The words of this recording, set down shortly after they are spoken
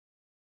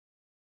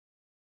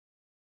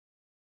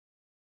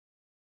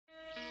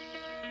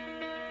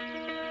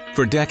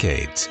For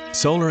decades,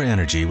 solar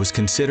energy was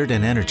considered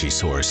an energy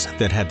source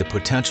that had the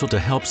potential to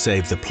help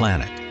save the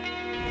planet.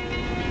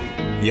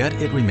 Yet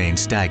it remained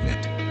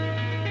stagnant.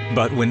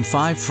 But when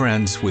 5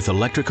 friends with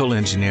electrical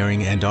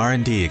engineering and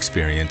R&D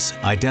experience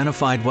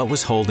identified what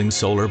was holding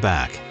solar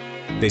back,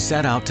 they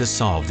set out to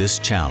solve this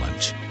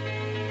challenge.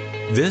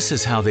 This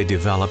is how they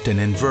developed an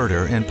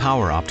inverter and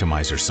power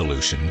optimizer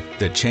solution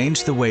that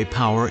changed the way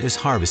power is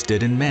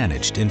harvested and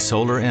managed in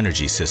solar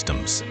energy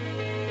systems.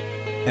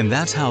 And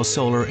that's how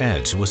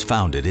SolarEdge was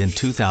founded in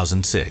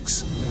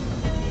 2006.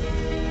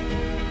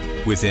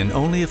 Within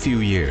only a few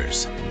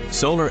years,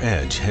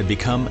 SolarEdge had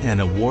become an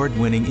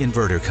award-winning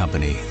inverter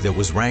company that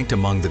was ranked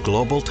among the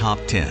global top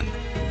 10.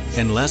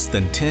 And less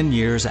than 10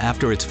 years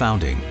after its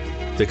founding,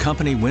 the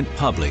company went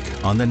public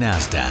on the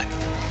NASDAQ.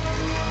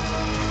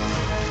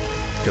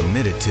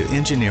 Committed to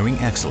engineering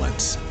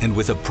excellence and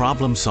with a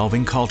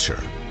problem-solving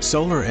culture,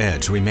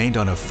 SolarEdge remained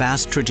on a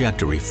fast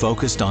trajectory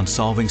focused on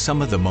solving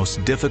some of the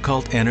most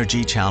difficult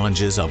energy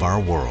challenges of our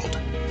world.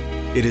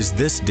 It is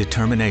this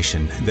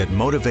determination that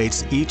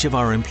motivates each of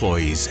our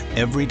employees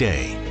every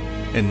day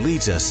and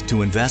leads us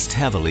to invest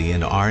heavily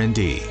in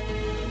R&D.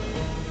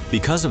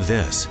 Because of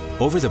this,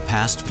 over the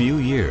past few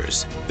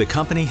years, the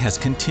company has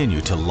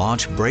continued to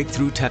launch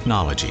breakthrough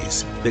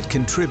technologies that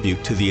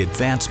contribute to the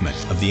advancement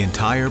of the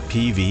entire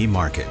PV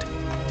market.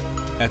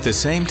 At the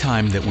same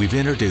time that we've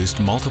introduced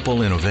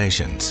multiple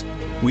innovations,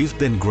 we've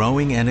been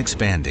growing and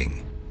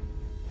expanding.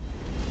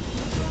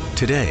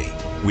 Today,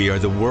 we are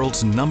the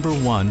world's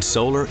 #1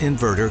 solar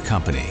inverter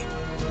company.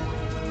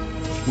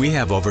 We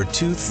have over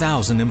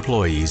 2,000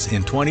 employees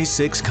in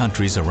 26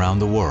 countries around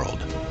the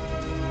world,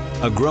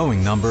 a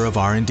growing number of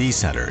R&D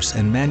centers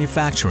and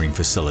manufacturing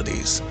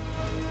facilities,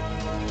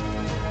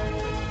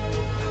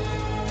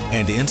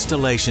 and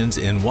installations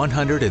in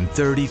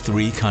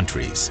 133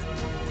 countries.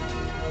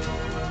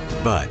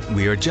 But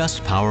we are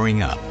just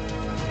powering up.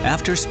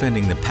 After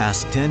spending the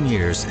past 10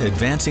 years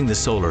advancing the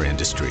solar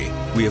industry,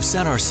 we have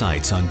set our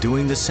sights on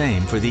doing the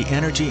same for the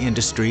energy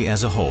industry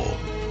as a whole.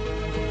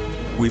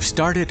 We've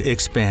started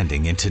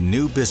expanding into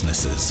new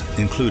businesses,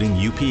 including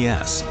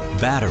UPS,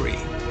 battery,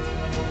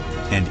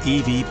 and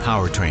EV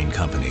powertrain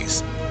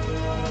companies.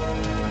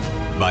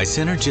 By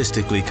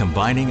synergistically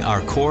combining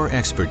our core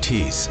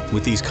expertise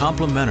with these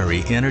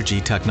complementary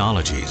energy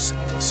technologies,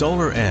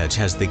 SolarEdge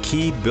has the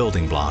key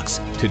building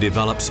blocks to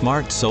develop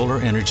smart solar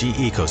energy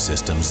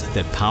ecosystems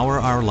that power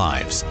our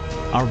lives,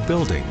 our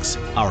buildings,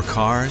 our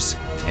cars,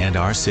 and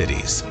our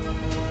cities.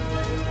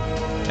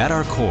 At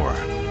our core,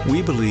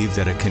 we believe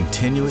that a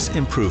continuous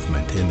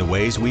improvement in the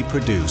ways we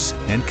produce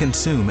and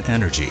consume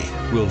energy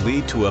will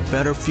lead to a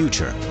better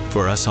future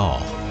for us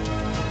all.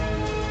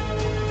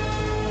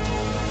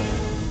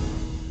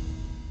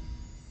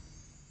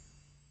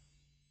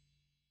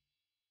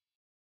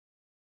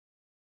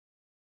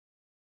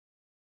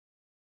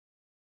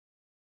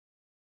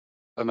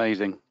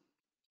 Amazing.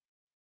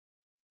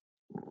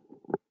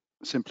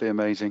 Simply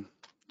amazing.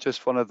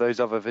 Just one of those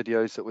other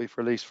videos that we've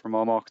released from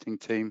our marketing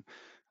team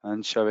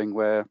and showing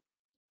where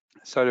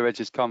SolarEdge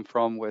has come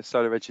from, where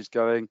SolarEdge is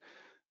going,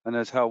 and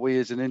as how we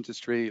as an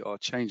industry are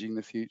changing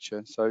the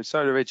future. So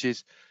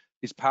SolarEdge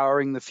is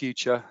powering the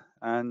future,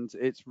 and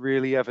it's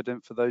really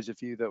evident for those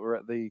of you that were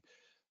at the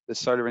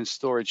Solar and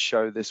Storage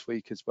show this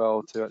week as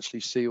well, to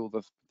actually see all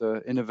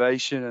the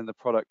innovation and the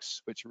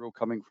products which are all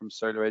coming from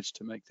SolarEdge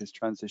to make this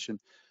transition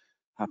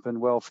happen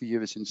well for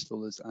you as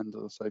installers and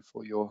also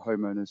for your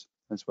homeowners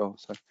as well.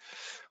 So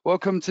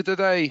welcome to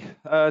today's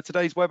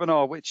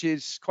webinar, which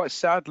is quite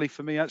sadly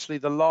for me actually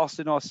the last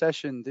in our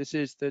session. This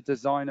is the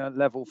designer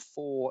level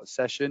 4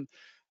 session,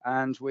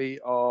 and we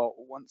are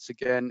once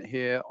again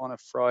here on a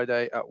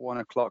Friday at 1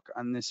 o'clock,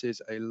 and this is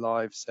a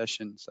live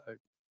session. So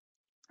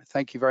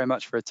thank you very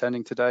much for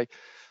attending today.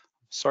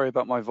 Sorry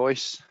about my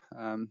voice.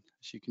 As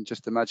you can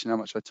just imagine how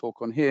much I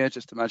talk on here,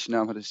 just imagine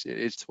how much it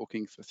is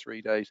talking for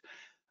 3 days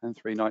and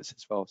 3 nights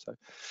as well. So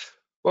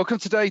welcome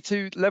today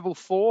to level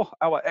 4,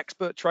 our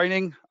expert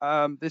training.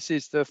 This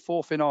is the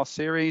 4th in our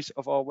series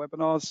of our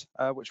webinars,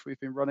 which we've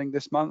been running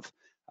this month,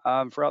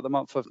 throughout the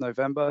month of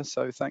November.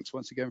 So thanks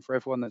once again for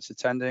everyone that's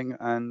attending,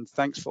 and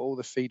thanks for all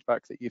the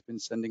feedback that you've been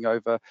sending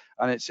over.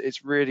 And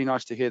it's really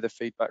nice to hear the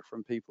feedback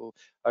from people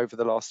over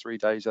the last 3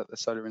 days at the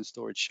Solar and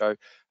Storage show,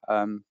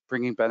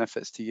 bringing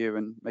benefits to you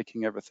and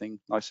making everything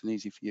nice and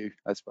easy for you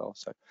as well.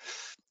 So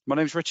my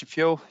name is Richard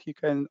Fuel,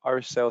 UK and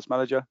Irish Sales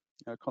Manager.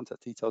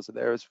 Contact details are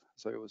there as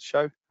I always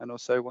show. And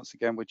also, once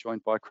again, we're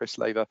joined by Chris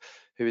Laver,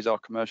 who is our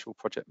Commercial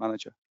Project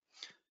Manager.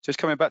 Just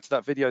coming back to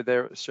that video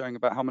there, showing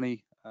about how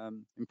many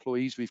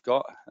employees we've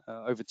got,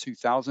 over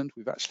 2,000.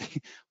 We've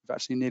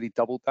actually nearly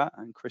doubled that,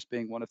 and Chris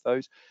being one of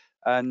those.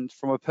 And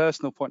from a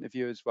personal point of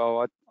view as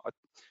well,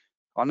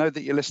 I know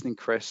that you're listening,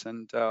 Chris,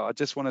 and I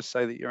just want to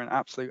say that you're an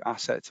absolute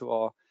asset to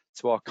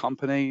our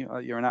company.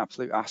 You're an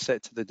absolute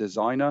asset to the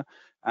designer,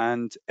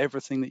 and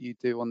everything that you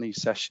do on these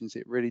sessions,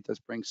 it really does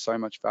bring so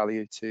much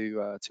value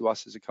to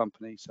us as a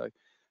company.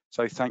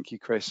 So thank you,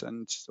 Chris,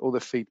 and all the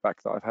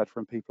feedback that I've had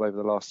from people over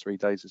the last 3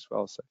 days as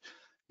well. So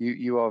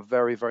you are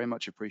very, very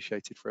much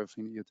appreciated for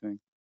everything that you're doing.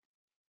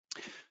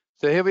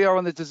 So here we are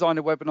on the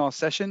designer webinar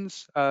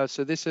sessions.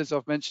 So this, as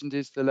I've mentioned,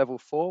 is the level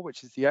 4,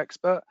 which is the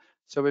expert.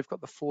 So we've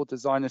got the 4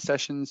 designer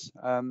sessions.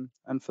 And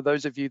for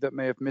those of you that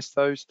may have missed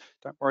those,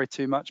 don't worry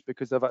too much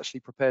because I've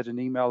actually prepared an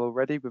email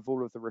already with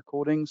all of the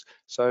recordings.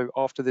 So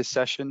after this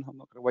session, I'm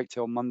not going to wait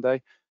till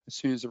Monday. As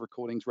soon as the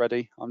recording's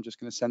ready, I'm just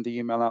going to send the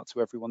email out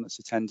to everyone that's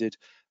attended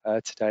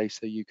today,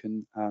 so you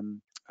can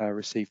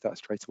receive that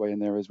straight away in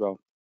there as well.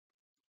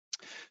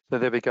 So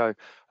there we go.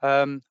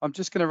 I'm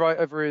just going to write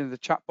over in the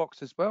chat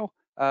box as well.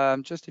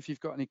 Just if you've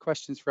got any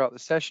questions throughout the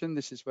session,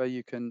 this is where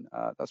you can,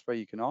 that's where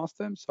you can ask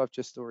them. So I've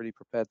just already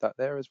prepared that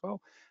there as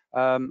well.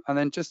 And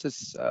then just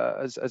as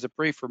a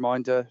brief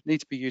reminder, you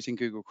need to be using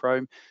Google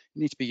Chrome.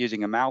 You need to be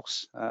using a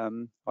mouse. I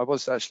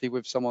was actually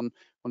with someone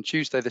on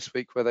Tuesday this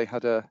week where they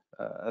had a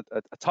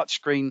touch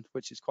screen,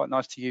 which is quite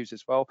nice to use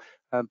as well.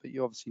 But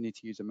you obviously need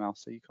to use a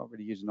mouse, so you can't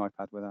really use an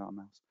iPad without a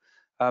mouse.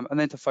 And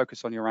then to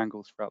focus on your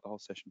angles throughout the whole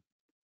session.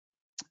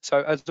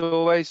 So as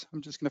always,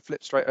 I'm just going to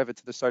flip straight over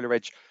to the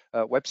SolarEdge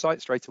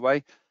website straight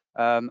away.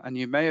 And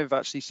you may have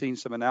actually seen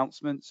some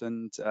announcements,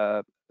 and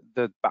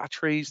the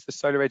batteries, the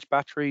SolarEdge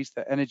batteries,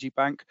 the energy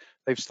bank,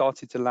 they've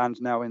started to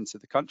land now into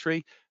the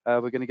country.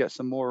 We're going to get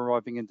some more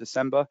arriving in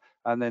December,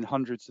 and then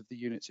hundreds of the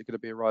units are going to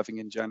be arriving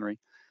in January.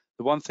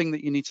 The one thing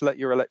that you need to let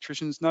your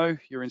electricians know,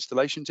 your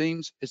installation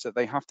teams, is that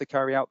they have to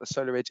carry out the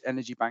SolarEdge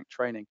Energy Bank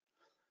training.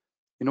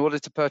 In order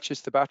to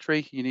purchase the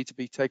battery, you need to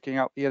be taking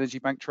out the Energy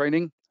Bank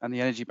training, and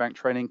the Energy Bank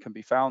training can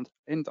be found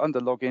under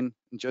login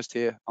and just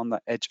here on the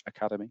Edge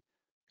Academy.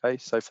 Okay,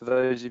 so for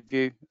those of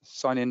you,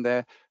 sign in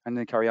there and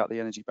then carry out the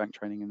Energy Bank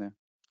training in there.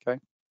 Okay.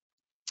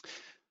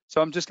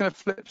 So I'm just going to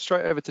flip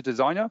straight over to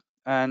designer,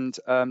 and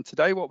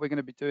today what we're going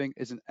to be doing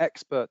is an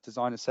expert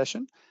designer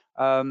session.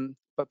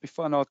 But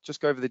before, and I'll just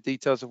go over the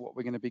details of what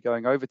we're going to be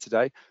going over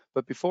today.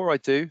 But before I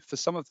do, for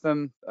some of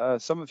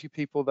you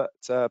people that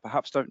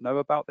perhaps don't know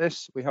about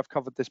this, we have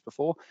covered this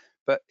before.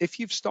 But if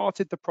you've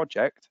started the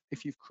project,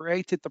 if you've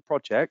created the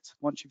project,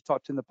 once you've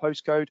typed in the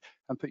postcode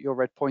and put your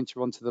red pointer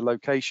onto the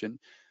location,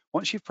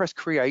 once you've pressed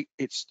create,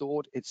 it's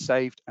stored, it's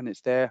saved, and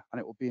it's there, and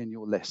it will be in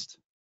your list.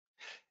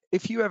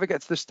 If you ever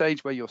get to the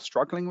stage where you're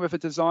struggling with a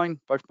design,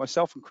 both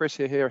myself and Chris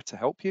are here to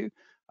help you.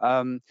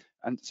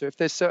 And so if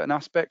there's certain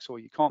aspects or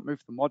you can't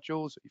move the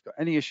modules, or you've got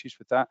any issues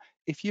with that,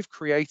 if you've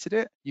created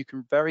it, you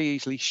can very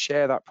easily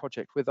share that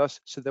project with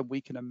us so that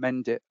we can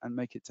amend it and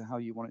make it to how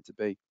you want it to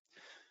be.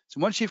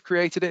 So once you've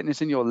created it and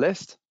it's in your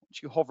list,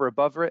 once you hover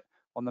above it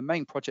on the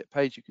main project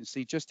page, you can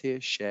see just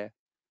here, share.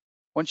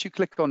 Once you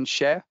click on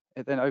share,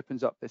 it then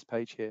opens up this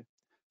page here.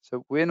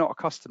 So we're not a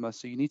customer,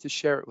 so you need to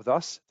share it with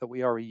us that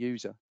we are a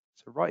user.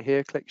 So right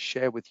here, click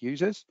share with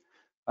users.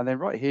 And then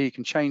right here, you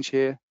can change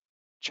here,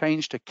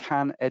 change to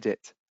can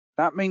edit.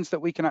 That means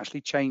that we can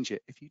actually change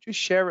it. If you just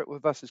share it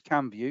with us as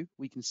can view,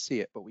 we can see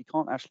it, but we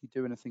can't actually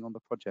do anything on the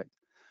project.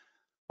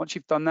 Once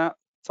you've done that,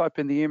 type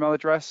in the email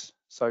address.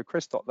 So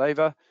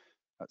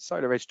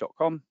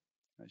chris.laver@solaredge.com.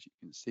 As you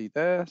can see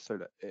there,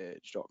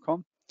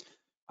 solaredge.com.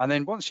 And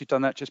then once you've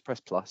done that, just press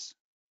plus,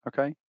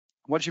 okay?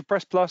 Once you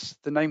press plus,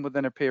 the name will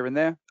then appear in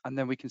there, and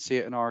then we can see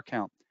it in our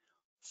account.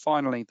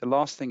 Finally, the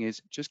last thing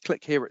is just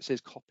click here where it says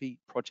copy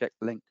project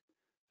link.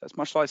 That's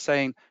much like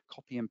saying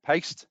copy and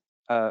paste,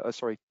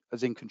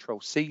 as in Control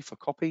C for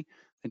copy,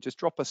 then just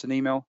drop us an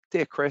email.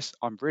 Dear Chris,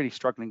 I'm really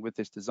struggling with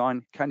this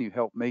design. Can you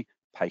help me?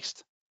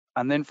 Paste.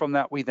 And then from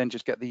that, we then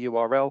just get the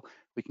URL.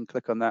 We can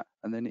click on that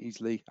and then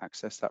easily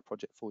access that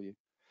project for you.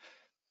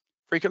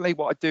 Frequently,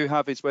 what I do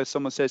have is where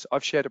someone says,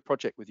 I've shared a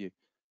project with you.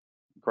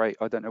 Great,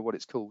 I don't know what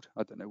it's called.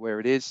 I don't know where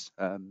it is.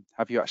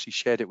 Have you actually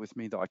shared it with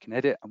me that I can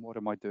edit, and what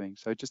am I doing?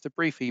 So just a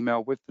brief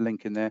email with the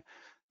link in there,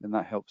 then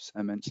that helps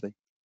immensely.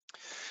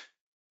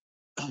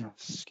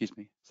 Excuse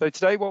me. So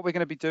today what we're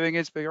going to be doing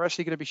is we're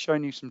actually going to be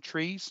showing you some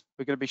trees.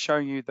 We're going to be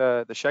showing you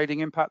the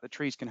shading impact that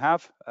trees can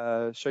have,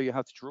 show you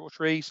how to draw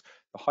trees,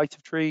 the height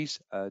of trees,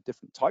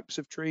 different types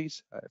of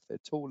trees, if they're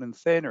tall and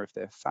thin or if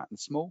they're fat and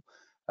small,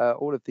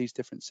 all of these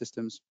different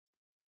systems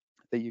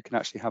that you can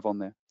actually have on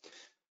there.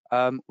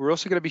 We're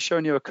also going to be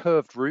showing you a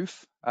curved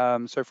roof.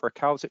 So for a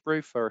Calzip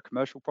roof or a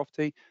commercial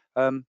property,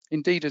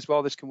 indeed as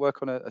well, this can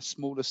work on a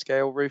smaller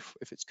scale roof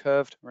if it's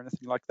curved or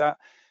anything like that.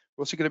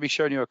 We're also going to be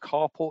showing you a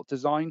carport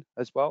design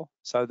as well.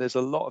 So there's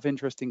a lot of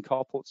interesting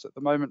carports at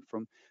the moment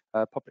from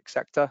public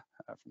sector,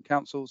 from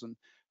councils and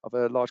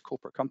other large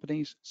corporate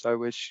companies. So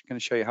we're going to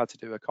show you how to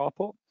do a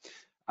carport.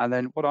 And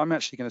then what I'm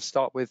actually going to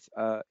start with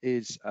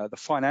is the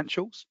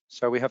financials.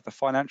 So we have the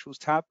financials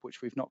tab,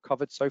 which we've not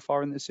covered so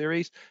far in the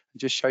series,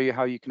 and just show you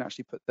how you can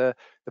actually put the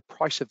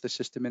price of the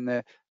system in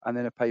there and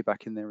then a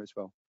payback in there as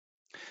well.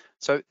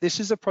 So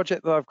this is a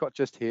project that I've got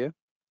just here,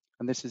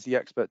 and this is the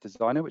expert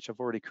designer, which I've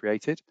already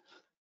created.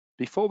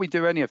 Before we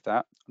do any of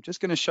that, I'm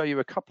just going to show you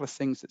a couple of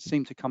things that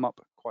seem to come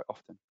up quite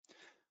often.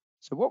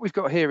 So what we've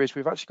got here is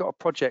we've actually got a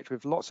project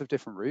with lots of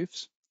different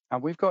roofs.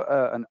 And we've got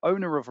an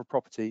owner of a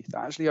property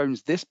that actually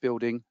owns this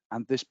building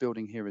and this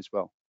building here as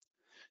well.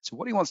 So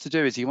what he wants to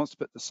do is he wants to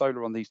put the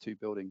solar on these two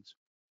buildings.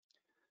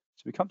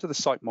 So we come to the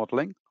site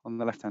modeling on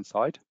the left-hand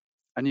side,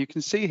 and you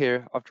can see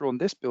here, I've drawn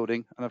this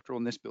building and I've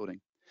drawn this building.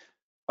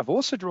 I've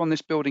also drawn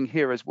this building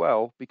here as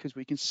well because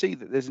we can see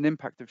that there's an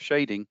impact of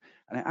shading,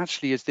 and it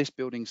actually is this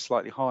building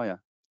slightly higher.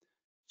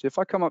 So if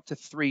I come up to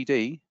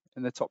 3D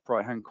in the top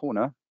right-hand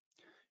corner,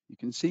 you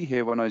can see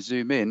here when I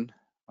zoom in,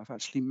 I've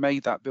actually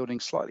made that building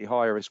slightly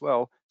higher as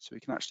well, so we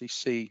can actually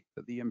see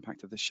that the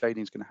impact of the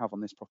shading is going to have on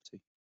this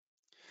property.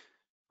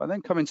 If I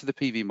then come into the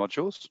PV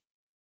modules,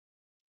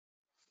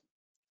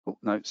 oh,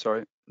 no,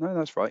 sorry, no,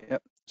 that's right,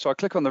 yep. So I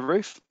click on the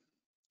roof.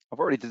 I've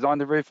already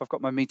designed the roof. I've got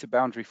my meter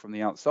boundary from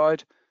the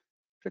outside.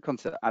 Click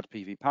onto Add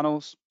PV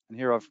Panels, and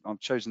here I've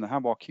chosen the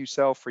Hanwha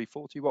Q-Cell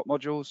 340 watt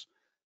modules,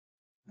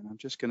 and I'm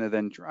just going to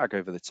then drag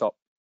over the top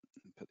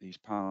and put these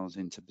panels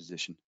into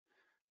position,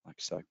 like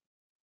so.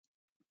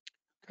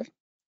 Okay,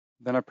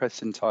 then I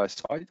press entire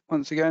site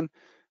once again,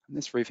 and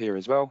this roof here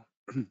as well.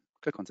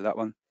 Click onto that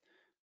one.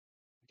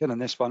 Again on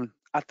this one,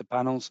 add the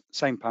panels,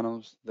 same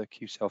panels, the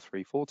Q-Cell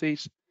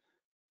 340s,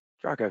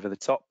 drag over the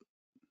top.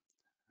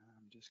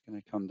 I'm just going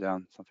to come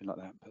down something like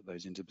that and put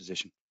those into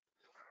position.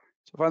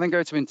 So if I then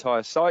go to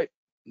entire site,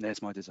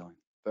 there's my design.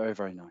 Very,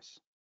 very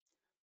nice.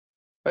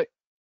 Right,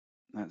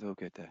 that's all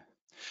good there.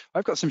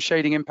 I've got some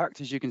shading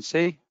impact, as you can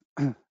see,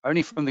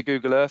 only from the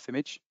Google Earth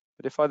image.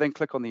 But if I then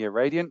click on the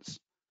irradiance,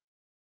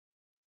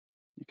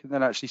 you can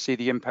then actually see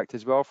the impact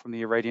as well from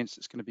the irradiance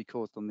that's going to be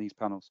caused on these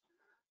panels.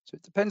 So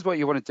it depends what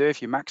you want to do.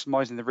 If you're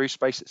maximizing the roof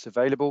space that's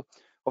available,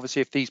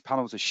 obviously if these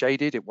panels are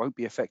shaded, it won't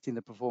be affecting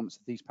the performance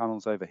of these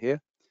panels over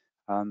here.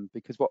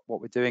 Because what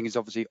we're doing is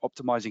obviously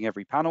optimizing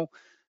every panel.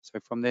 So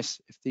from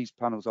this, if these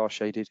panels are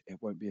shaded, it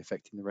won't be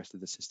affecting the rest of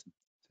the system.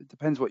 So it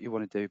depends what you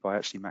want to do by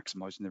actually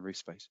maximizing the roof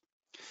space.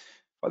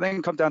 If I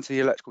then come down to the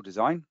electrical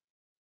design,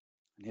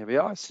 and here we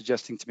are,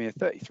 suggesting to me a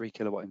 33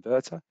 kilowatt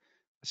inverter.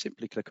 I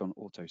simply click on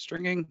auto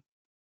stringing,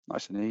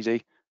 nice and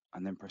easy,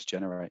 and then press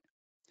generate.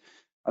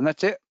 And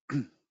that's it.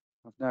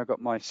 I've now got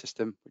my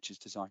system, which is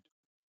designed.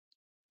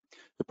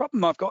 The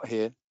problem I've got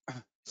here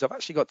is I've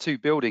actually got two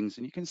buildings,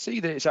 and you can see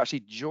that it's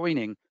actually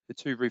joining the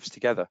two roofs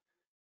together.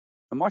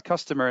 And my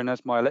customer, and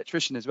as my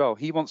electrician as well,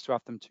 he wants to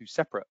have them two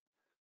separate.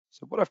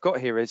 So what I've got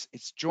here is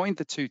it's joined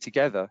the two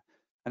together.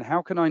 And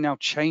how can I now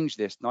change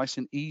this nice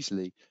and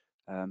easily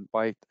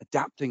by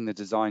adapting the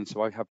design?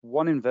 So I have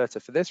one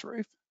inverter for this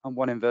roof and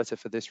one inverter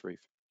for this roof.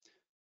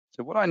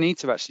 So what I need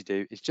to actually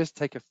do is just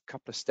take a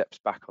couple of steps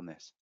back on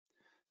this.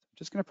 I'm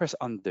just going to press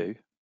undo.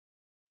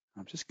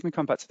 I'm just going to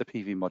come back to the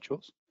PV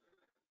modules.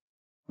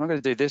 What I'm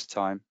going to do this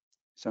time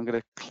is I'm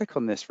going to click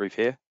on this roof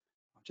here.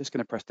 I'm just going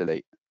to press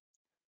delete.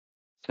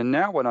 So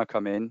now when I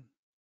come in,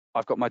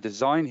 I've got my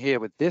design here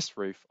with this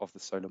roof of the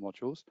solar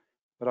modules,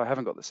 but I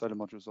haven't got the solar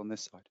modules on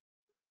this side.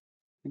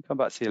 Then come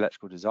back to the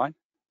electrical design.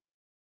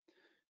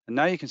 And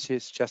now you can see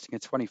it's suggesting a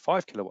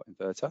 25 kilowatt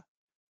inverter.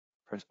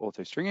 Press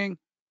auto stringing,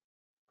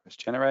 press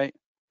generate.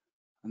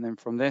 And then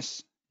from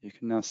this, you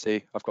can now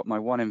see I've got my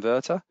one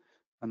inverter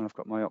and I've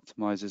got my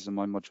optimizers and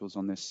my modules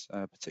on this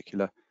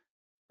particular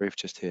roof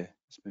just here.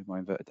 Let's move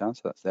my inverter down,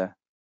 so that's there.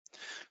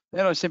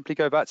 Then I simply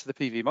go back to the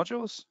PV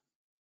modules,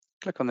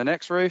 click on the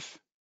next roof,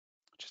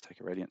 just take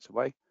irradiance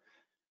away, and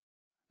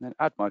then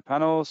add my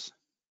panels.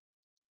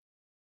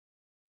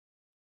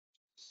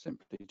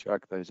 Simply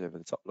drag those over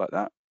the top like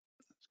that.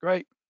 That's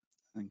great.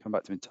 And then come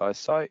back to entire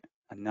site.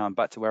 And now I'm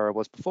back to where I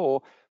was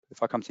before.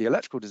 If I come to the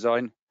electrical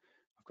design,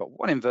 I've got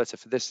one inverter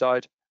for this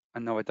side,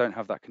 and now I don't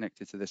have that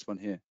connected to this one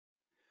here.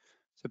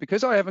 So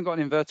because I haven't got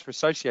an inverter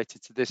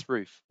associated to this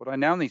roof, what I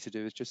now need to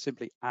do is just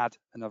simply add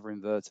another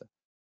inverter.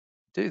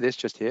 Do this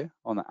just here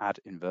on the Add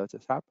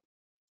Inverter tab.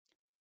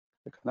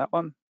 Click on that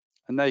one.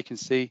 And now you can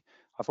see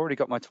I've already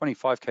got my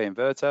 25K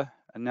inverter,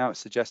 and now it's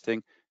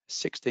suggesting a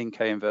 16K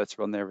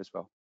inverter on there as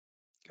well.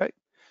 Okay,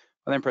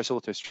 I then press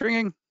auto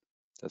stringing,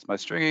 that's my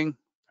stringing,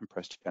 and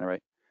press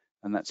generate,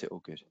 and that's it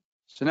all good.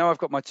 So now I've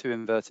got my two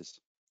inverters.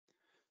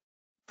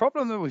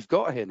 Problem that we've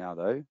got here now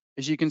though,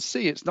 is you can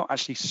see it's not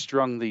actually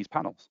strung these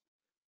panels.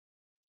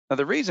 Now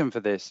the reason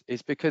for this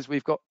is because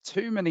we've got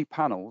too many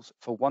panels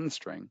for one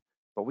string,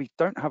 but we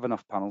don't have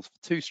enough panels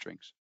for two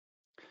strings.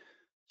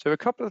 So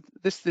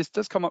this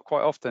does come up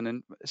quite often,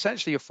 and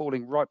essentially you're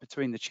falling right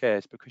between the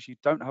chairs because you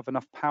don't have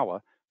enough power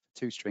for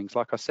two strings,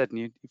 like I said, and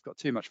you've got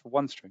too much for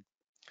one string.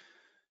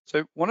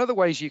 So one of the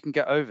ways you can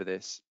get over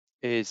this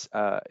is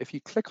if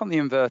you click on the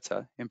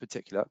inverter in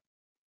particular,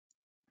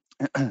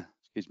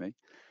 excuse me,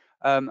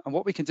 and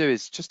what we can do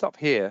is just up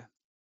here,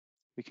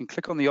 we can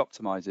click on the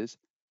optimizers,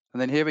 and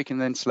then here we can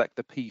then select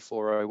the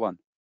P401.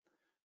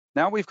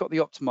 Now we've got the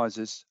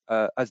optimizers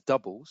as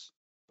doubles,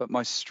 but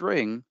my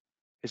string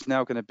is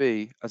now going to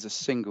be as a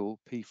single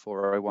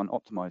P401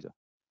 optimizer.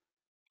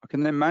 I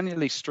can then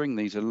manually string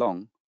these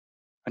along,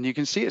 and you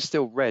can see it's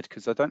still red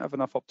because I don't have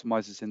enough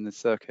optimizers in the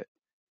circuit.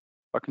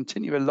 If I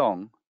continue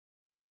along,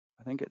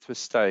 I then get to a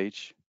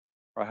stage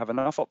where I have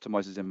enough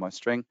optimizers in my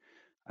string,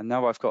 and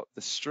now I've got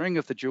the string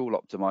of the dual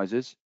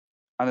optimizers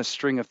and a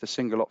string of the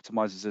single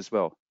optimizers as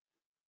well.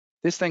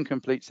 This then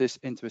completes this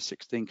into a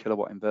 16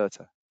 kilowatt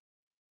inverter.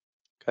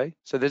 Okay,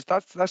 so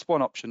that's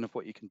one option of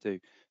what you can do.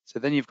 So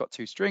then you've got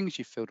two strings,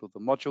 you've filled all the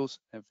modules,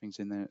 everything's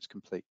in there, it's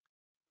complete.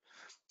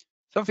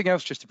 Something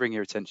else just to bring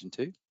your attention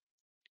to.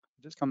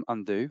 just come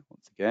undo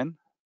once again,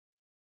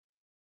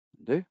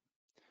 undo.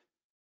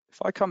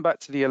 If I come back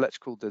to the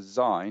electrical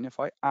design, if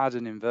I add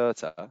an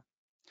inverter,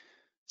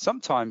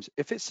 sometimes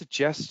if it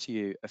suggests to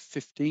you a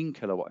 15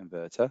 kilowatt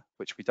inverter,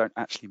 which we don't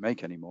actually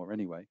make anymore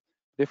anyway,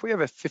 but if we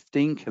have a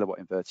 15 kilowatt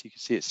inverter, you can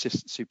see it's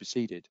just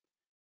superseded.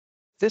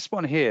 This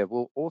one here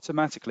will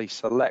automatically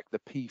select the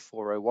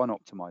P401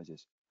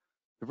 optimizers.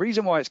 The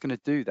reason why it's going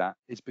to do that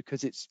is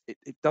because it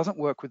doesn't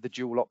work with the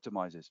dual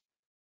optimizers.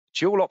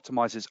 Dual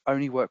optimizers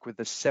only work with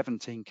the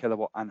 17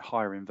 kilowatt and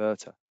higher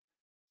inverter.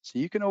 So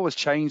you can always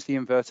change the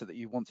inverter that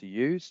you want to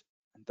use.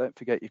 And don't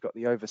forget, you've got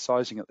the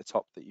oversizing at the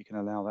top that you can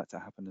allow that to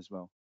happen as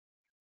well.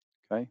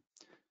 Okay.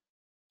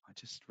 I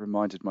just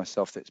reminded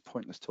myself that it's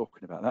pointless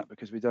talking about that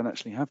because we don't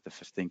actually have the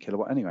 15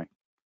 kilowatt anyway.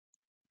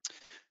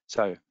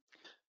 So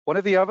one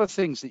of the other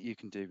things that you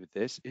can do with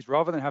this is,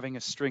 rather than having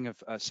a string of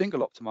single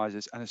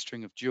optimizers and a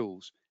string of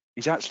duals,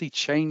 is actually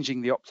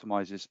changing the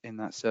optimizers in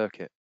that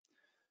circuit.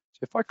 So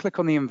if I click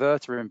on the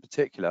inverter in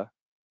particular,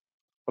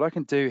 what I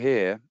can do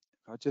here,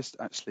 if I just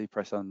actually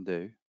press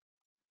undo,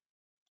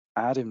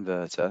 add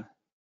inverter,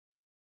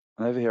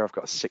 and over here I've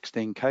got a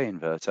 16K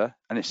inverter,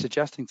 and it's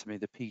suggesting to me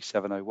the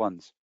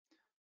P701s.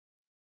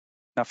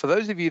 Now, for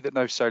those of you that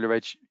know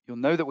SolarEdge, you'll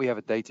know that we have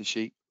a data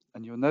sheet,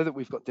 and you'll know that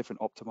we've got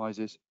different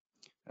optimizers,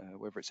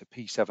 whether it's a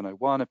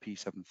P701, a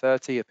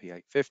P730, a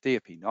P850,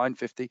 a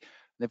P950,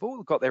 they've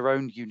all got their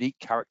own unique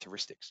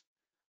characteristics.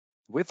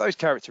 With those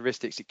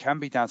characteristics, it can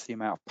be down to the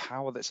amount of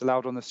power that's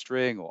allowed on the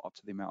string, or up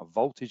to the amount of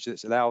voltage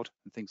that's allowed,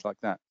 and things like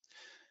that.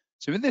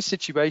 So in this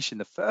situation,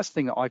 the first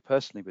thing that I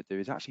personally would do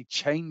is actually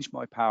change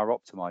my power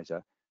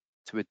optimizer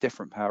to a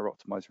different power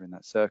optimizer in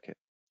that circuit.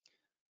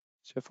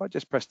 So if I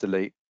just press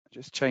delete,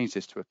 just change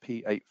this to a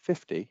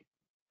P850,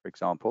 for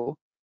example,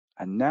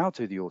 and now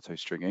do the auto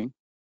stringing,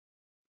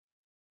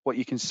 what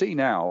you can see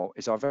now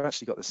is I've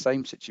actually got the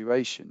same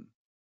situation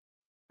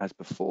as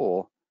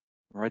before,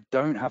 where I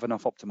don't have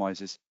enough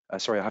optimizers. I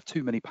have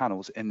too many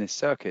panels in this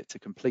circuit to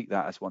complete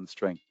that as one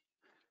string.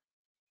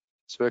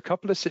 So a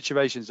couple of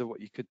situations of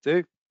what you could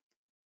do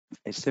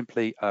is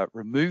simply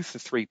remove the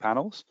 3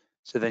 panels.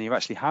 So then you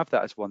actually have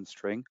that as one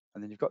string,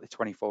 and then you've got the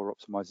 24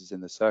 optimizers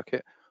in the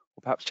circuit,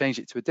 or perhaps change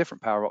it to a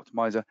different power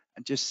optimizer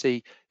and just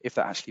see if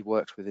that actually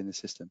works within the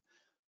system.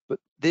 But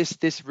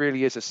this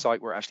really is a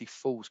site where it actually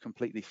falls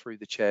completely through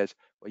the chairs,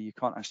 where you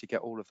can't actually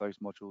get all of those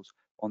modules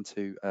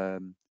onto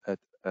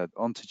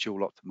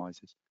dual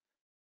optimizers.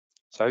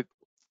 So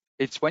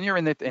it's when you're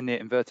in the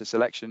inverter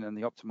selection and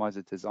the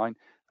optimizer design,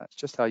 that's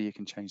just how you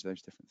can change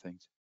those different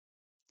things.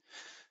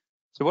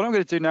 So what I'm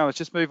going to do now is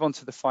just move on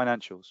to the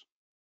financials.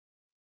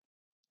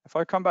 If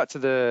I come back to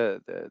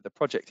the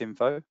project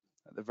info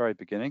at the very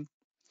beginning.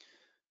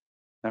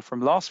 Now,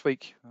 from last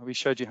week, we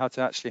showed you how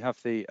to actually have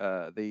the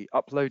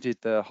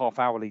uploaded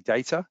half-hourly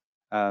data.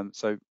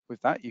 So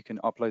with that, you can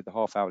upload the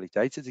half-hourly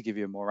data to give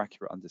you a more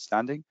accurate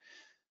understanding.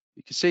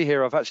 You can see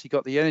here, I've actually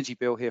got the energy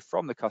bill here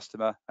from the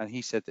customer, and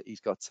he said that he's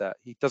got,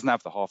 he doesn't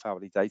have the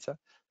half-hourly data,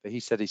 but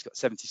he said he's got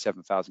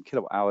 77,000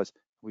 kilowatt hours.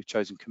 We've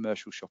chosen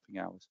commercial shopping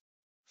hours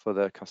for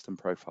the custom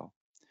profile.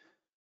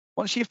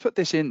 Once you've put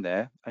this in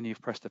there and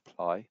you've pressed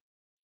apply,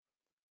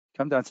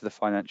 come down to the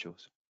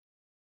financials.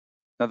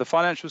 Now, the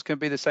financials can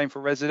be the same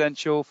for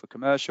residential, for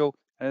commercial,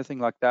 anything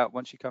like that.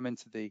 Once you come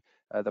into the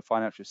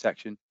financial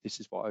section,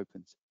 this is what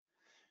opens.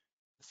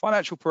 The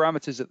financial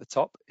parameters at the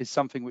top is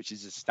something which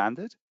is a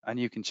standard, and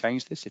you can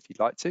change this if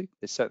you'd like to.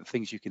 There's certain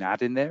things you can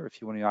add in there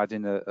if you want to add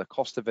in a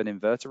cost of an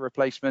inverter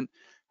replacement,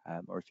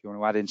 or if you want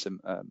to add in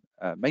some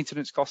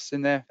maintenance costs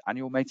in there,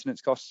 annual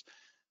maintenance costs.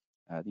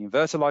 The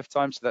inverter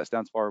lifetime, so that's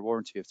down to our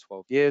warranty of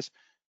 12 years.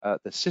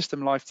 The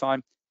system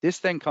lifetime, this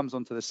then comes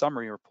onto the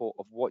summary report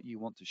of what you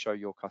want to show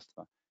your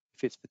customer.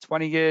 If it's for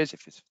 20 years,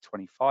 if it's for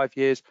 25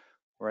 years,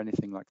 or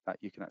anything like that,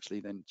 you can actually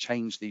then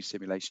change these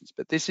simulations.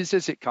 But this is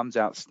as it comes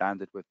out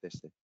standard with this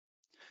thing.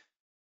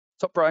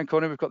 Top right-hand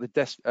corner, we've got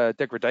the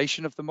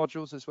degradation of the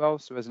modules as well.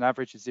 So as an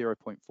average is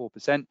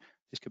 0.4%.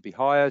 This could be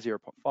higher, 0.5,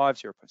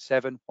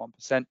 0.7,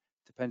 1%,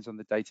 depends on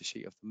the data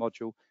sheet of the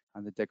module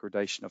and the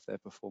degradation of their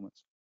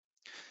performance.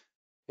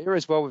 Here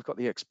as well, we've got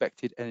the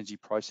expected energy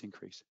price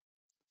increase.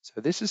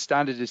 So this is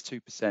standard is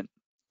 2%.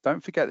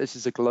 Don't forget, this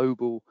is a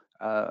global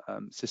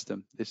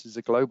system. This is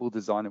a global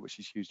designer which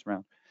is used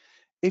around.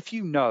 If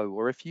you know,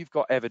 or if you've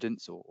got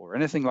evidence or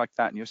anything like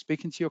that, and you're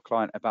speaking to your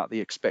client about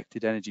the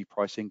expected energy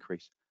price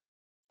increase,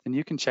 then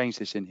you can change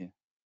this in here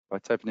by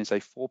typing in, say,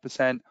 4% or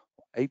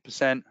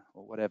 8%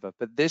 or whatever.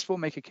 But this will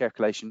make a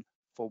calculation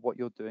for what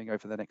you're doing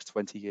over the next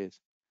 20 years.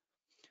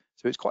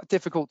 So it's quite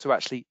difficult to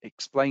actually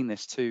explain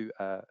this to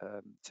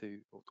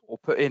or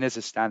put in as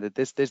a standard.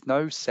 There's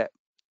no set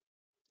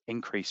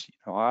increase.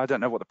 I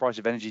don't know what the price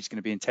of energy is going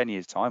to be in 10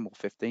 years time or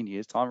 15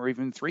 years time or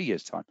even 3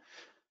 years time.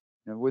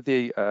 With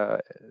the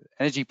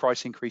energy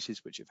price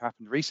increases which have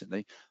happened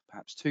recently,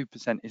 perhaps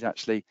 2% is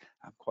actually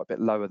quite a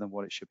bit lower than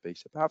what it should be.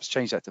 So perhaps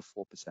change that to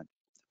 4%,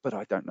 but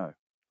I don't know.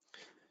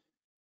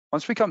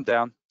 Once we come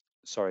down,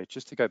 sorry,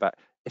 just to go back,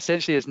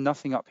 essentially there's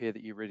nothing up here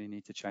that you really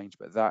need to change,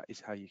 but that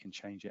is how you can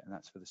change it, and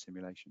that's for the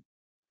simulation.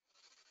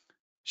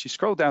 If you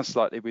scroll down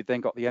slightly, we've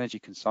then got the energy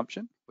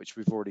consumption, which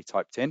we've already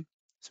typed in.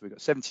 So we've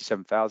got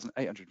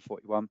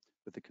 77,841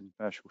 with the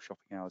commercial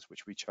shopping hours,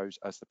 which we chose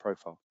as the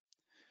profile.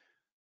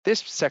 This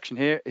section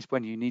here is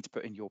when you need to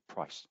put in your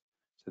price.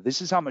 So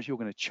this is how much you're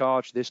going to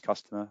charge this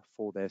customer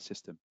for their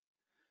system.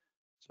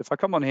 So if I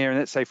come on here and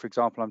let's say, for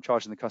example, I'm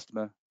charging the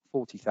customer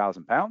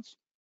 £40,000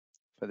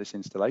 for this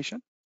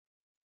installation,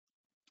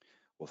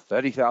 or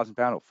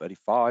 £30,000 or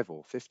 35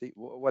 or 50,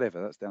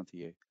 whatever, that's down to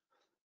you.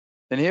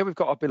 Then here we've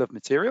got our bill of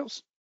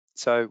materials.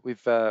 So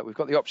we've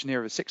got the option here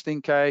of a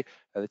 16K,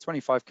 the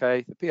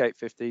 25K, the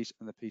P850s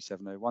and the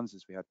P701s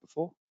as we had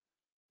before.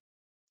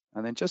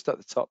 And then just at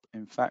the top,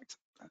 in fact,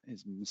 that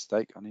is a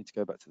mistake. I need to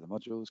go back to the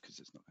modules because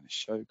it's not going to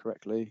show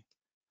correctly.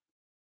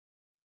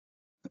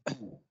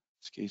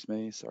 Excuse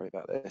me, sorry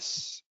about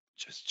this.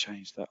 Just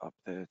change that up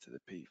there to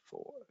the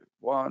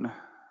P401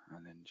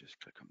 and then just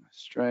click on the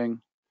string.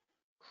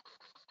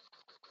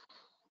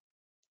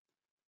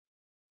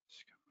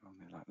 Just go along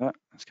there like that.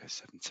 Let's go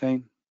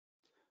 17. Go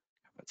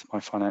back to my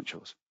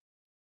financials.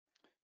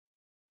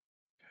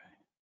 Okay.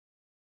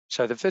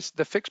 So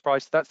the fixed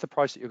price, that's the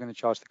price that you're going to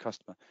charge the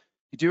customer.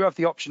 You do have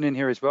the option in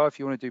here as well if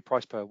you want to do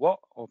price per watt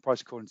or price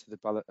according to the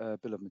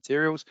bill of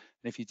materials.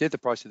 And if you did the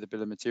price of the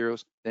bill of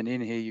materials, then in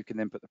here you can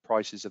then put the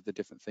prices of the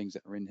different things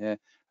that are in here.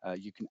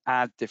 You can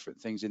add different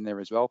things in there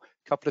as well.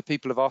 A couple of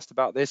people have asked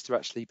about this to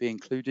actually be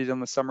included on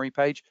the summary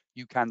page.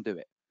 You can do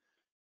it.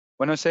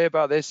 When I say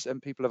about this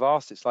and people have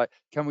asked, it's like,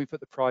 can we put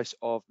the price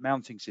of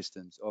mounting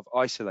systems, of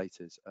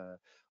isolators,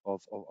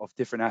 of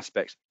different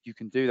aspects? You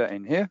can do that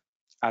in here,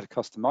 add a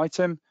custom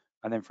item.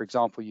 And then, for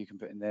example, you can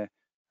put in there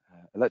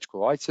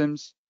electrical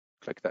items,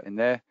 click that in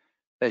there.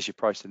 There's your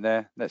price in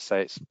there. Let's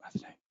say it's, I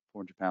don't know,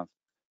 £400.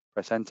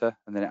 Press enter,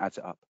 and then it adds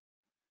it up.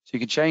 So you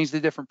can change the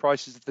different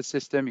prices of the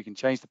system. You can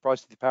change the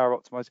price of the power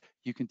optimizer.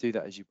 You can do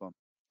that as you want.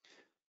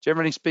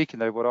 Generally speaking,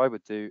 though, what I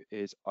would do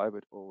is I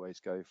would always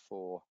go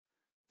for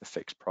the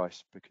fixed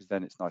price because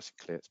then it's nice and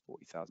clear. It's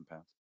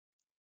 £40,000.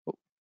 Oh,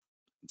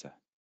 enter.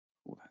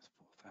 Oh, that's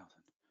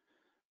 4,000.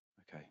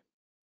 Okay.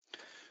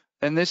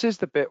 Then this is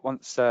the bit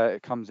once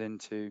it comes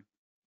into.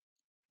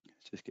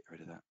 Let's just get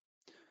rid of that.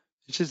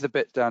 This is the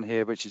bit down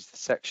here, which is the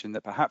section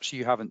that perhaps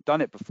you haven't done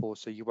it before,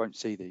 so you won't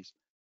see these.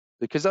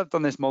 Because I've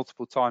done this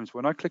multiple times,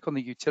 when I click on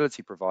the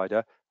utility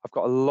provider, I've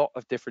got a lot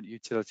of different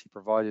utility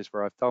providers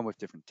where I've done with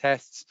different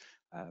tests.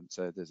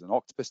 So there's an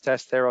Octopus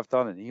test there I've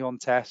done, an Eon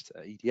test,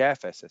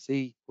 EDF,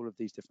 SSE, all of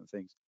these different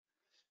things.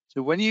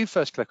 So when you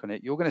first click on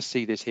it, you're going to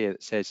see this here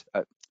that says,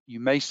 you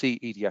may see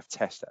EDF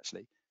test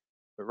actually,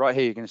 but right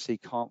here you're going to see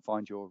can't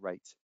find your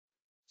rate.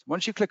 So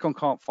once you click on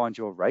can't find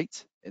your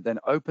rate, it then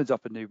opens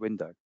up a new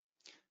window.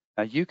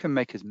 Now you can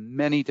make as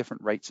many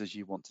different rates as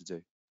you want to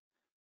do.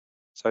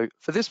 So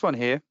for this one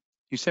here,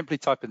 you simply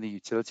type in the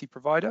utility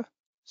provider.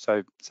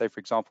 So say, for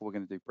example, we're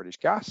going to do British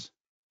Gas,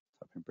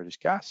 type in British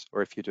Gas,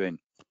 or if you're doing,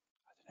 I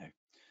don't know,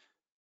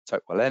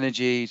 Totewell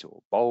Energies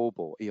or Bulb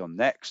or Eon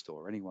Next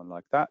or anyone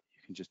like that, you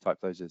can just type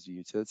those as a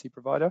utility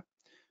provider.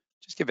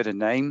 Just give it a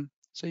name.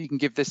 So you can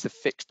give this the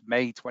fixed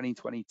May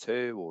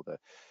 2022 or the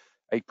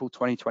April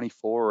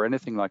 2024 or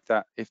anything like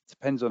that. It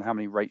depends on how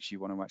many rates you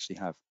want to actually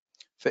have.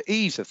 For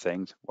ease of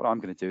things, what I'm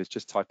going to do is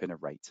just type in a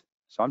rate.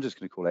 So I'm just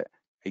going to call it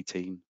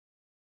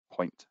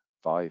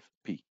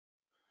 18.5p.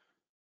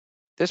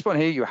 This one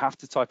here, you have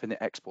to type in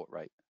the export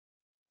rate.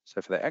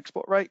 So for the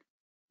export rate,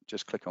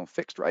 just click on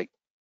fixed rate,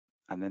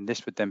 and then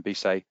this would then be,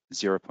 say,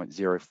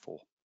 0.04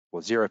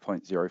 or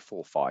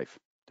 0.045.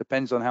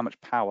 Depends on how much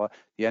power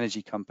the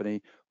energy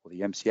company or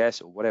the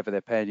MCS or whatever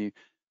they're paying you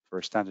for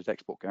a standard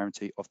export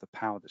guarantee of the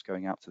power that's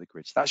going out to the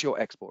grid. So that's your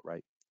export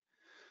rate.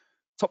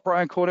 Top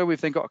right-hand corner,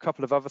 we've then got a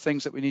couple of other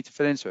things that we need to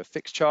fill in. So a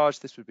fixed charge,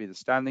 this would be the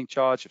standing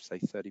charge of, say,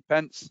 30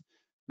 pence.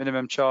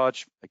 Minimum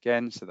charge,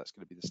 again, so that's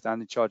going to be the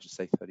standing charge of,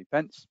 say, 30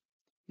 pence.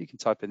 You can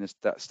type in this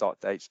start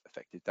dates,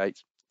 effective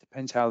dates.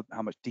 Depends how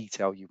much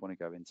detail you want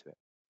to go into it.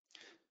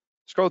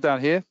 Scroll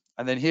down here,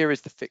 and then here is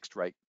the fixed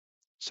rate.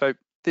 So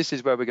this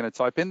is where we're going to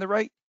type in the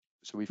rate.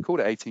 So we've called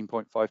it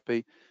 18.5p.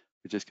 We're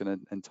just going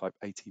to then type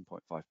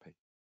 18.5p.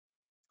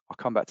 I'll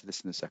come back to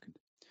this in a second.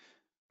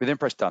 We then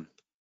press done.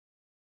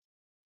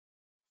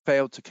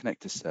 Failed to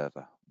connect to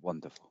server.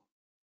 Wonderful.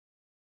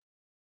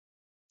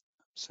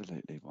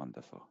 Absolutely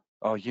wonderful.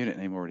 Oh, unit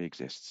name already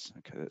exists.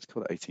 Okay, let's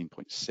call it 18.6.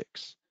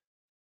 18.6.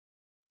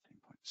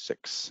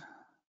 Let's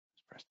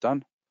press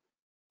done.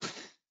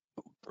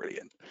 Oh,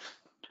 brilliant.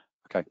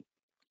 Okay,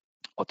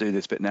 I'll do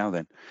this bit now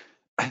then.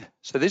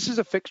 So this is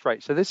a fixed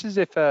rate. So this is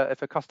if a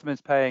customer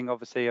is paying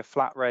obviously a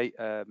flat rate,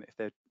 if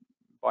they're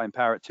buying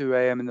power at 2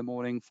 a.m. in the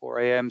morning, 4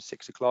 a.m.,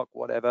 6 o'clock,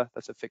 whatever,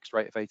 that's a fixed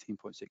rate of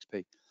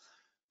 18.6p.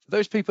 For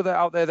those people that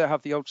are out there that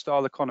have the old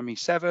style economy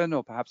 7,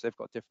 or perhaps they've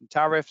got different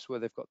tariffs where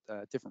they've got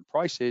different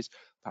prices,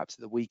 perhaps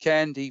at the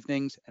weekend,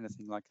 evenings,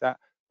 anything like that,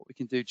 what we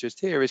can do just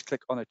here is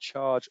click on a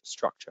charge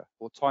structure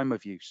or time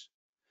of use.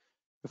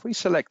 If we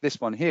select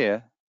this one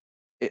here,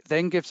 it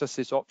then gives us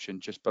this option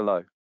just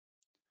below.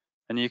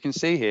 And you can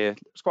see here,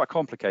 it's quite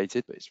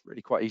complicated, but it's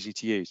really quite easy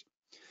to use.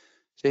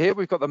 So here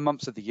we've got the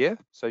months of the year.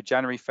 So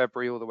January,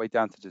 February, all the way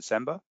down to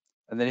December.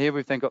 And then here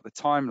we've then got the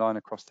timeline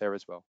across there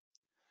as well.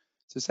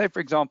 So say, for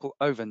example,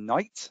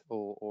 overnight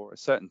or a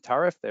certain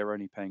tariff, they're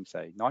only paying,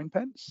 say, 9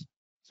 pence.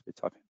 So we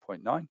type in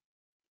 0.9.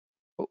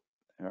 Oh,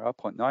 there we are,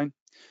 0.9.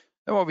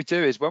 Then what we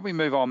do is when we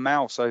move our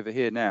mouse over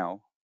here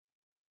now,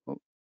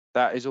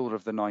 that is all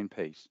of the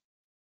 9p's,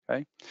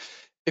 okay?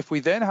 If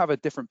we then have a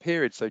different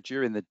period, so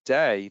during the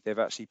day, they're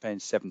actually paying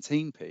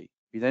 17p,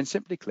 we then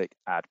simply click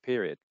add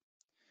period.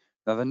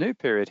 Now the new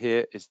period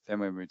here is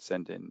then when we'd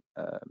send in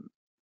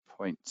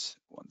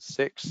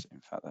 0.16.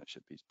 In fact, that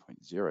should be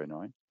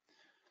 0.09.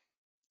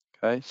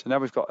 Okay, so now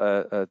we've got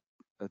a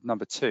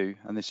number 2,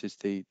 and this is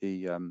the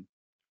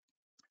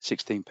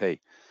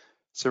 16p.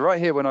 So right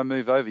here, when I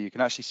move over, you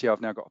can actually see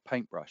I've now got a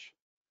paintbrush.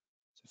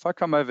 So if I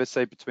come over,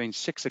 say, between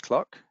 6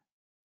 o'clock,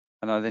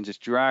 and I then just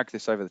drag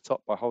this over the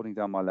top by holding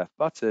down my left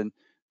button,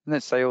 and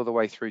then say all the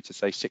way through to,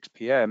 say, 6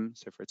 p.m.,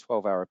 so for a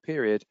 12-hour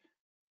period,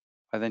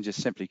 I then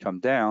just simply come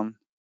down,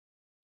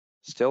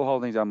 still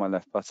holding down my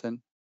left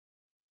button,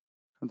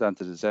 come down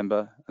to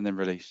December, and then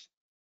release.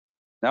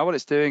 Now what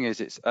it's doing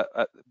is it's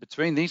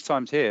between these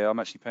times here, I'm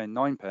actually paying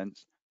 9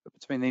 pence, but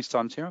between these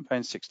times here, I'm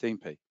paying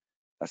 16p.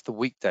 That's the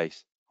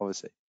weekdays,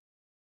 obviously.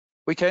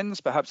 Weekends,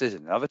 perhaps there's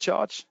another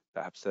charge.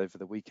 Perhaps over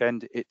the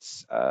weekend,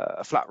 it's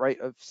a flat rate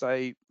of,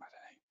 say, I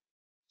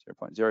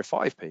don't know,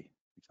 0.05p, for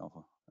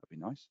example. That'd be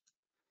nice.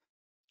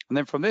 And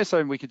then from this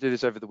on, we could do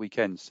this over the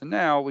weekends. So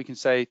now we can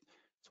say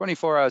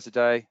 24 hours a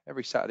day,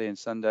 every Saturday and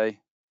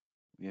Sunday,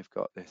 we've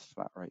got this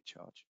flat rate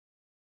charge.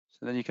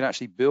 So then you can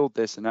actually build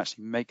this and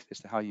actually make this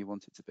to how you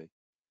want it to be.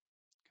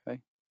 Okay,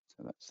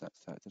 so that's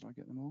that. Did I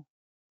get them all?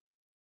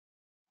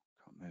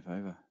 Can't move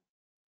over.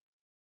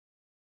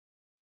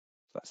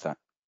 That's that.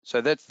 So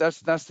that's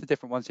the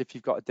different ones if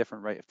you've got a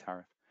different rate of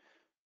tariff.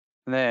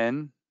 And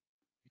then,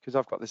 because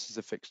I've got this as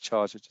a fixed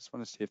charge, I just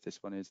want to see if this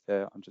one is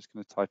there. I'm just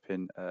going to type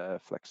in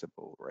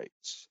flexible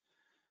rates.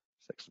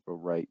 Flexible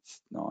rates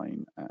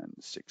 9 and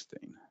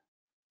 16.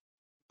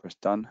 Press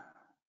done.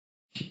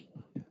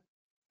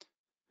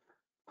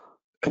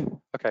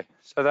 Okay,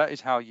 so that is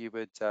how you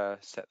would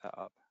set that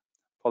up.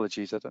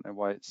 Apologies, I don't know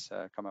why it's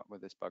come up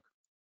with this bug.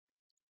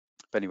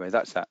 But anyway,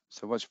 that's that.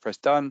 So once you press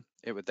done,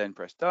 it would then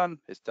press done.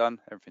 It's done.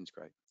 Everything's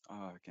great.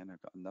 Oh, again,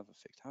 I've got another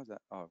fix. How's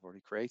that? Oh, I've already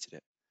created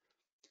it.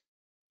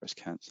 Press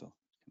cancel.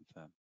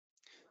 Confirm.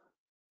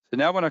 So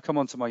now when I come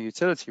onto my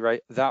utility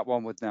rate, that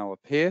one would now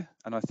appear.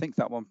 And I think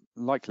that one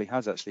likely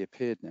has actually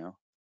appeared now.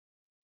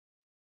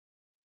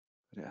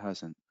 But it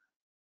hasn't.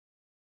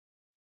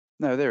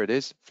 No, there it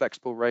is.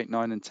 Flexible rate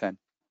 9 and 10.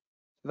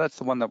 So that's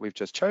the one that we've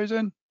just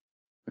chosen.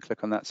 We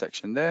click on that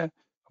section there.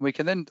 And we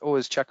can then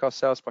always check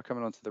ourselves by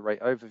coming onto the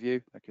rate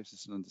overview. That gives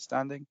us an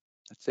understanding.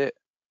 That's it.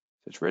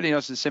 So it's really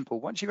nice and simple.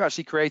 Once you've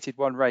actually created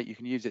one rate, you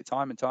can use it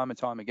time and time and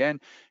time again.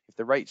 If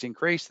the rates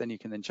increase, then you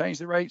can then change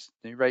the rates.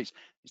 New rates,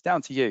 it's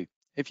down to you.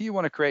 If you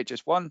want to create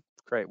just one,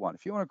 create one.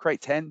 If you want to create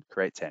 10,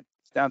 create 10.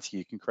 It's down to you.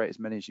 You can create as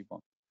many as you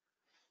want.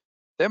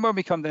 Then when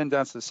we come then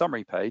down to the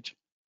summary page,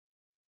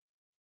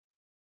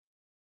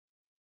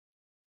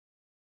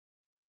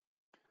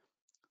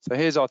 so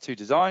here's our 2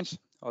 designs,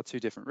 our 2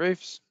 different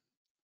roofs.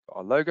 Got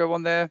our logo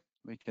on there.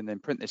 We can then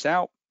print this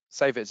out,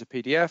 save it as a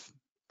PDF,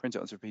 print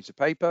it onto a piece of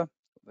paper,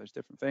 those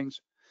different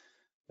things.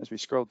 As we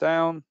scroll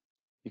down,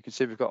 you can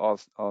see we've got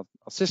our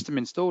system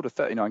installed at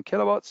 39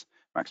 kilowatts,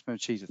 maximum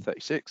achieved at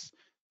 36,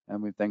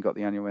 and we've then got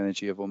the annual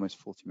energy of almost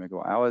 40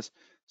 megawatt hours,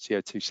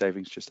 CO2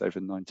 savings just over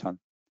 9 ton.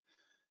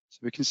 So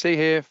we can see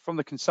here from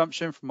the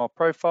consumption from our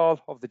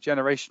profile of the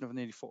generation of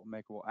nearly 40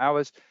 megawatt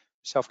hours,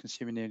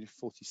 self-consuming nearly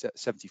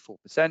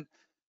 74%,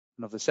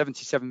 and of the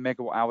 77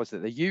 megawatt hours that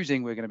they're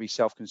using, we're going to be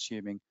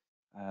self-consuming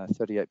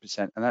 38%,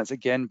 and that's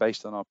again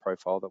based on our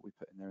profile that we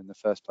put in there in the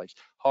first place.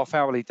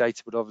 Half-hourly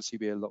data would obviously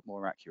be a lot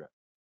more accurate.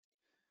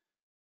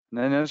 And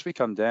then as we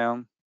come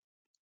down,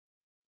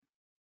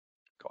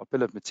 got a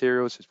bill of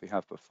materials as we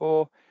have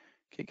before.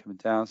 Keep coming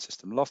down,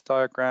 system loss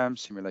diagram,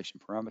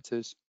 simulation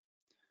parameters.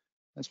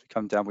 As we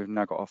come down, we've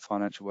now got our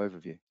financial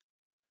overview.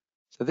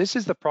 So this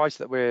is the price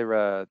that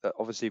we're that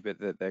obviously that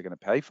they're going to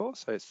pay for.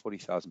 So it's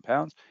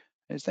 £40,000.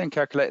 It's then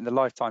calculating the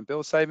lifetime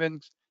bill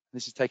savings.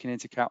 This is taking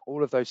into account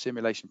all of those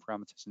simulation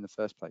parameters in the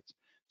first place.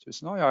 So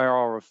it's an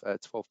IRR of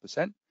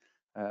 12%,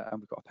 and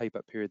we've got a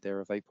payback period there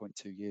of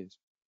 8.2 years.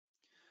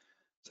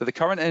 So the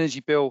current energy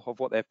bill of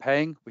what they're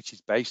paying, which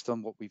is based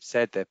on what we've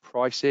said their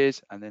price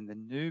is, and then the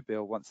new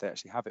bill, once they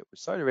actually have it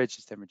with SolarEdge,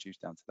 is then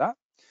reduced down to that.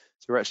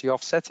 So we're actually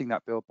offsetting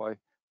that bill by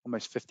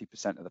almost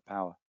 50% of the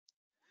power.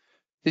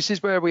 This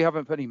is where we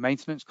haven't put any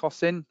maintenance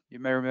costs in. You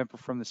may remember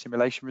from the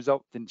simulation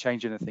result, didn't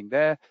change anything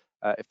there.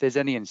 If there's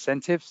any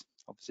incentives,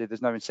 obviously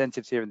there's no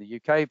incentives here in the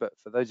UK, but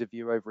for those of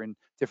you over in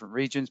different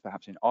regions,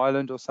 perhaps in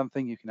Ireland or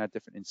something, you can add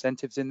different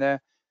incentives in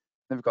there.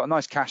 Then we've got a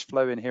nice cash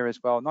flow in here as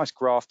well, a nice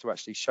graph to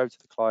actually show to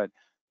the client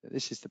that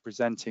this is the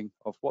presenting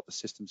of what the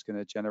system's going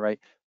to generate,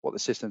 what the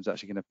system's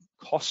actually going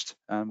to cost,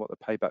 and what the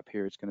payback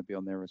period is going to be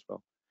on there as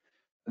well.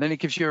 And then it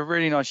gives you a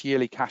really nice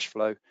yearly cash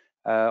flow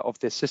of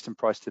this system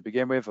price to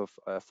begin with of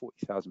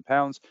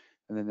 £40,000,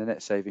 and then the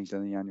net savings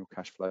and the annual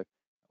cash flow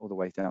all the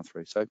way down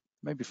through. So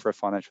maybe for a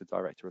financial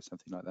director or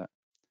something like that.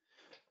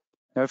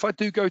 Now, if I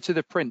do go to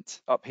the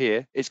print up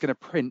here, it's going to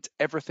print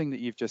everything that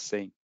you've just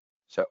seen.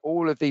 So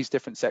all of these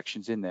different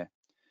sections in there.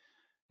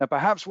 Now,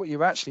 perhaps what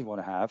you actually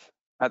want to have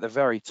at the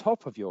very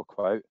top of your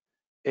quote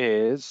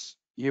is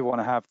you want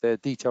to have the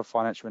detailed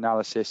financial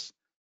analysis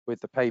with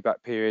the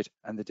payback period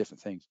and the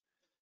different things.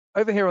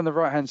 Over here on the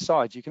right-hand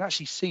side, you can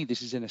actually see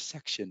this is in a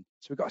section.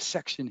 So we've got a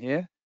section here,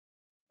 and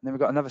then we've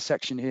got another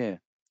section here.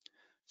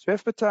 So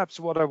if perhaps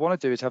what I want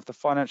to do is have the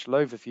financial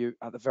overview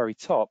at the very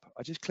top,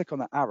 I just click on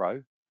the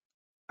arrow,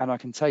 and I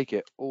can take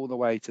it all the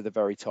way to the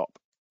very top.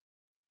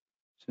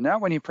 So now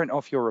when you print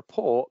off your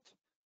report,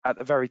 at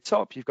the very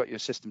top, you've got your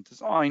system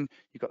design,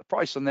 you've got the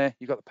price on there,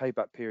 you've got the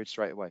payback period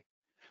straight away.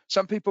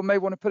 Some people may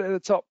want to put it at the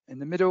top, in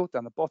the middle,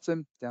 down the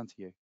bottom, down to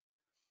you.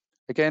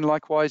 Again,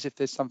 likewise, if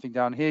there's something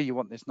down here, you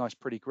want this nice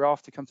pretty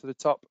graph to come to the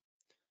top.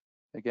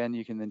 Again,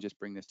 you can then just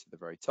bring this to the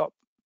very top.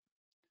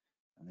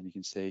 And then you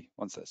can see,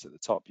 once that's at the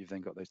top, you've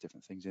then got those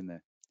different things in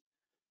there.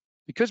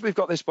 Because we've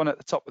got this one at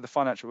the top with the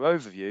financial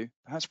overview,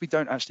 perhaps we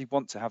don't actually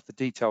want to have the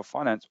detailed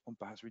finance one,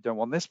 perhaps we don't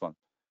want this one.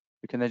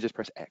 We can then just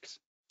press X,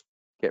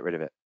 get rid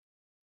of it.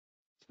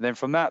 So then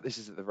from that, this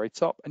is at the very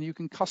top, and you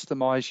can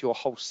customize your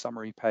whole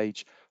summary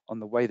page on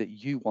the way that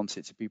you want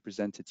it to be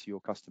presented to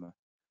your customer.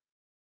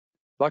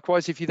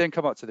 Likewise, if you then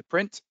come up to the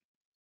print,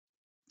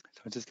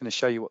 so I'm just going to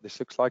show you what this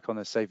looks like on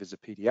the Save as a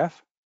PDF.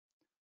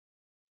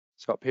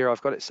 So up here, I've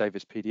got it Save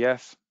as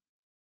PDF.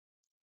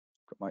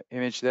 Got my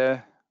image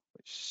there,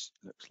 which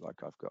looks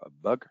like I've got a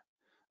bug.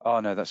 Oh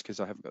no, that's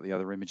because I haven't got the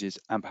other images,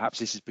 and perhaps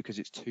this is because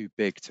it's too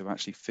big to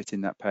actually fit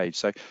in that page.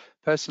 So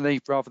personally,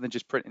 rather than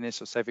just printing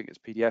this or saving it as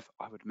PDF,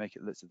 I would make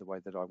it look the way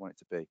that I want it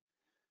to be.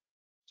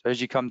 So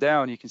as you come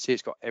down, you can see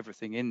it's got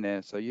everything in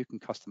there, so you can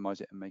customize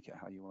it and make it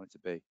how you want it to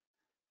be.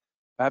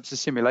 Perhaps the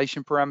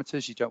simulation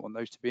parameters, you don't want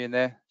those to be in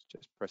there,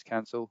 just press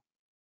cancel.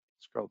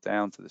 Scroll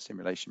down to the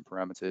simulation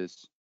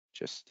parameters,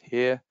 just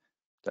here.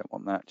 Don't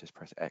want that, just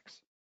press X.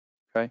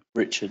 Okay.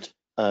 Richard,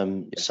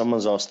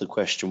 someone's asked the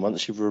question,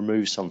 once you've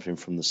removed something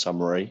from the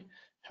summary,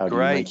 how do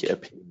you make it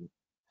appear?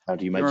 How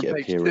do you make it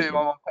appear? You're on page 2,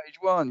 I'm on page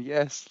 1.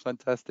 Yes,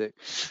 fantastic.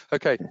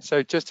 Okay,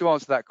 so just to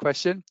answer that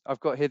question, I've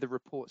got here the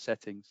report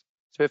settings.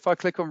 So if I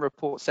click on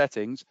report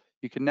settings,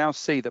 you can now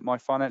see that my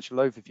financial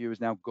overview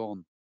is now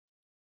gone.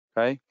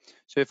 Okay,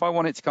 so if I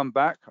want it to come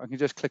back, I can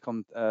just click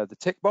on the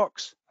tick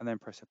box and then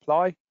press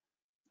apply,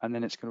 and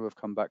then it's going to have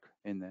come back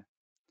in there.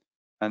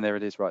 And there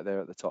it is right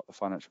there at the top, the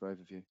financial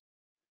overview.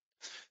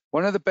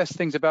 One of the best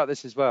things about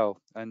this as well,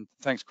 and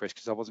thanks, Chris,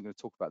 because I wasn't going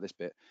to talk about this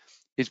bit,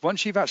 is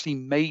once you've actually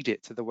made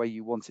it to the way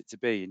you want it to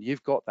be, and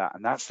you've got that,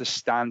 and that's the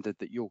standard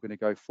that you're going to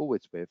go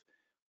forwards with,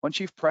 once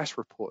you've pressed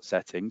report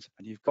settings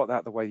and you've got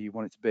that the way you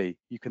want it to be,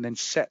 you can then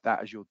set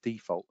that as your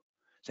default.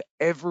 So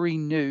every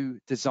new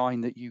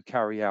design that you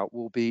carry out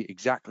will be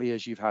exactly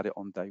as you've had it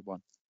on day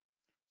one.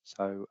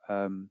 So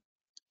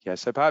yeah,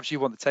 so perhaps you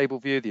want the table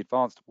view, the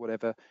advanced,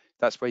 whatever,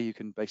 that's where you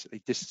can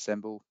basically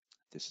disable,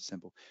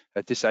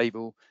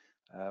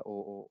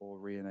 or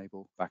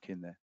re-enable back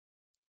in there.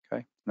 Okay,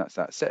 and that's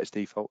that, set as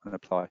default and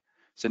apply.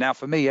 So now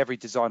for me, every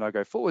design I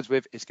go forwards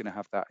with is going to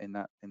have that in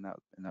that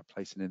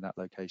place and in that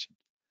location.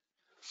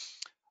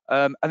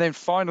 And then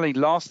finally,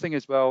 last thing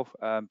as well,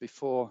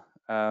 before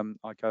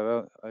I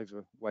go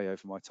way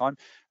over my time,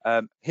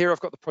 here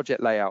I've got the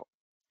project layout.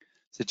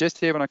 So just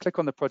here, when I click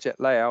on the project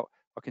layout,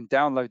 I can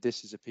download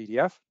this as a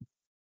PDF.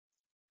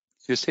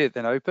 You'll see it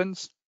then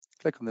opens.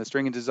 Click on the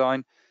string and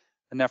design.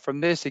 And now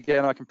from this,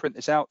 again, I can print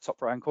this out.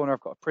 Top right-hand corner, I've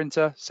got a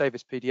printer, save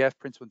as PDF,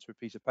 print onto a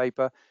piece of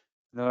paper.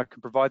 And then I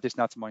can provide this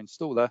now to my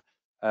installer,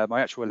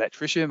 my actual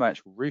electrician, my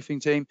actual roofing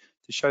team,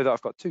 to show that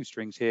I've got 2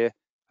 strings here,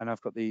 and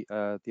I've got the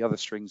other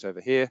strings over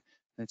here.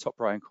 In the top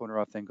right-hand corner,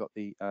 I've then got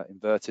the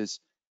inverters,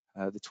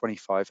 the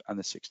 25 and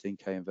the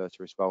 16K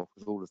inverter as well,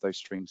 with all of those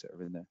strings that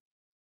are in there.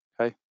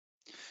 Okay.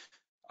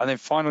 And then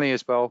finally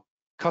as well,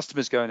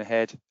 customers going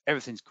ahead,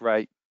 everything's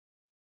great.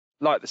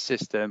 Like the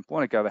system,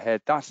 want to go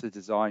ahead, that's the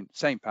design,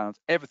 same panels,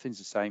 everything's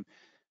the same.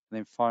 And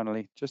then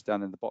finally, just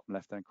down in the bottom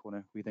left-hand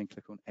corner, we then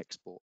click on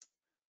export.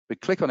 We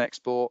click on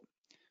export,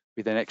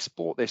 we then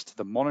export this to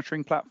the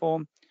monitoring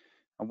platform.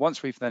 And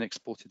once we've then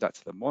exported that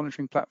to the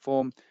monitoring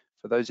platform,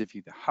 for those of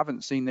you that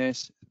haven't seen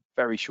this,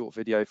 very short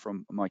video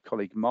from my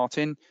colleague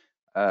Martin,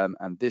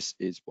 and this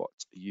is what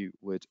you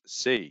would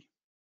see.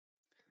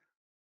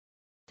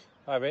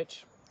 Hi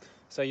Rich,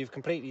 so you've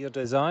completed your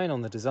design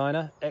on the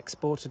designer,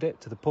 exported it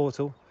to the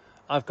portal.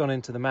 I've gone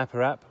into the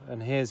Mapper app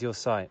and here's your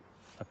site.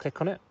 I click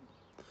on it,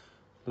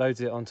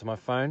 loads it onto my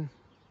phone,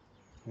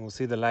 and we'll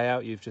see the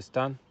layout you've just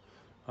done.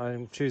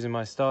 I'm choosing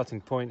my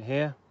starting point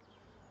here.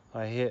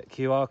 I hit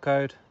QR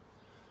code,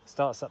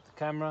 starts up the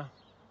camera.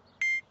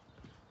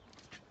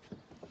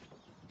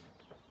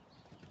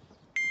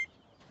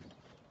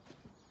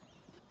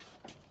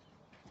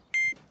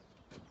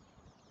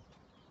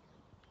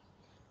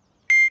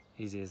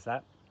 Easy as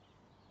that.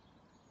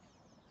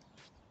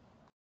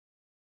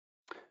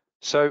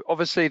 So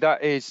obviously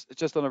that is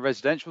just on a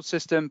residential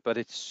system, but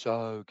it's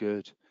so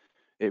good.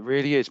 It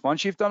really is.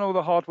 Once you've done all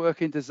the hard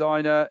work in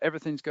Designer,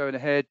 everything's going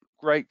ahead.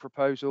 Great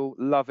proposal,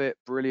 love it,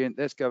 brilliant.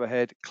 Let's go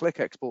ahead. Click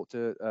export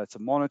to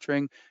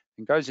monitoring,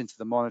 and goes into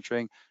the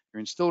monitoring.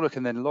 Your installer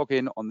can then log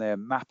in on their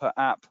Mapper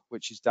app,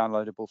 which is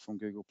downloadable from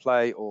Google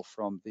Play or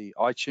from the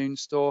iTunes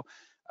store.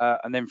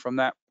 And then from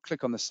that,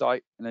 click on the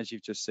site, and as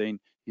you've just seen,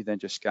 you then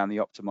just scan the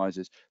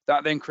optimizers.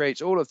 That then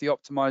creates all of the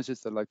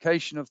optimizers, the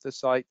location of the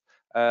site,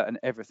 and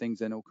everything's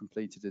then all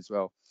completed as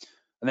well.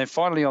 And then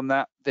finally on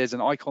that, there's an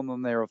icon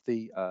on there of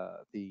the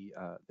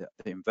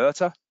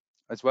inverter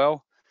as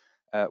well,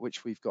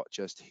 which we've got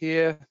just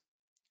here.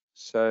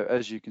 So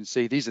as you can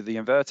see, these are the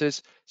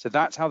inverters. So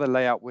that's how the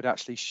layout would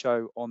actually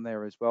show on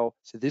there as well.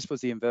 So this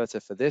was the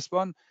inverter for this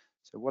one.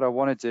 So what I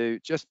want to do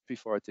just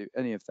before I do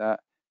any of that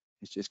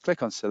is just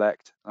click on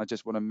select. I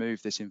just want to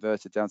move this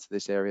inverter down to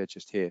this area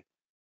just here.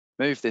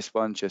 Move this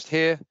one just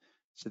here.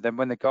 So then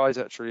when the guys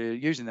actually are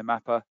using the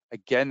mapper,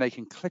 again, they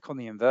can click on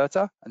the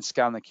inverter and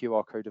scan the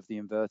QR code of the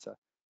inverter.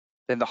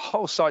 Then the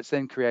whole site's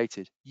then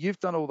created. You've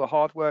done all the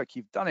hard work.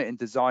 You've done it in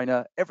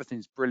Designer.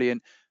 Everything's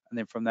brilliant. And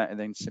then from that, it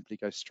then simply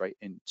goes straight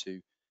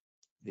into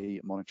the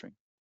monitoring.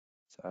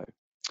 So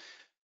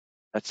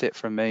that's it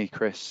from me,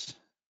 Chris.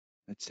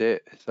 That's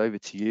it. It's over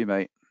to you,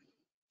 mate.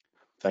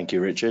 Thank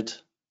you, Richard.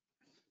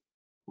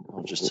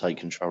 I'll just take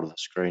control of the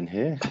screen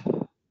here.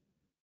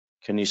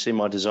 Can you see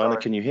my Designer?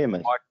 Can you hear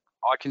me?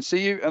 I can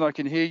see you and I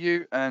can hear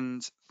you.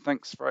 And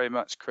thanks very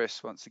much,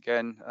 Chris, once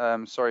again.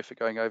 Sorry for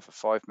going over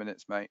 5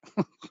 minutes, mate.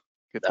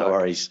 No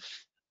worries.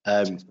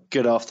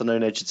 Good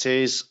afternoon,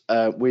 Edgeteers.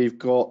 We've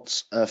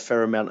got a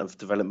fair amount of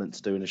development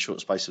to do in a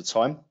short space of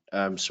time,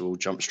 so we'll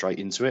jump straight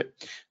into it.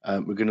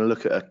 We're going to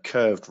look at a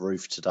curved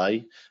roof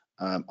today.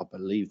 I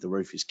believe the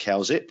roof is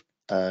Cowzip,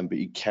 but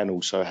you can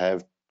also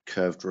have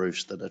curved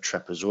roofs that are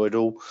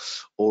trapezoidal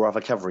or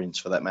other coverings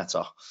for that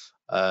matter.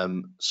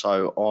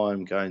 So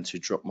I'm going to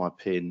drop my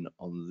pin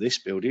on this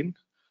building,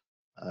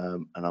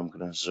 and I'm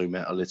going to zoom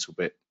out a little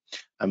bit.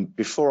 And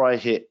before I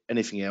hit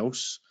anything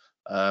else,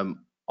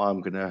 I'm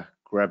going to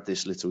grab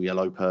this little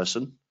yellow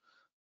person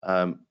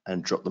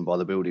and drop them by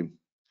the building.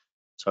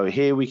 So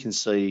here we can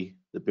see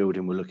the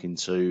building we're looking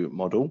to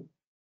model.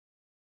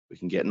 We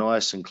can get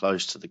nice and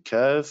close to the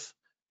curve.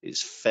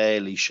 It's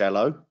fairly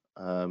shallow.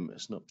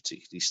 It's not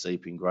particularly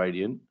steep in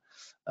gradient.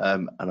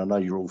 And I know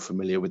you're all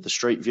familiar with the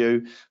street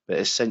view, but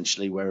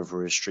essentially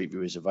wherever a street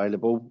view is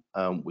available,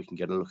 we can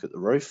get a look at the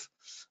roof.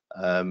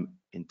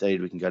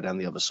 Indeed, we can go down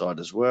the other side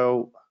as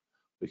well.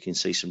 We can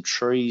see some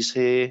trees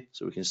here,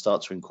 so we can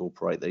start to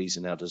incorporate these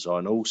in our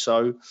design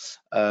also.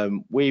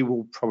 We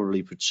will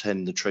probably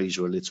pretend the trees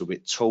are a little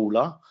bit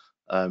taller,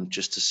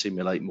 just to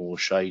simulate more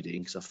shading,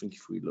 because I think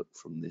if we look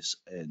from this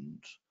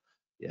end,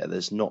 yeah,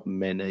 there's not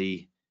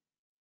many,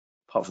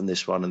 apart from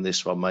this one and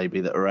this one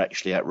maybe, that are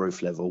actually at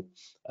roof level,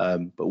 but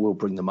we'll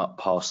bring them up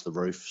past the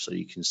roof so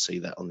you can see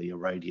that on the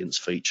irradiance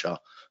feature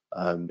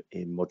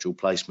in module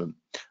placement.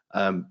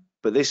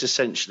 But this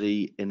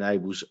essentially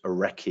enables a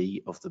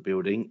recce of the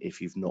building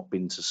if you've not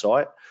been to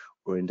site,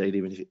 or indeed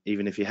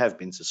even if you have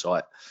been to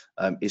site.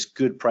 It's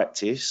good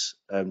practice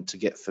to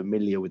get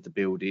familiar with the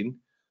building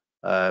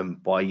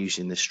by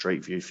using this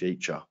street view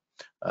feature.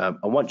 And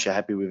once you're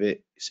happy with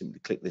it, you simply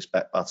click this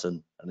back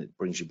button and it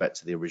brings you back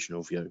to the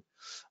original view.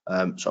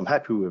 So I'm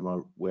happy with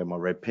where my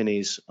red pin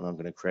is, and I'm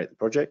going to create the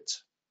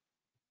project.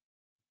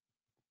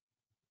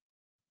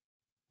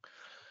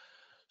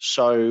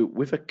 So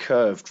with a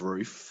curved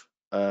roof,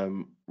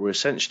 we're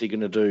essentially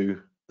going to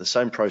do the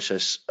same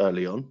process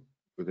early on.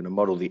 We're going to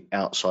model the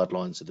outside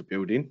lines of the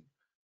building.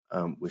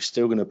 We're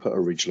still going to put a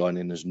ridge line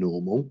in as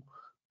normal,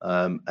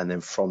 and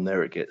then from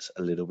there it gets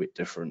a little bit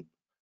different.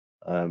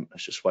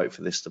 Let's just wait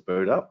for this to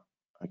boot up.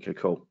 Okay,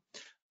 cool.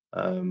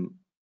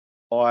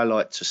 I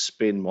like to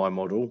spin my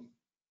model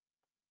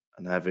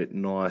and have it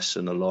nice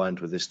and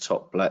aligned with this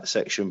top black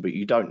section, but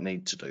you don't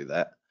need to do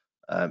that.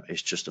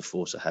 It's just a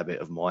force of habit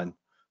of mine.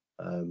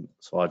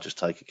 So I just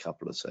take a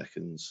couple of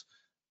seconds,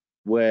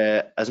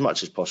 where as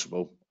much as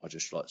possible, I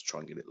just like to try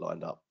and get it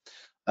lined up.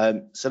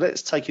 So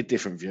let's take a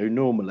different view.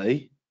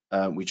 Normally,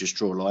 we just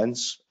draw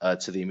lines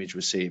to the image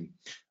we're seeing.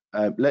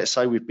 Let's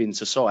say we've been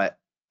to site.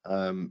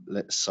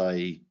 Let's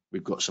say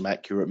we've got some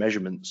accurate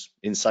measurements,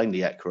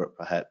 insanely accurate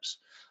perhaps.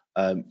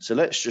 So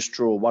let's just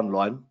draw one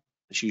line.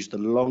 Let's use the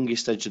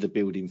longest edge of the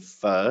building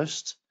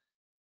first,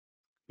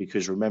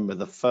 because remember,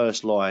 the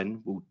first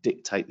line will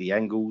dictate the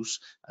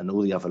angles and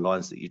all the other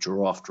lines that you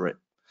draw after it.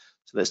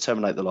 So let's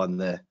terminate the line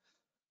there.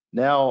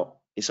 Now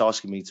it's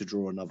asking me to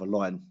draw another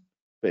line,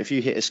 but if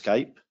you hit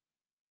escape,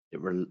 it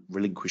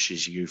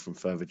relinquishes you from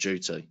further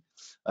duty.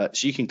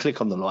 So you can click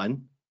on the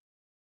line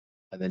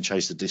and then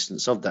change the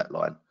distance of that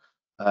line.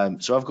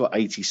 So I've got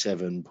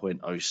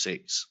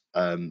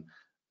 87.06.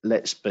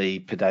 Let's be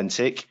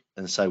pedantic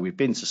and say we've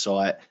been to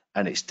site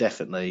and it's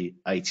definitely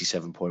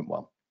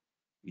 87.1.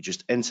 You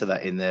just enter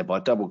that in there by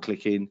double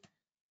clicking,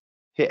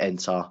 hit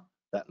enter.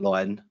 That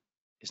line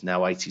is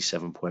now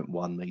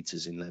 87.1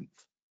 meters in length.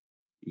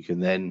 You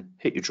can then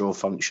hit your draw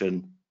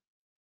function,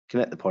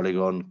 connect the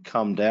polygon,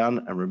 come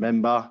down, and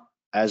remember,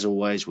 as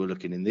always, we're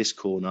looking in this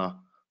corner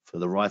for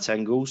the right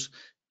angles.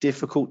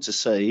 difficult to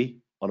see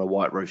on a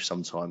white roof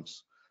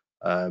sometimes.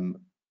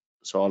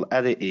 So I'll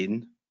add it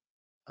in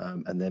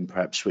and then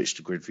perhaps switch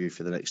to grid view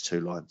for the next 2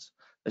 lines.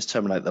 Let's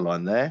terminate the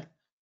line there.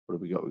 What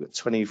have we got? We've got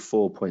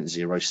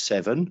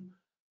 24.07.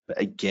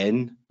 But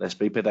again, let's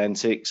be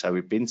pedantic. So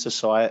we've been to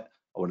site.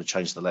 I want to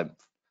change the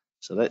length.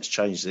 So let's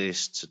change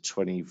this to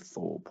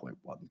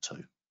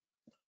 24.12.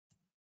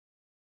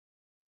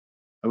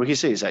 And we can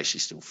see it's actually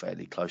still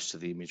fairly close to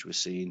the image we're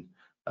seeing,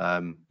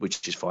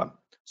 which is fine.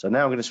 So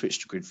now I'm going to switch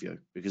to grid view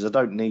because I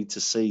don't need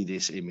to see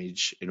this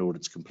image in order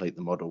to complete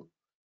the model.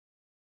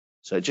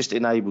 So it just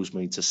enables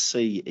me to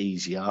see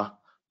easier,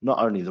 not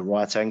only the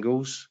right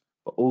angles,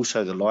 but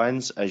also the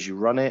lines as you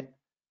run it.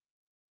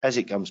 As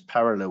it comes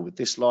parallel with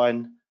this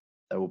line,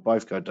 they will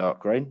both go dark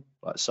green,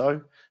 like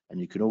so. And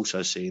you can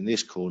also see in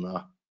this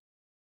corner,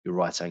 your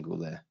right angle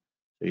there.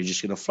 So you're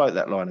just going to float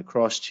that line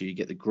across till you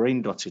get the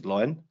green dotted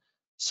line.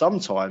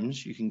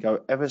 Sometimes you can go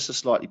ever so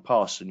slightly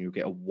past and you'll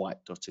get a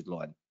white dotted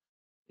line.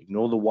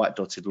 Ignore the white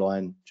dotted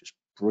line, just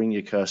bring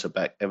your cursor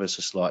back ever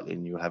so slightly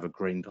and you'll have a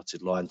green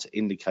dotted line to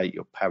indicate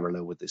you're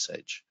parallel with this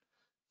edge.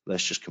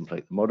 Let's just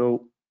complete the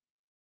model.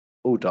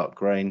 All dark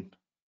green,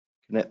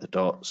 connect the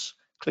dots,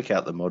 click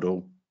out the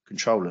model,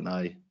 Control and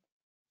A.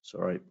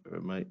 Sorry,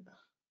 mate.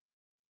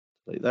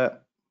 Delete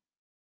that.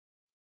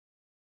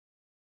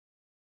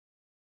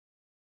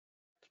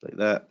 Delete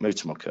that. Move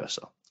to my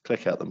cursor.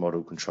 Click out the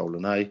model, Control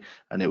and A,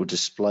 and it will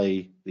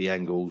display the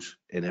angles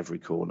in every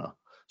corner.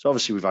 So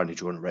obviously we've only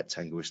drawn a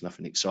rectangle, it's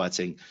nothing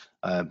exciting,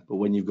 but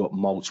when you've got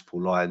multiple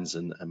lines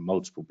and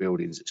multiple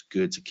buildings, it's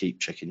good to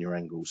keep checking your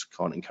angles.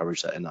 Can't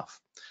encourage that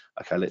enough.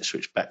 Okay, let's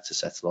switch back to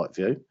satellite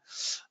view.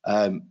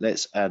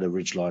 Let's add a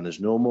ridge line as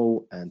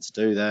normal, and to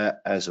do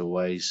that, as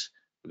always,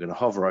 we're going to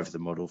hover over the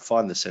model,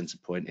 find the center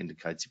point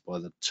indicated by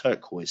the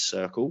turquoise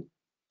circle,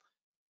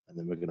 and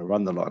then we're going to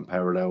run the line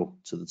parallel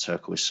to the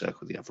turquoise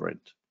circle the other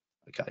end.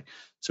 Okay,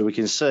 so we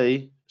can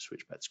see,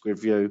 switch back to grid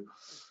view,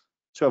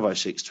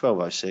 1206,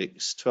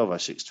 1206,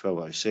 1206,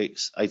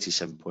 1206,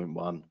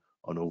 87.1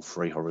 on all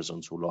 3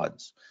 horizontal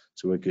lines.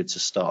 So we're good to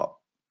start.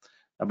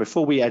 Now,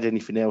 before we add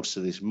anything else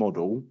to this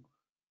model,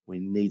 we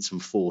need some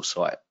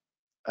foresight.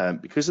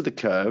 Because of the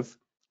curve,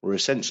 we're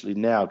essentially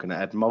now going to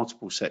add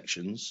multiple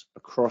sections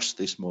across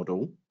this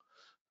model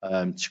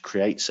to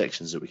create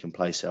sections that we can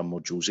place our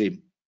modules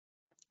in.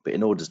 But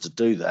in order to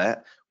do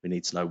that, we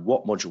need to know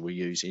what module we're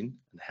using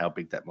and how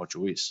big that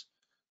module is.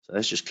 So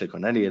let's just click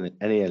on any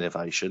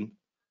elevation,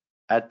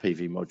 add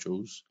PV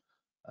modules.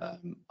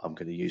 I'm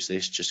going to use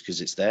this just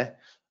because it's there.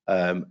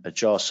 A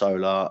JAR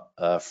Solar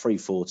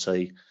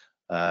 340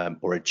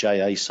 or a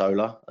JA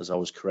Solar, as I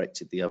was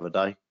corrected the other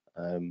day.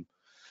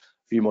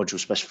 View module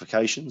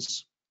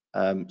specifications.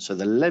 So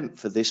the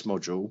length for this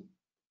module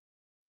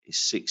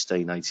is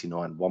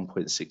 1689,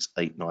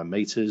 1.689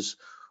 meters,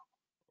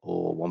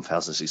 or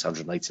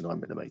 1,689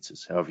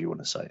 millimeters, however you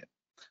want to say it.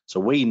 So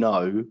we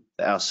know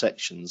that our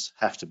sections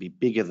have to be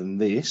bigger than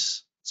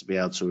this to be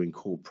able to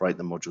incorporate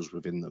the modules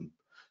within them.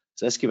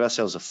 So let's give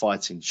ourselves a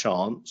fighting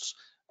chance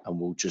and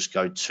we'll just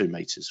go 2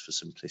 meters for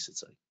simplicity.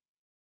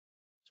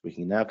 So we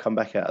can now come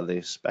back out of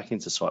this, back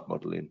into site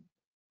modeling.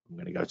 I'm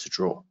going to go to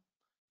draw.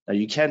 Now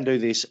you can do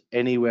this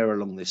anywhere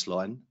along this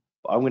line,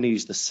 but I'm going to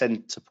use the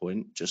center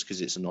point just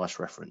because it's a nice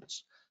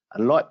reference.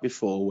 And like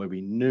before, where we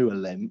knew a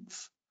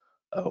length,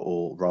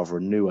 or rather a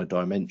newer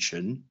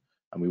dimension,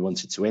 and we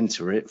wanted to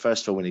enter it,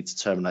 first of all, we need to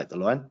terminate the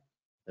line.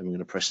 Then we're going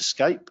to press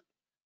escape.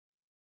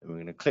 Then we're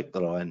going to click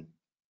the line,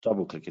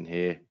 double click in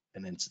here,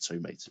 and enter 2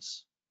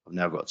 meters. I've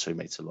now got a 2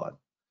 meter line.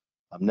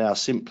 I'm now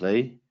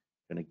simply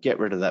going to get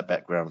rid of that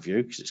background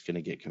view because it's going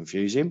to get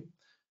confusing.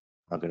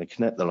 I'm going to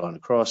connect the line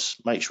across,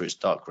 make sure it's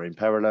dark green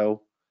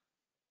parallel,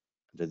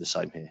 and do the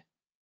same here.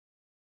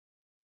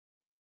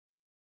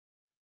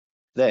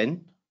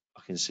 Then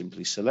I can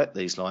simply select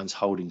these lines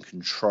holding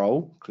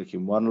Control,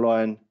 clicking one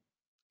line,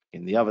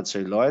 in the other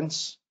 2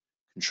 lines,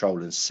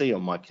 Control and C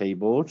on my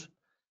keyboard.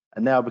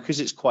 And now because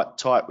it's quite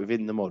tight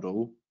within the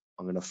model,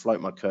 I'm going to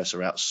float my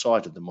cursor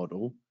outside of the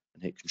model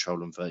and hit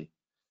Control and V.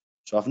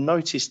 So I've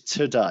noticed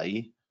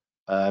today,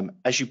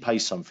 as you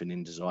paste something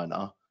in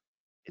Designer,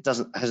 it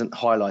hasn't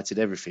highlighted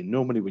everything.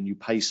 Normally when you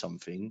paste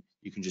something,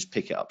 you can just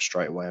pick it up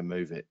straight away and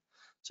move it.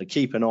 So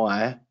keep an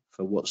eye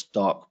for what's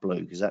dark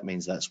blue, because that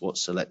means that's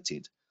what's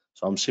selected.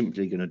 So I'm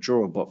simply going to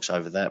draw a box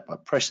over that by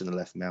pressing the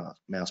left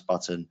mouse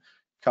button,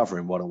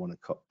 covering what I want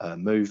to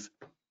move,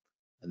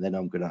 and then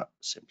I'm going to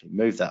simply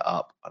move that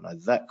up. I know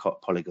that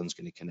polygon's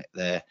going to connect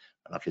there,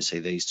 and I can see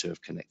these 2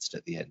 have connected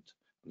at the end.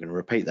 I'm going to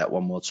repeat that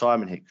one more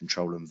time and hit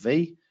Control and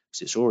V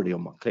because it's already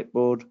on my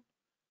clipboard.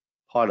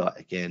 Highlight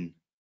again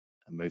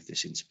and move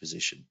this into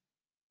position.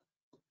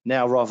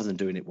 Now, rather than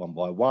doing it one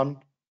by one,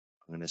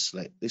 I'm going to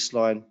select this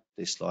line,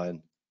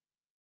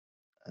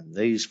 and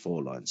these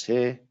 4 lines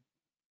here.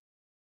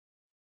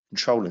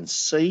 Control and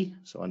C,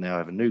 so I now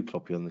have a new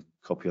copy on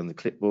the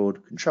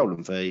clipboard. Control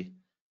and V,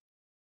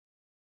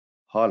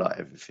 highlight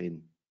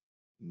everything,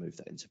 and move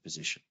that into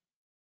position.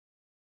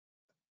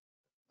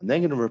 I'm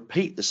then going to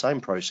repeat the same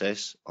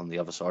process on the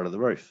other side of the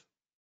roof.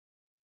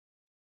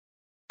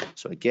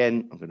 So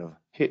again, I'm going to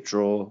hit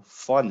draw,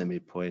 find the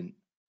midpoint,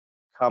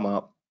 come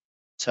up,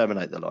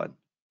 terminate the line,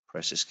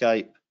 press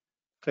escape,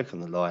 click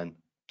on the line,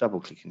 double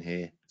click in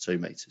here, 2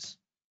 meters.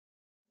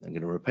 I'm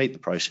going to repeat the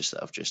process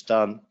that I've just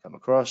done, come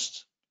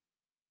across,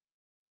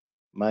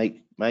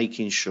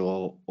 making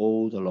sure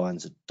all the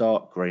lines are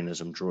dark green as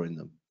I'm drawing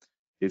them.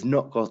 If you've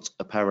not got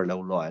a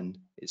parallel line,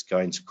 it's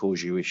going to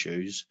cause you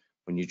issues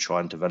when you try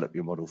and develop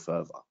your model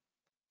further.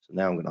 So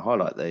now I'm going to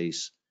highlight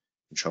these,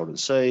 Control and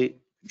C,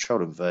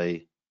 Control and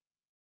V,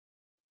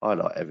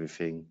 highlight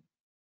everything,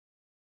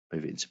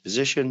 move it into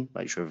position,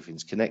 make sure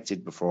everything's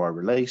connected before I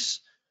release.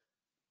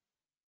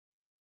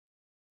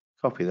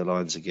 Copy the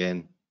lines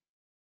again,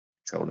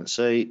 Control and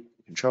C,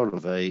 Control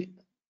and V,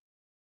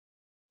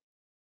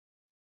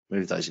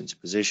 move those into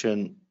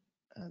position,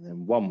 and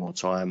then one more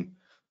time,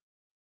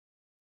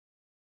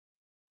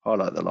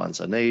 highlight the lines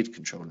I need,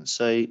 Control and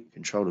C,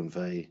 Control and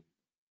V,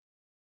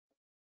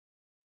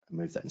 and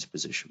move that into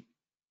position.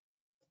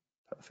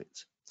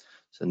 Perfect.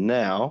 So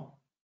now,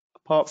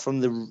 apart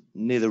from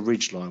near the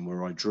ridge line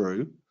where I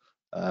drew,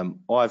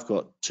 I've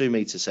got 2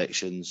 meter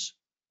sections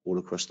all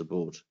across the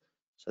board.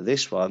 So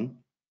this one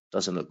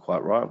doesn't look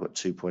quite right. I've got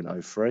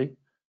 2.03 and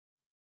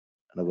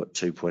I've got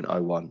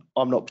 2.01.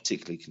 I'm not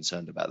particularly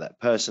concerned about that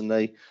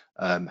personally.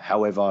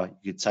 However,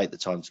 you could take the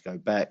time to go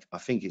back. I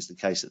think it's the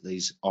case that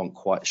these aren't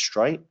quite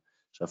straight.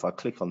 So if I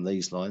click on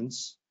these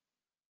lines,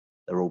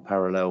 they're all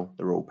parallel,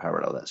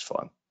 that's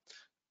fine.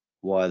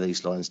 Why are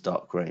these lines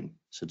dark green?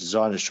 So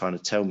designer's trying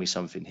to tell me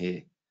something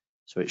here.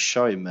 So it's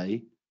showing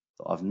me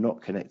that I've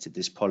not connected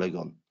this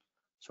polygon.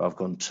 So I've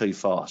gone too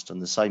fast,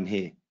 and the same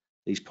here.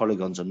 These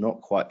polygons are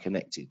not quite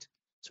connected.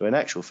 So in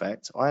actual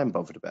fact, I am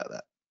bothered about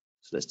that.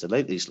 So let's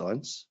delete these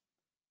lines.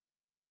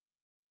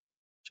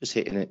 Just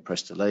hitting it,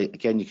 press delete.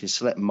 Again, you can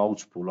select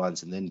multiple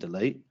lines and then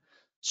delete.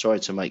 Sorry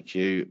to make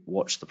you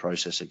watch the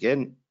process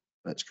again.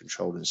 Let's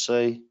Control and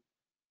C,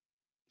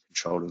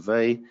 Control and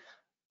V.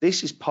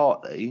 This is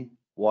partly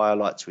why I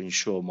like to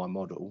ensure my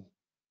model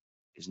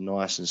is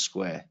nice and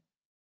square,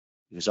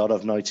 because I'd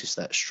have noticed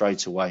that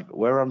straight away. But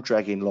where I'm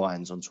dragging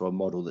lines onto a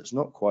model that's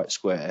not quite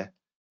square,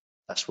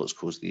 that's what's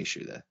caused the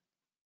issue there.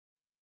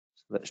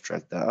 So let's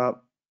drag that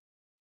up.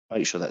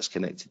 Make sure that's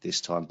connected this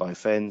time,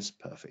 both ends.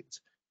 Perfect.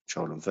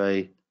 Control and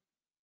V.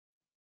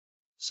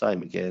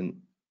 Same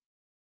again.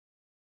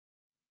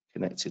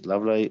 Connected,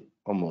 lovely.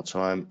 One more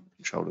time.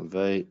 Control and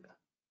V.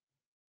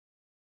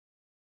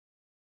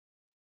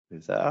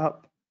 Move that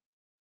up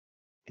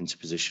into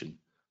position.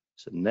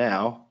 So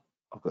now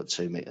I've got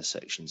 2 meter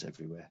sections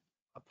everywhere,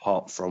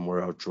 apart from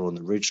where I've drawn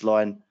the ridge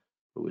line,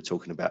 but we're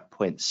talking about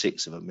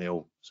 0.6 of a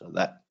mil. So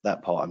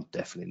that part I'm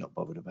definitely not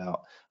bothered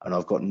about. And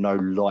I've got no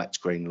light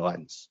green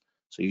lines.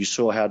 So you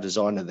saw how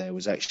designer there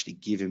was actually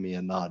giving me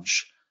a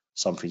nudge.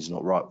 Something's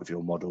not right with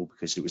your model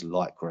because it was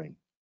light green.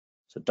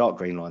 So dark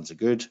green lines are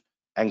good,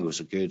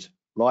 angles are good.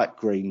 Light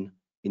green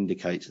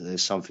indicates that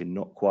there's something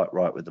not quite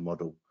right with the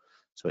model.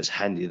 So it's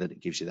handy that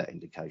it gives you that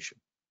indication.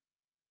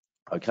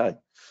 Okay,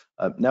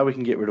 now we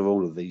can get rid of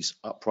all of these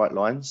upright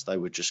lines. They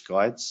were just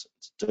guides.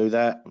 To do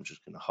that, I'm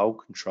just going to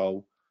hold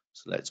Control,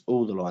 select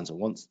all the lines I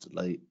want to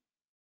delete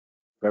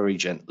very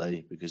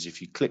gently, because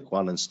if you click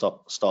one and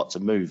start to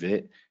move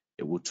it,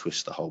 it will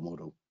twist the whole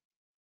model.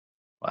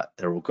 Right,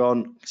 they're all gone.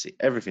 You can see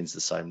everything's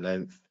the same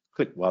length.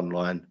 Click one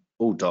line,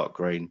 all dark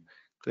green.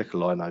 Click a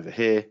line over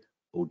here,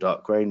 all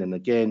dark green. And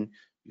again,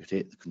 you can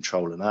hit the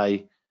Control and A,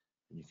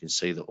 and you can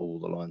see that all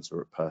the lines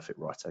are at perfect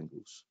right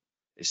angles.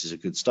 This is a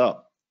good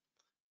start.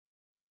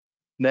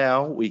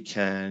 Now we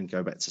can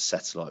go back to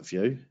satellite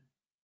view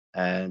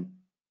and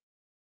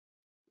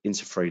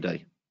into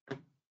 3D.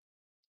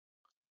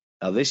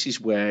 Now this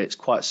is where it's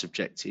quite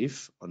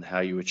subjective on how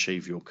you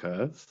achieve your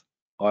curve.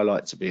 I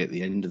like to be at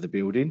the end of the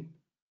building.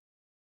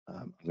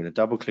 I'm going to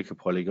double click a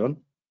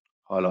polygon,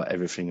 highlight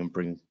everything and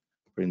bring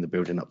the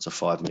building up to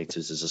 5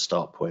 meters as a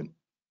start point.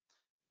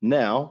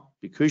 Now,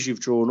 because you've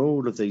drawn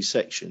all of these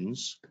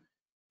sections,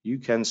 you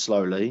can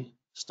slowly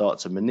start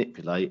to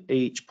manipulate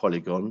each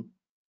polygon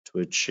to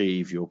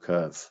achieve your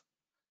curve.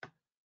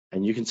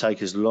 And you can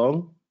take as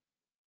long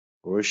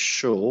or as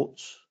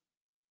short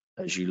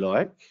as you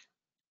like.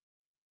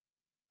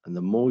 And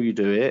the more you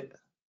do it,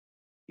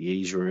 the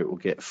easier it will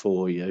get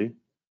for you.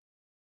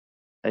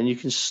 And you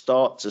can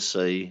start to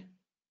see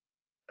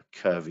a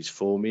curve is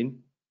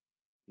forming.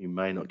 You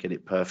may not get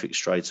it perfect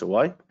straight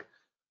away.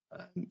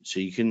 So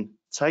you can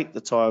take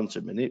the time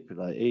to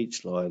manipulate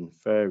each line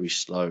very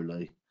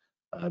slowly.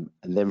 And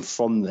then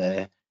from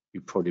there,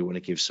 you probably want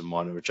to give some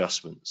minor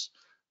adjustments.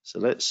 So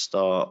let's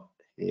start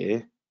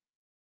here.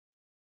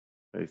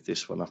 Move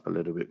this one up a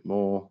little bit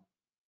more.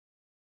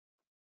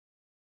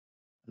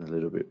 And a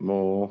little bit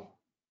more.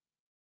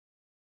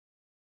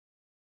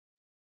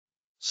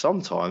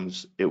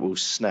 Sometimes it will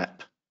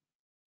snap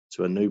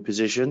to a new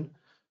position.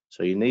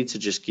 So you need to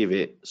just give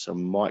it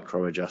some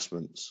micro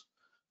adjustments.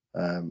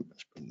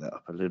 Let's bring that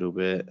up a little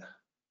bit.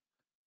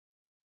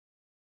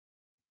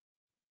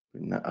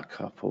 Bring that a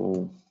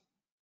couple.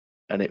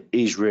 And it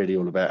is really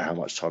all about how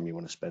much time you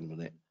want to spend on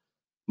it.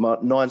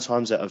 9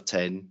 times out of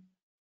 10,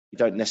 you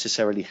don't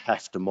necessarily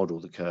have to model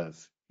the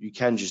curve. You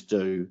can just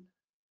do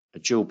a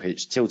dual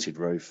pitch tilted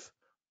roof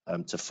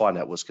to find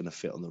out what's going to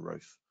fit on the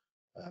roof.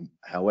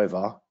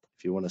 However,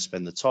 if you want to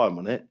spend the time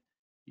on it,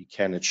 you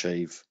can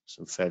achieve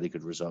some fairly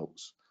good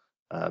results.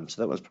 So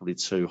that one's probably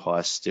too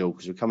high still,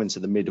 because we're coming to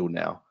the middle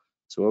now.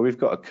 So where we've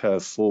got a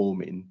curve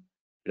forming,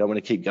 we don't want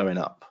to keep going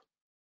up.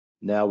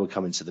 Now we're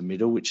coming to the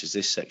middle, which is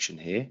this section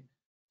here.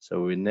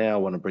 So we now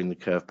want to bring the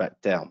curve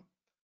back down.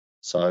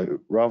 So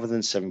rather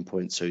than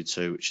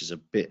 7.22, which is a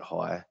bit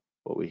high,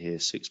 what we hear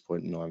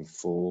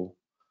 6.94.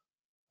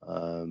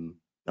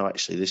 No,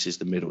 actually, this is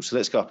the middle. So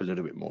let's go up a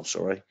little bit more,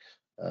 sorry.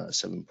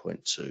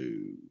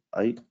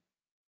 7.28.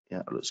 Yeah,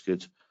 it looks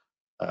good.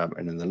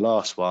 And then the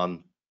last one,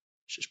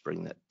 let's just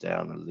bring that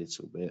down a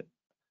little bit.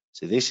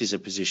 So this is a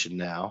position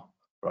now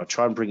where I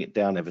try and bring it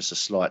down ever so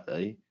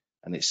slightly,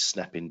 and it's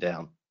snapping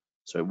down.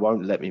 So it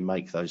won't let me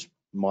make those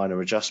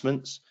minor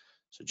adjustments.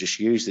 So just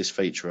use this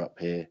feature up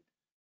here,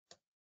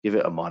 give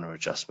it a minor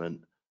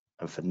adjustment,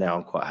 and for now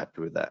I'm quite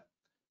happy with that.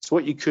 So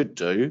what you could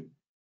do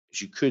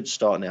is you could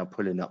start now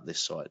pulling up this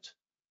side.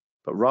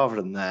 But rather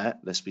than that,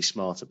 let's be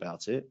smart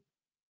about it.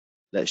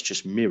 Let's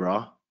just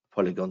mirror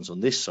polygons on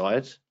this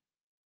side,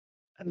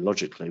 and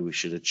logically we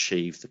should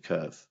achieve the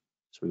curve.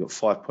 So we've got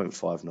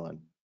 5.59.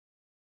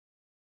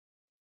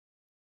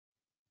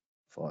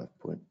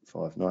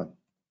 5.59.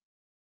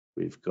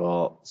 We've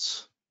got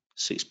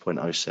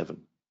 6.07.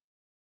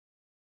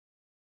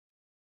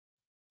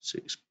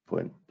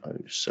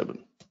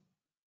 6.07.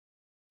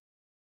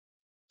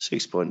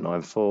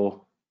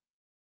 6.94.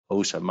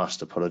 Also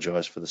must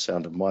apologise for the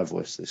sound of my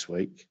voice this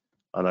week.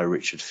 I know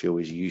Richard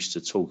Field is used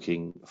to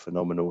talking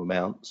phenomenal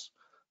amounts.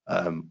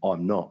 I'm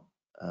not.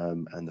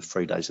 And the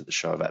 3 days at the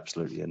show have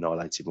absolutely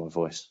annihilated my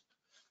voice.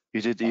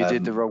 You did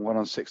the wrong one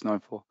on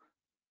 694.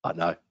 I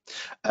know.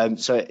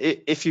 So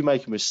if you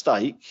make a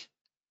mistake,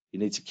 you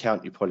need to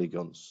count your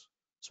polygons.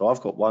 So I've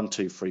got 1,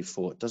 2, 3,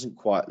 4. It doesn't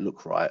quite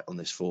look right on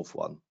this fourth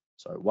one.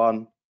 So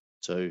 1,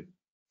 2,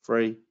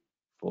 3,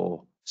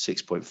 4,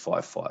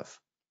 6.55. So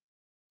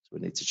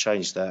we need to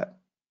change that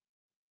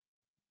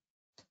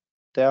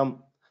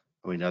down.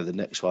 And we know the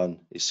next one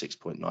is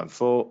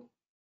 6.94.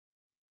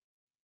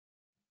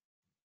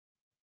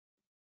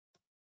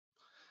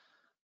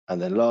 And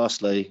then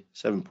lastly,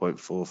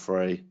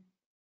 7.43,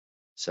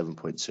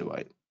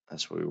 7.28.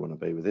 That's where we want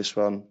to be with this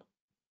one.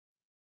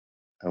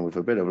 And with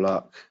a bit of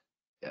luck,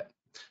 yeah,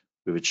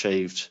 we've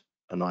achieved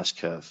a nice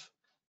curve.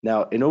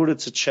 Now, in order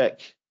to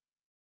check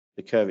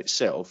the curve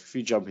itself, if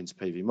you jump into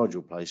PV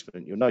module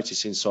placement, you'll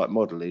notice in site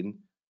modeling,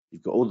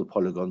 you've got all the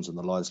polygons and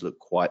the lines look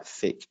quite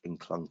thick and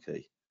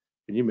clunky.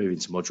 When you move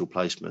into module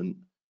placement,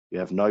 you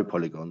have no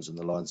polygons and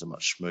the lines are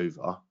much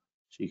smoother,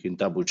 so you can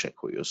double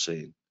check what you're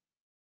seeing.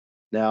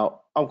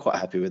 Now, I'm quite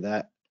happy with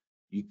that.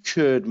 You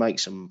could make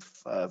some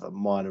further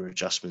minor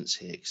adjustments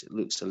here because it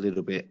looks a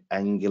little bit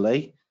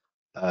angularly,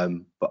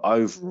 but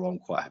overall, I'm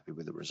quite happy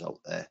with the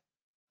result there.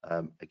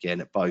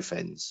 Again, at both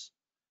ends.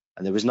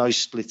 And there was no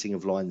splitting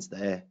of lines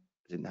there.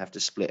 I didn't have to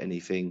split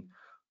anything.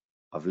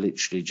 I've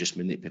literally just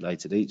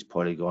manipulated each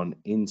polygon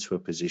into a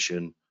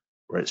position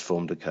where it's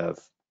formed a curve.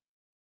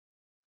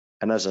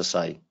 And as I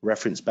say,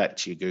 reference back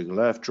to your Google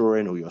Earth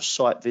drawing or your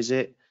site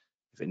visit.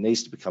 If it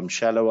needs to become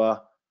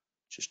shallower,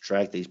 just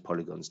drag these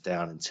polygons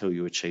down until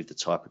you achieve the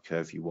type of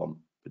curve you want.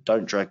 But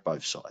don't drag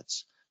both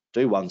sides.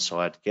 Do one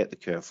side, get the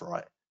curve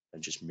right,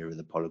 and just mirror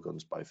the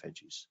polygons both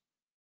edges.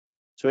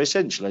 So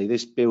essentially,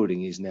 this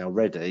building is now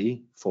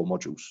ready for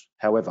modules.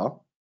 However,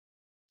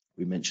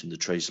 we mentioned the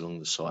trees along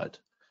the side.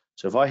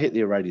 So if I hit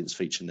the irradiance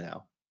feature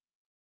now,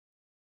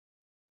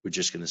 we're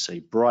just going to see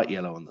bright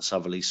yellow on the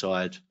southerly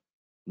side,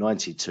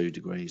 92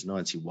 degrees,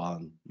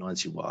 91,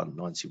 91,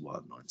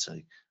 91,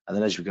 90. And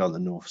then as we go on the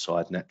north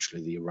side,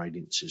 naturally the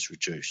irradiance is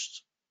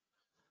reduced.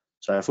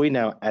 So if we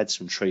now add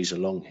some trees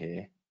along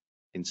here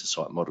into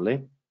site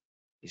modeling,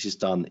 this is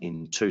done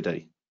in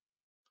 2D.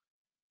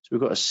 So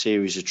we've got a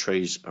series of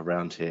trees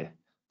around here.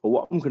 But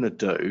what I'm going to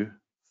do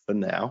for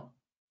now,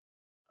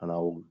 and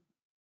all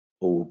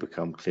will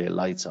become clear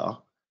later,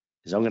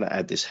 is I'm going to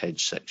add this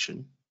hedge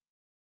section.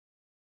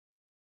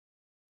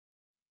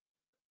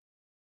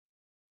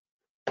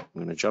 I'm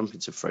going to jump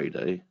into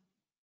 3D,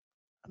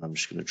 and I'm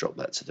just going to drop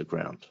that to the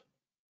ground.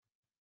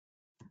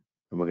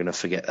 And we're going to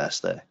forget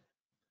that's there.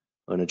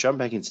 I'm going to jump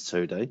back into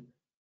 2D, and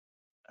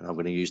I'm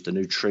going to use the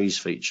new trees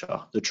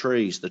feature. The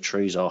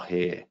trees are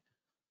here.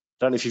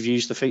 Don't know if you've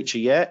used the feature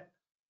yet,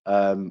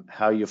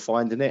 how you're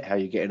finding it, how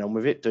you're getting on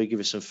with it. Do give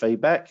us some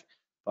feedback.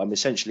 I'm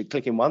essentially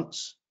clicking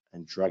once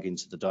and dragging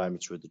to the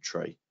diameter of the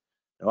tree.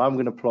 Now I'm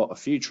going to plot a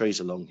few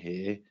trees along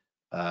here,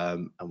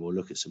 and we'll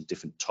look at some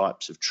different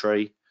types of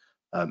tree,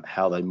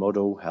 how they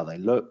model, how they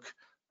look.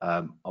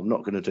 I'm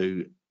not going to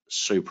do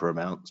super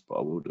amounts, but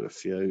I will do a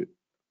few.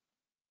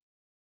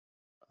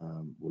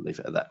 We'll leave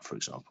it at that, for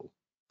example.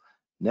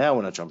 Now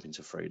when I jump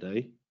into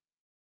 3D,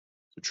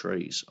 the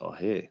trees are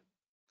here.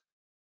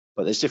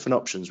 But there's different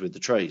options with the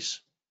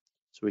trees.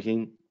 So we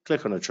can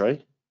click on a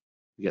tree,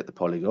 you get the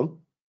polygon.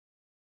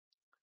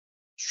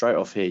 Straight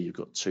off here, you've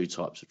got two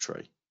types of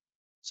tree.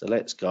 So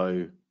let's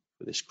go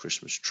for this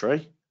Christmas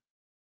tree.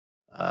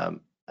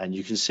 And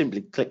you can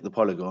simply click the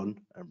polygon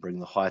and bring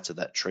the height of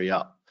that tree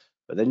up.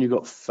 But then you've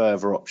got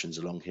further options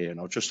along here, and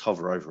I'll just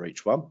hover over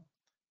each one.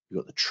 You've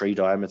got the tree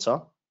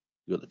diameter,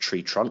 you've got the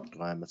tree trunk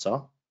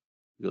diameter,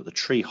 you've got the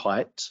tree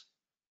height,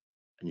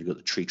 and you've got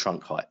the tree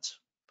trunk height.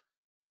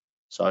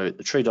 So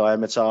the tree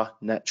diameter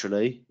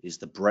naturally is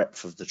the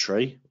breadth of the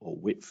tree or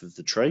width of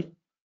the tree.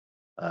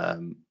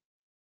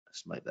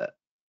 Let's make that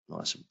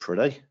nice and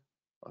pretty,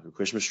 like a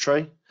Christmas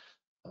tree.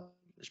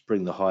 Let's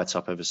bring the height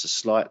up ever so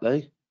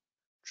slightly.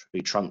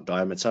 Tree trunk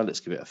diameter, let's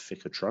give it a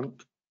thicker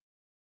trunk,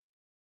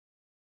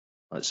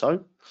 like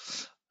so.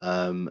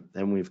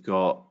 Then we've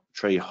got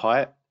tree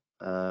height.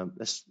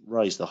 Let's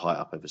raise the height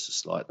up ever so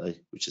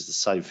slightly, which is the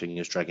same thing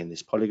as dragging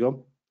this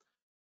polygon.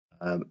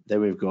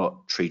 Then we've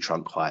got tree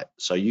trunk height.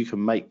 So you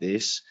can make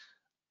this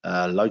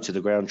a low to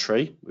the ground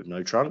tree with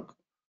no trunk,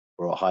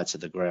 or a high to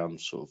the ground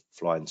sort of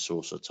flying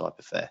saucer type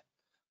affair.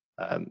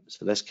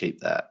 So let's keep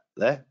that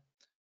there.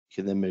 You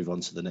can then move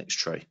on to the next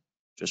tree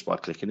just by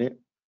clicking it.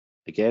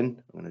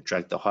 Again, I'm going to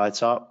drag the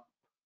height up.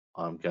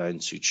 I'm going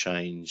to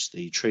change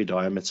the tree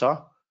diameter,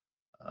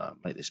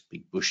 make this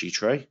big bushy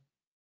tree,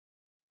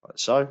 like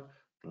so. I'm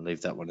going to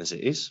leave that one as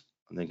it is.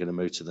 I'm then going to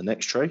move to the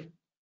next tree.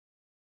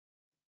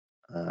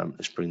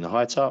 Let's bring the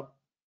height up.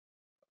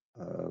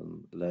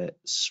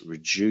 Let's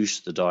reduce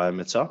the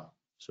diameter,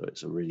 so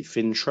it's a really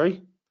thin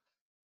tree.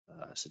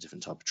 It's a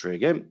different type of tree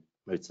again.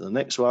 Move to the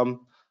next one.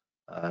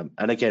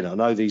 And again, I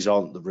know these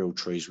aren't the real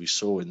trees we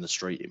saw in the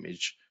street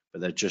image, but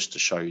they're just to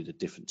show you the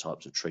different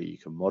types of tree you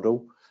can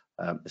model.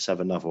 Let's have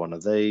another one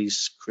of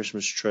these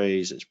Christmas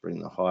trees. Let's bring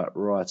the height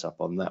right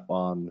up on that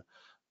one.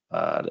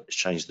 Let's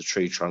change the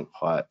tree trunk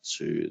height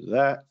to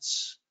that.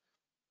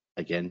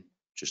 Again,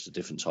 just a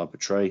different type of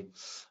tree.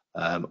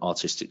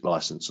 Artistic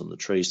license on the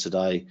trees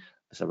today.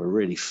 Let's have a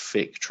really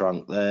thick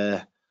trunk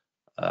there.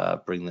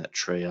 Bring that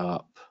tree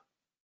up.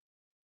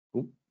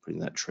 Ooh, bring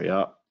that tree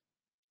up.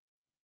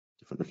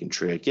 Different looking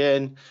tree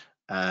again.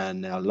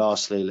 And now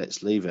lastly,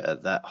 let's leave it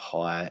at that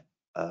height.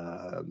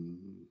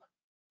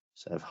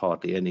 So have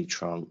hardly any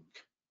trunk.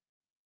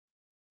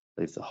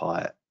 Leave the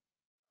height,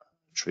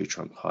 tree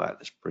trunk height.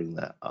 Let's bring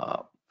that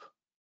up.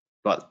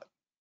 Right.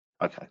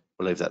 Okay,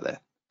 we'll leave that there.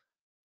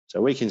 So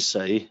we can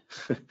see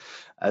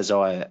as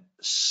I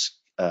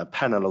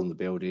pan along the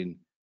building,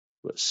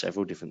 we've got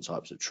several different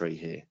types of tree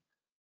here.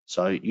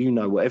 So you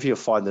know, whatever you're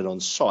finding on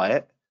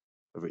site,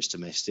 whether it's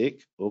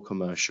domestic or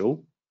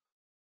commercial,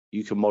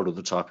 you can model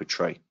the type of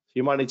tree.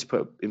 You might need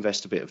to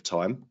invest a bit of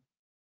time,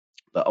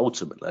 but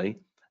ultimately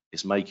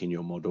it's making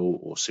your model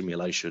or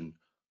simulation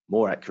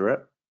more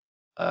accurate,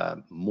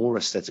 more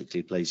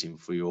aesthetically pleasing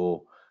for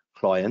your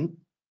client,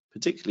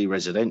 particularly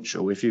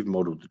residential. If you've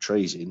modeled the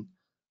trees in,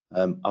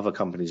 other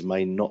companies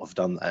may not have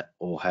done that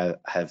or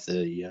have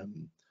the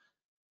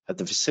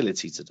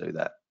facility to do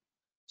that.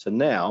 So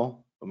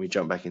now when we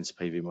jump back into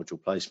PV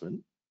module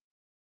placement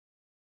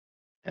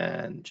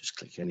and just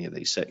click any of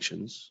these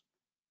sections,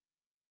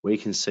 we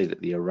can see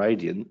that the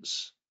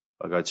irradiance,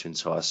 if I go to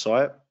entire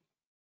site,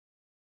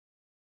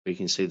 we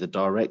can see the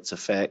direct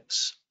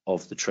effects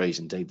of the trees.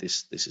 Indeed,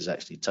 this is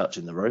actually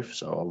touching the roof,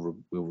 so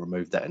we'll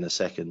remove that in a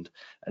second.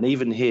 And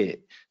even here,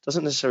 it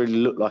doesn't necessarily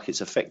look like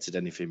it's affected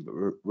anything, but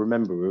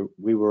remember,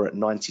 we were at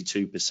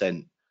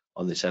 92%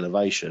 on this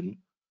elevation.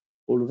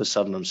 All of a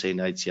sudden, I'm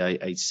seeing 88,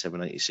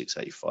 87, 86,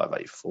 85,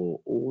 84,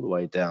 all the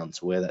way down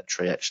to where that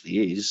tree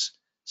actually is,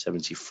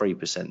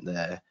 73%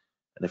 there.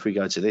 And if we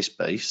go to this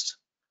beast,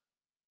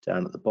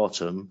 down at the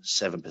bottom,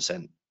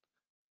 7%.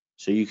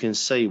 So you can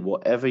see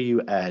whatever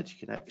you add, you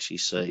can actually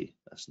see,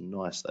 that's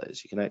nice that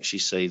is, you can actually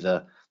see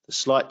the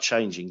slight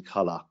change in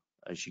colour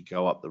as you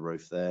go up the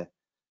roof there,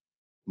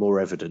 more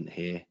evident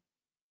here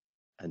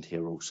and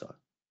here also.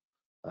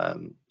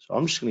 So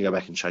I'm just going to go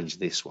back and change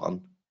this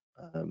one.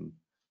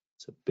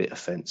 It's a bit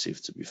offensive,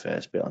 to be fair,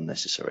 it's a bit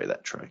unnecessary,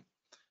 that tree.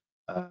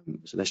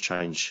 So let's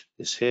change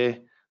this here.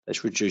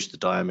 Let's reduce the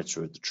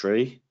diameter of the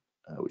tree,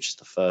 which is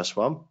the first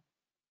one.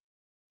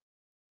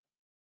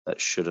 That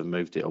should have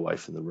moved it away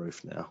from the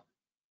roof now.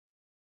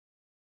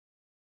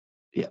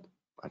 Yeah,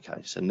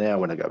 okay, so now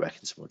when I go back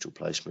into module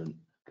placement,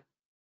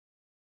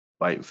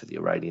 waiting for the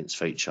irradiance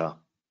feature,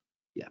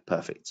 yeah,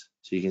 perfect.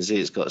 So you can see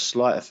it's got a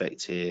slight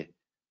effect here,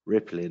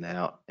 rippling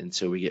out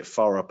until we get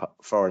far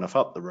enough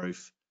up the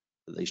roof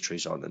that these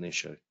trees aren't an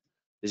issue.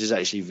 This is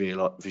actually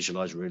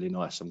visualized really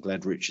nice. I'm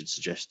glad Richard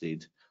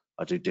suggested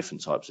I do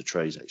different types of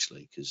trees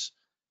actually, because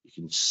you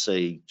can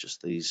see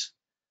just these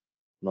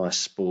nice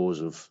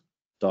spores of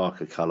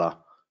darker color,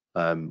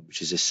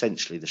 which is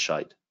essentially the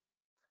shade.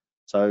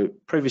 So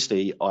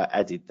previously I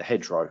added the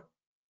hedgerow.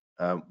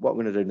 What I'm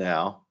going to do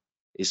now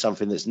is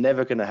something that's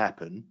never going to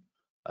happen.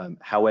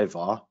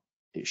 However,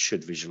 it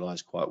should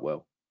visualize quite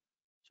well.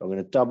 So I'm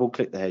going to double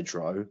click the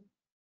hedgerow. And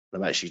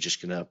I'm actually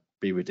just going to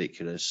be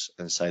ridiculous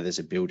and say there's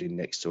a building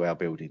next to our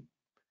building.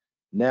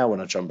 Now when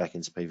I jump back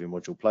into PV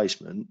module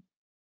placement,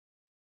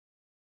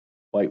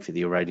 wait for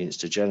the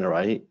irradiance to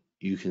generate,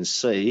 you can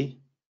see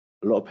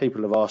a lot of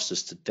people have asked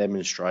us to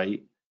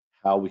demonstrate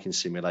how we can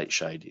simulate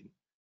shading.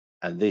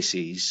 and this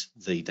is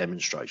the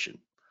demonstration.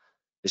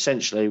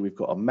 Essentially, we've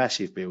got a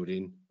massive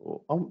building,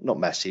 or not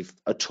massive,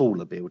 a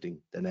taller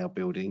building than our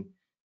building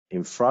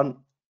in front,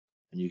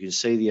 and you can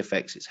see the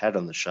effects it's had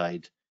on the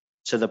shade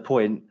to the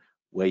point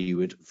where you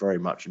would very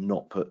much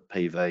not put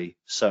PV,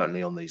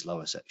 certainly on these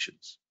lower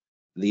sections.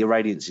 The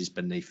irradiance is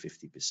beneath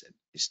 50%.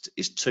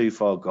 It's too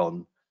far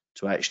gone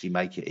to actually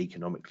make it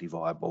economically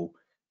viable,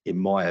 in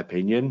my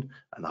opinion,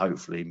 and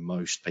hopefully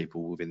most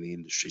people within the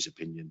industry's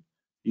opinion.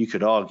 You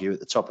could argue at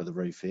the top of the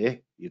roof here,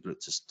 you'd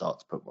look to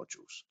start to put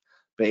modules.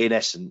 But in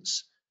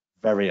essence,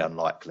 very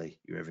unlikely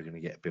you're ever going to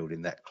get a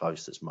building that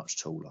close that's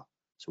much taller.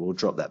 So we'll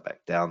drop that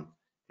back down.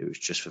 It was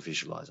just for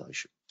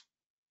visualization.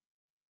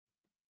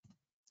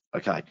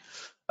 Okay,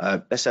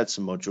 let's add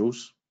some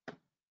modules.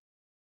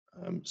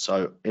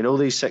 So in all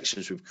these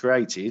sections we've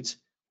created,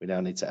 we now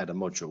need to add a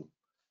module.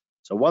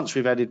 So once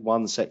we've added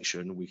one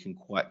section, we can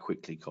quite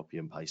quickly copy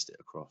and paste it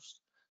across.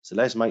 So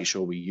let's make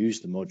sure we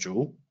use the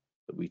module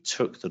that we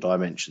took the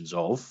dimensions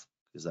of,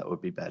 because that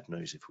would be bad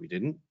news if we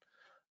didn't.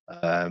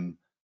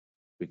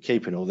 We're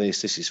keeping all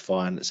this. This is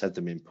fine. Let's add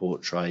them in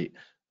portrait,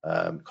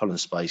 column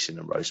spacing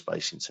and row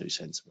spacing 2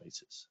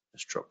 centimeters.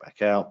 Let's drop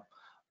back out.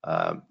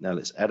 Now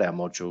let's add our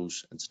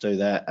modules. And to do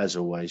that, as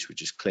always, we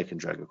just click and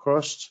drag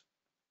across,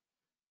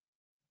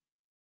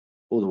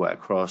 all the way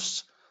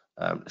across.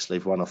 Let's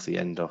leave one off the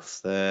end off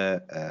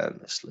there. And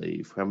let's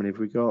leave, how many have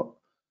we got?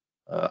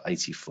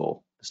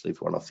 84. Let's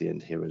leave one off the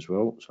end here as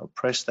well. So I'll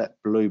press that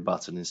blue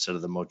button instead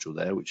of the module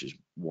there, which is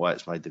why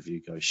it's made the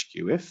view go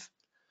skew if.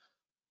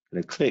 I'm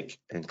going to click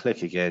and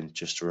click again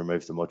just to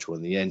remove the module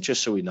in the end,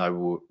 just so we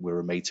know we're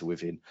a meter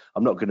within.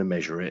 I'm not going to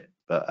measure it,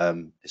 but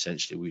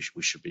essentially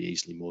we should be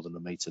easily more than a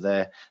meter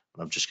there.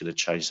 And I'm just going to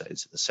change that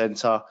into the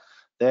center.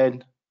 Then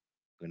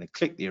I'm going to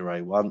click the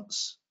array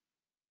once,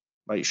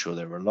 make sure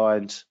they're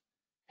aligned,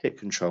 hit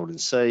Control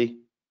and C.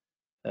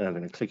 Then I'm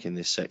going to click in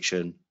this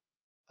section,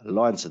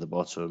 align to the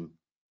bottom,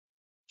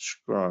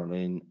 scroll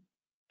in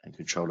and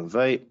Control and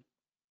V.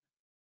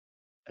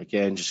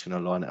 Again, just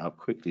going to line it up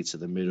quickly to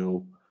the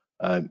middle.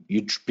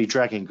 You'd be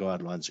dragging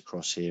guidelines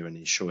across here and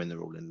ensuring they're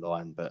all in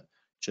line, but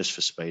just for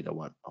speed, I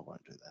won't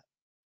do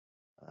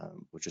that.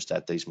 We'll just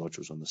add these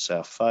modules on the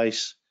south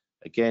face.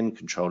 Again,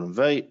 Control and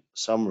V,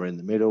 somewhere in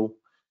the middle.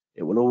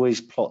 It will always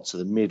plot to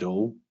the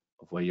middle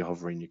of where you're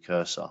hovering your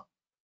cursor.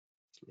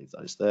 Let's leave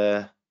those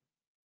there.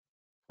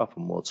 A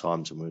couple more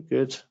times and we're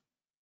good.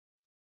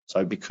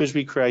 So because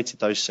we created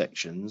those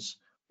sections,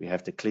 we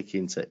have to click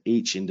into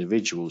each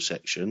individual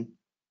section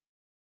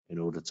in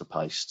order to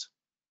paste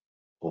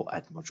or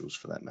add modules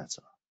for that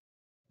matter.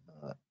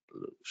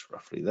 Looks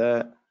roughly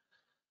there.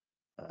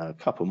 A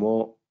couple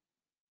more.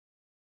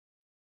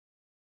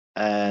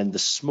 And the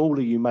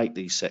smaller you make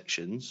these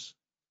sections,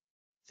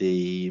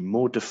 the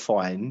more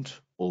defined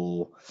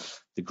or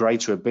the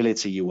greater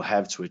ability you will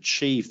have to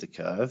achieve the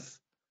curve.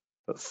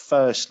 But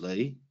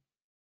firstly,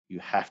 you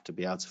have to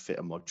be able to fit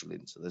a module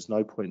in. So there's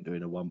no point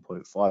doing a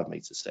 1.5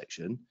 meter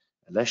section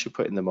unless you're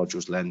putting the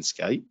modules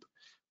landscape,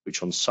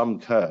 which on some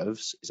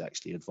curves is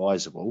actually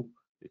advisable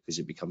because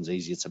it becomes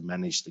easier to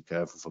manage the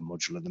curve with a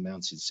module and the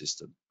mounting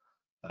system.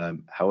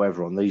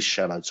 However, on these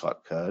shallow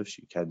type curves,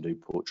 you can do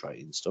portrait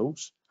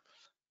installs.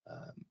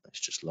 Let's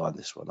just line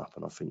this one up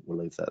and I think we'll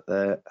leave that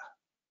there.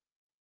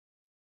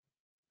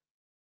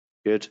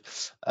 Good.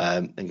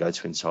 And go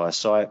to entire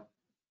site.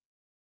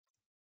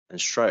 And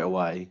straight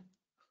away,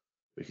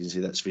 we can see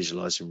that's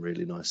visualizing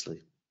really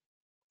nicely.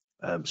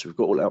 So we've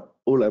got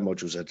all our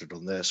modules added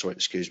on there. Sorry,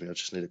 excuse me, I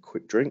just need a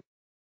quick drink.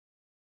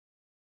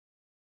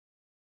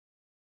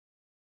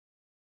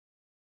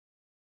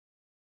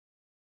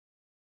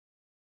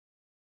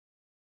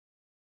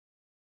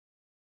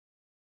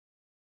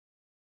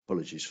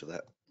 Apologies for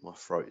that. My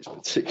throat is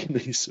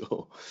particularly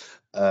sore.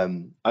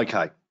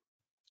 Okay,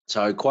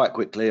 so quite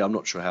quickly, I'm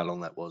not sure how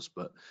long that was,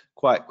 but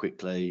quite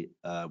quickly,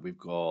 we've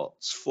got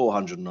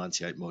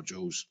 498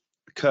 modules,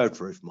 a curved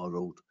roof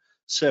modelled,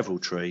 several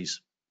trees,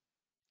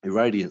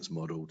 irradiance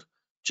modelled,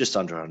 just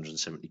under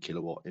 170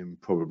 kilowatt in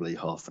probably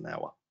half an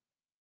hour.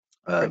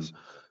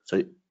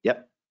 So,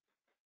 yep.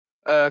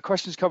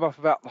 Questions come up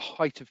about the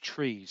height of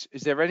trees.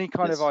 Is there any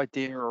kind of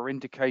idea or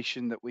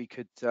indication that we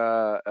could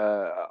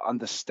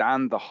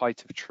understand the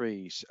height of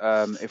trees?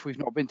 If we've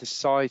not been to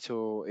site,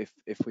 or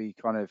if we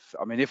kind of,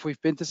 I mean, if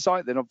we've been to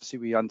site, then obviously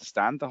we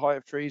understand the height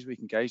of trees. We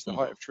can gauge the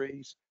height of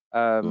trees.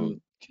 Can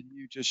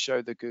you just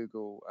show the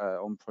Google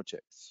on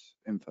projects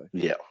info?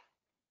 Yeah.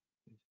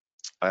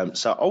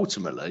 So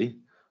ultimately,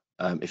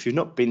 if you've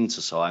not been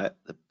to site,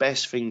 the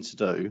best thing to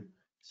do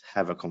is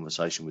have a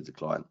conversation with the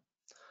client.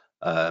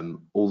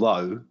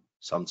 Although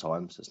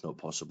sometimes it's not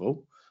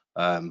possible.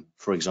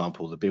 For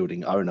example, the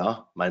building owner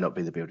may not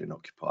be the building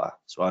occupier.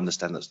 So I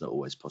understand that's not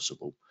always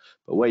possible.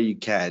 But where you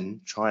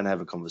can, try and have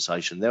a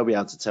conversation. They'll be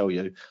able to tell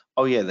you,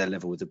 oh yeah, they're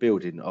level with the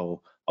building,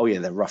 or oh yeah,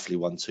 they're roughly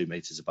 1-2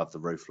 meters above the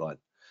roof line.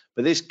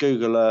 But this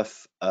Google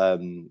Earth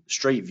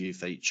Street View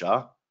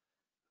feature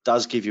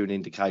does give you an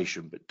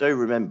indication. But do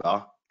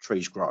remember,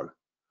 trees grow.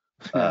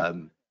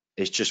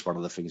 It's just one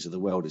of the things of the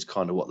world. It's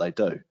kind of what they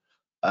do.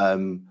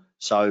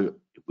 So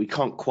we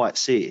can't quite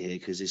see it here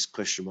because this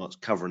question mark's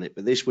covering it,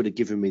 but this would have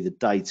given me the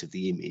date of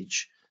the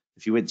image.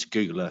 If you went to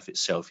Google Earth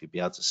itself, you'd be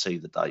able to see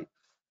the date.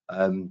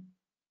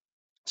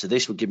 So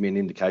this would give me an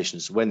indication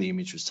as to when the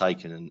image was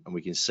taken, and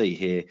we can see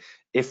here,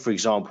 if, for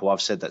example,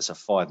 I've said that's a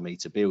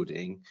 5-meter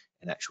building,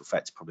 in actual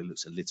fact, it probably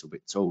looks a little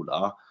bit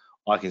taller.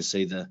 I can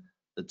see the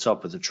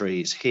top of the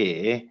tree is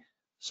here,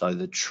 so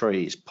the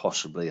tree is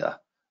possibly a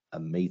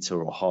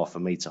meter or half a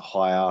meter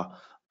higher.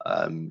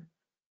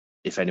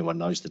 If anyone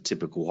knows the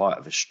typical height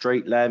of a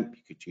street lamp,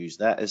 you could use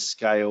that as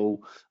scale,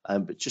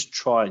 but just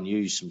try and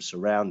use some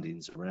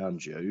surroundings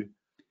around you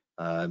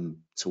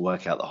to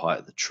work out the height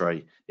of the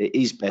tree. It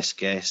is best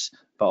guess,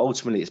 but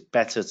ultimately it's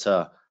better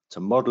to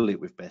model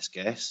it with best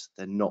guess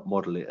than not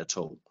model it at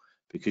all,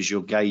 because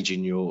you're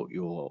gauging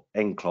your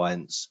end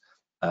client's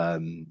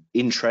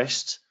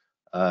interest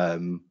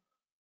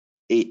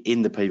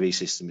in the PV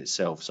system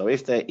itself. So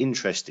if they're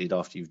interested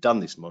after you've done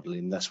this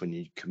modelling, that's when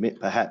you commit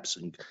perhaps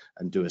and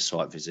do a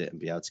site visit and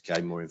be able to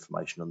gain more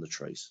information on the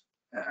trees.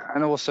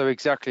 And also,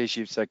 exactly as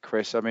you've said,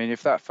 Chris, I mean,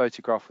 if that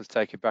photograph was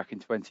taken back in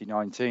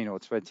 2019 or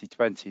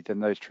 2020, then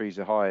those trees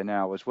are higher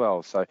now as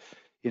well. So,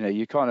 you know,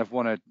 you kind of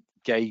want to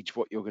gauge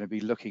what you're going to be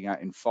looking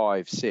at in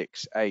 5,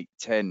 6, 8,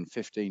 10,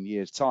 15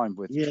 years time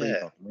with tree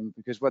modelling,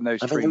 because when those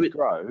trees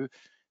grow,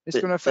 it's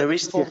going to affect the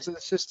performance of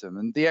the system,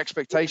 and the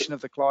expectation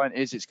of the client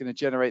is it's going to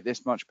generate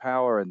this much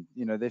power and,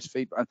 you know, this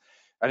feedback.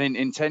 And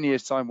in 10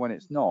 years time, when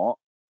it's not,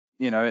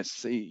 you know,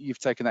 you've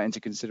taken that into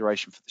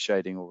consideration for the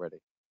shading already.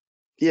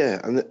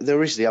 Yeah, and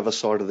there is the other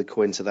side of the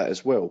coin to that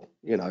as well.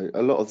 You know,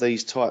 a lot of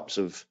these types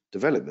of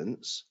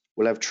developments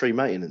will have tree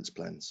maintenance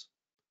plans,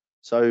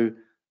 so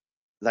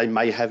they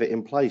may have it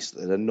in place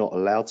that they're not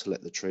allowed to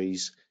let the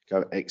trees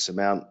go X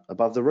amount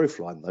above the roof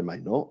line. They may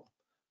not,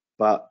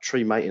 but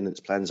tree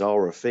maintenance plans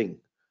are a thing.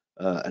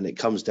 And it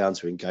comes down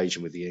to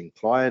engaging with the end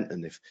client,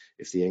 and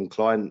if the end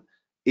client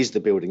is the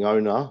building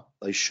owner,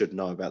 they should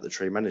know about the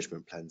tree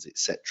management plans,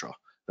 etc.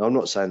 Now, I'm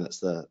not saying that's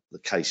the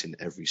case in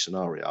every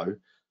scenario,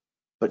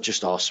 but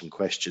just ask some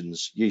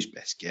questions, use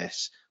best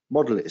guess,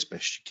 model it as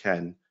best you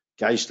can,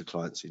 gauge the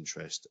client's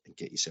interest, and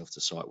get yourself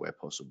to site where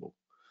possible.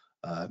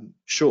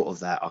 Short of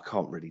that, I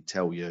can't really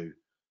tell you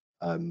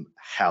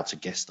how to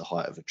guess the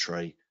height of a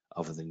tree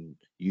other than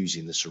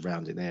using the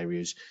surrounding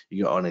areas.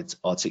 You got an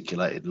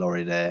articulated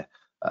lorry there.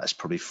 It's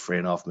probably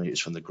 3.5 meters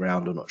from the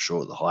ground. I'm not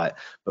sure of the height,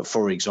 but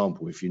for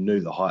example, if you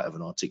knew the height of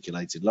an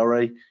articulated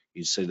lorry,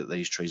 you'd see that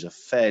these trees are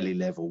fairly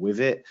level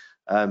with it.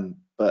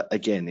 But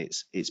again,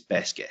 it's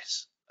best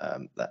guess.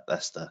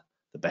 That's the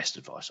best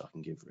advice I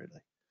can give,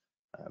 really.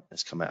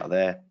 Let's come out of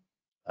there.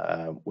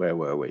 Where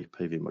were we?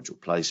 PV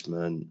module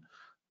placement.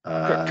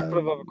 A couple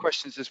of other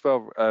questions as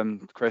well,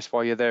 Chris,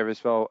 while you're there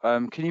as well.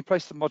 Can you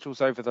place the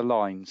modules over the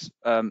lines?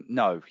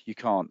 No, you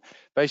can't.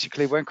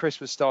 Basically, when Chris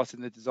was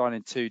starting the design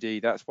in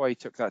 2D, that's why he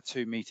took that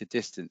 2-meter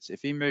distance.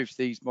 If he moves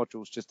these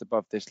modules just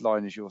above this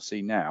line, as you'll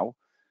see now,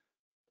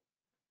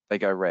 they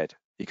go red.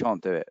 You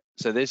can't do it.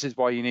 So this is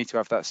why you need to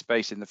have that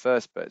space in the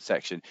first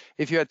section.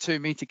 If you had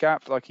 2-meter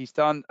gap like he's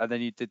done, and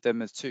then you did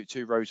them as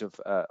two rows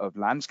of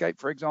landscape,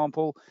 for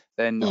example,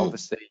 then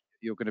obviously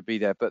you're going to be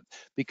there. But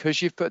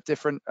because you've put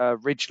different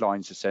ridge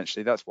lines,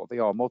 essentially, that's what they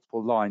are,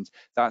 multiple lines,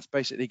 that's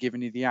basically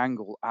giving you the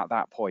angle at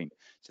that point.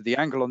 So the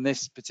angle on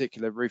this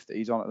particular roof that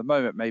he's on at the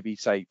moment, maybe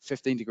say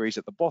 15 degrees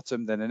at the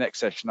bottom, then the next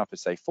section up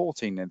is say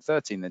 14, then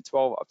 13, then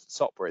 12 up to the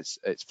top where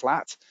it's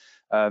flat.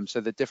 So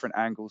the different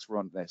angles were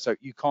on there. So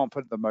you can't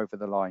put them over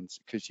the lines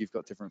because you've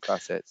got different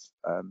facets.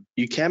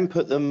 You can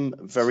put them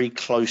very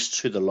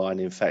close to the line,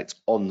 in fact,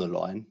 on the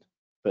line.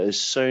 But as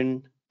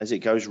soon as it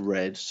goes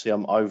red, see,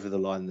 I'm over the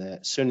line there.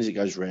 As soon as it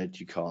goes red,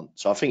 you can't.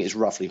 So I think it's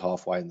roughly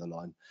halfway in the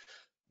line.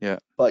 Yeah.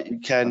 But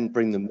you can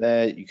bring them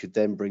there. You could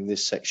then bring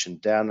this section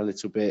down a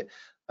little bit,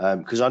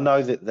 because I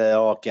know that there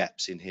are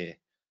gaps in here.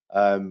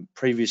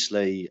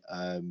 Previously,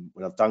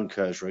 when I've done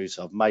curves routes,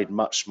 I've made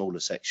much smaller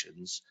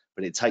sections,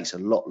 but it takes a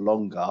lot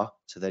longer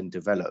to then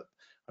develop.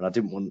 And I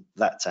didn't want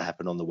that to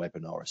happen on the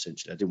webinar,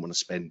 essentially. I didn't want to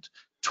spend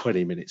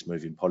 20 minutes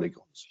moving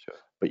polygons. Sure.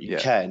 But you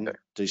can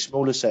do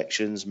smaller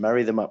sections,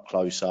 marry them up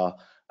closer,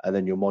 and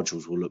then your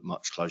modules will look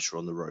much closer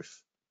on the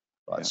roof,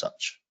 like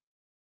such.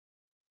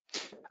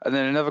 And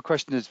then another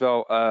question as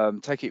well,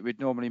 take it we'd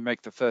normally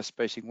make the first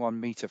spacing 1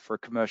 meter for a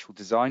commercial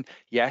design.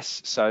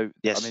 Yes, so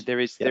I mean there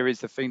is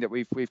the thing that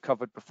we've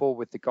covered before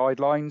with the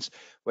guidelines.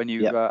 When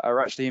you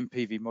are actually in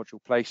PV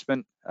module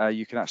placement,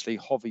 you can actually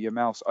hover your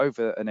mouse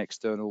over an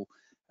external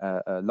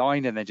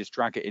line and then just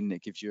drag it in, and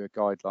it gives you a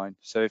guideline.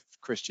 So if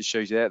Chris just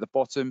shows you there at the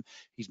bottom,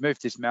 he's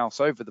moved his mouse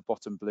over the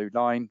bottom blue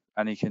line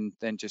and he can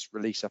then just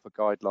release up a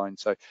guideline.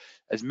 So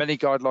as many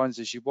guidelines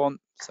as you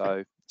want.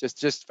 So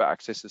just for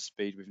access of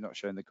speed, we've not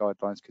shown the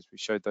guidelines because we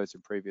showed those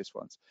in previous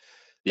ones.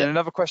 Then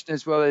another question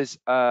as well is,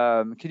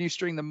 can you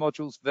string the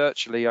modules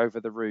virtually over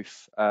the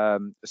roof?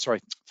 Can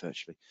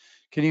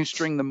you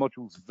string the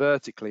modules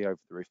vertically over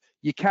the roof?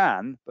 You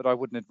can, but I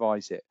wouldn't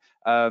advise it.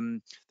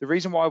 The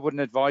reason why I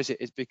wouldn't advise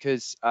it is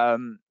because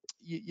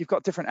you've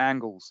got different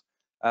angles.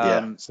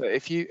 So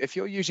if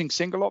you're using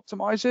single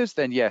optimizers,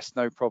 then yes,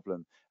 no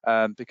problem,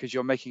 because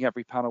you're making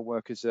every panel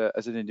work as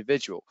an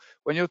individual.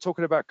 When you're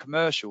talking about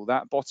commercial,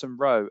 that bottom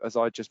row, as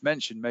I just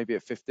mentioned, may be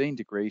at 15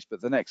 degrees,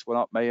 but the next one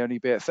up may only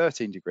be at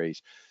 13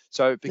 degrees.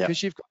 So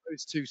because you've got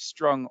those two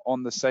strung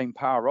on the same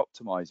power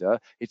optimizer,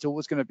 it's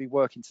always going to be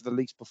working to the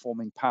least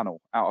performing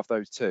panel out of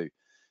those two.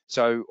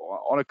 So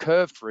on a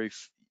curved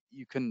roof,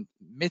 you can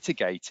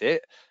mitigate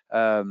it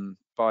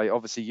by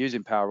obviously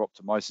using power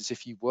optimizers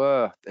if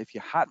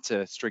you had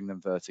to string them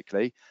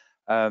vertically.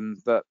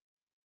 But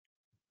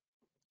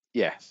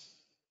yeah,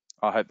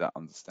 I hope that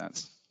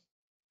understands.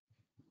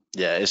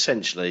 Yeah,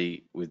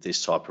 essentially with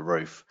this type of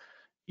roof,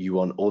 you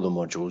want all the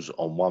modules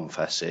on one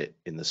facet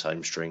in the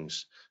same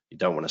strings. You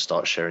don't want to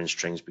start sharing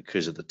strings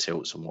because of the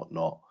tilts and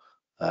whatnot.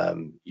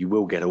 You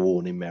will get a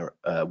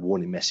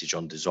warning message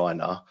on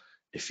designer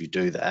if you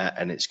do that,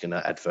 and it's going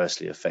to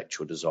adversely affect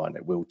your design.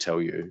 It will tell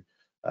you,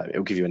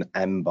 it'll give you an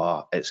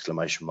amber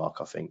exclamation mark,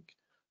 I think,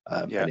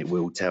 and it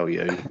will tell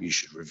you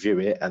should review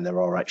it. And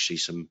there are actually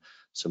some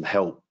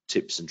help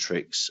tips and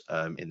tricks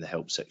in the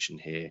help section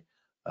here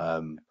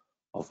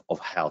of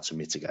how to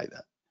mitigate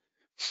that.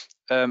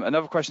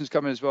 Another question is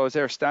coming as well. Is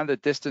there a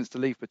standard distance to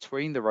leave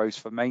between the rows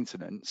for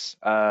maintenance?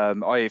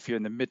 If you're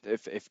in the mid,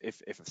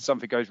 if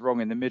something goes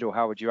wrong in the middle,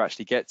 how would you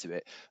actually get to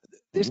it?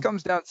 This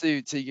comes down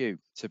to you,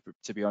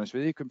 to be honest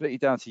with you, completely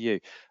down to you.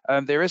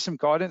 There is some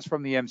guidance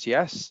from the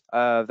MTS.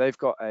 They've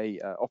got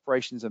a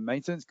operations and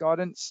maintenance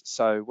guidance.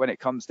 So when it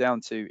comes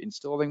down to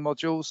installing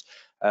modules,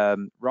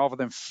 rather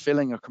than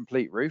filling a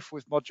complete roof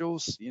with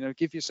modules,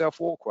 give yourself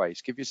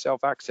walkways, give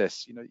yourself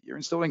access. You're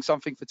installing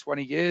something for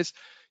 20 years.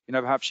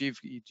 Perhaps you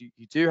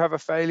do have a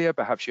failure,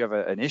 perhaps you have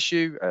an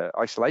issue,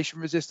 isolation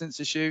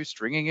resistance issue,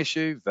 stringing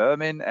issue,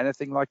 vermin,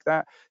 anything like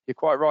that. You're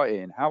quite right,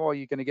 Ian. How are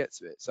you going to get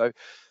to it? So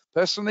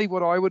personally,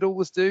 what I would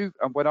always do,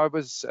 and when I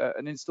was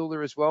an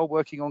installer as well,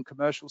 working on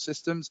commercial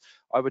systems,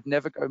 I would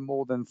never go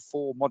more than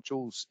 4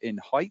 modules in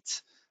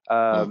height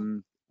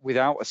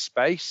without a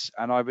space,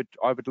 and I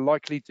would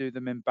likely do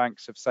them in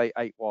banks of, say,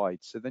 8 wide.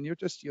 So then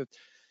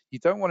you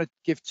don't want to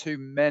give too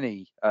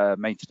many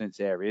maintenance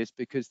areas,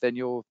 because then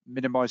you're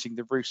minimizing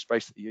the roof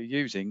space that you're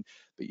using,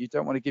 but you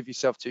don't want to give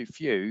yourself too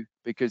few,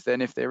 because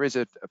then if there is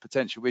a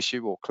potential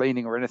issue or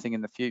cleaning or anything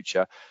in the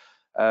future,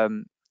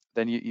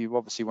 then you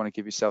obviously want to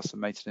give yourself some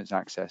maintenance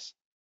access.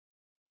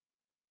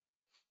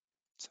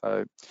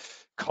 So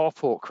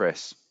carport,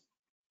 Chris.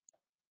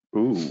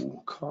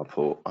 Ooh,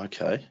 carport.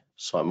 Okay,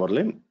 site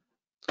modeling.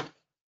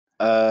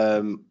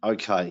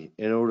 Okay,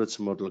 in order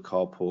to model a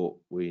carport,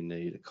 we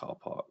need a car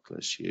park.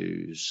 Let's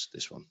use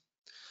this one.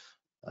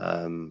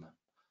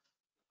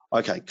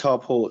 Okay,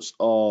 carports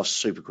are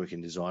super quick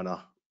in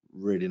Designer,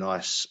 really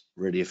nice,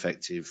 really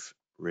effective,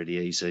 really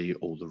easy,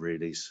 all the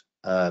reallys.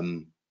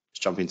 Let's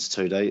jump into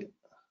 2D.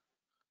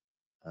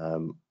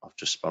 I've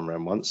just spun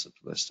around once,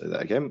 let's do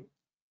that again.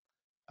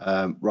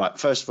 Right,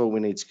 first of all,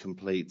 we need to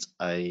complete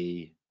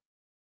a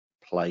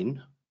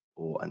plane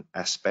or an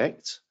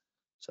aspect.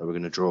 So we're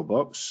going to draw a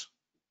box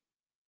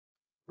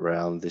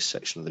around this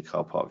section of the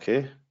car park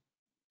here.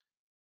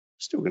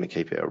 Still going to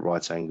keep it at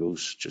right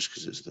angles just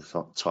because it's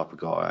the type of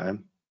guy I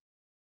am.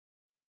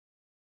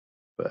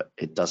 But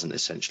it doesn't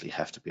essentially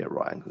have to be at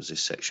right angles,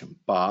 this section.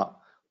 But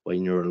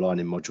when you're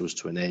aligning modules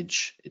to an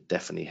edge, it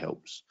definitely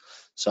helps.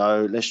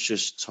 So let's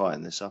just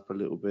tighten this up a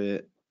little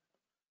bit.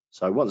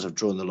 So once I've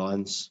drawn the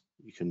lines,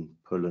 you can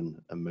pull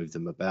and move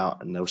them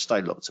about, and they'll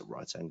stay locked at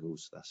right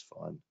angles. That's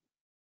fine.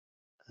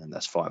 And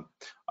that's fine.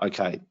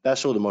 Okay,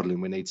 that's all the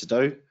modeling we need to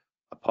do,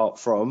 apart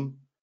from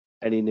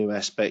any new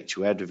aspect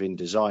you add within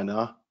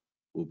Designer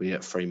will be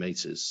at 3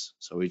 meters.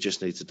 So we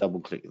just need to double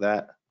click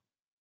that,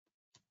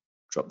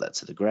 drop that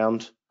to the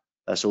ground.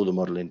 That's all the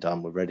modeling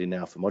done. We're ready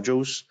now for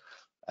modules.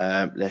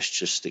 Let's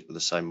just stick with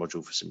the same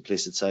module for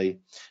simplicity.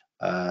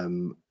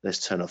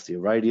 Let's turn off the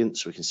irradiance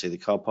so we can see the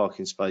car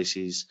parking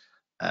spaces,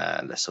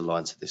 and let's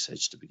align to this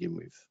edge to begin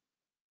with.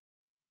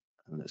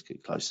 And let's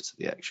get closer to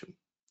the action.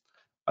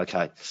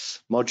 Okay,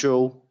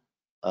 module.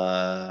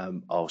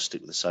 I'll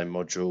stick with the same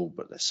module,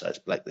 but let's say it's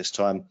black this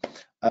time.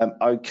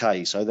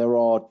 Okay, so there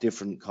are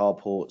different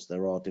carports,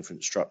 there are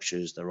different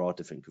structures, there are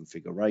different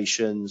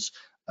configurations.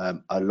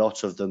 A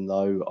lot of them,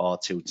 though, are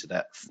tilted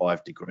at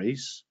 5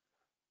 degrees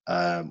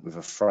with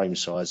a frame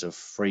size of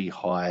 3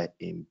 high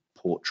in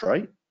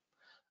portrait,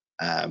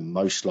 and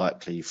most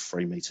likely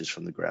 3 meters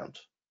from the ground.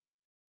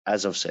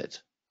 As I've said,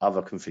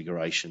 other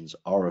configurations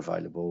are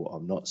available.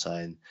 I'm not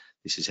saying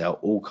this is how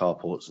all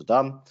carports are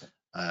done,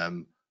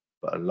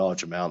 but a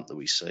large amount that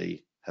we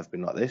see have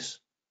been like this.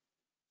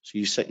 So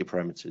you set your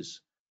parameters.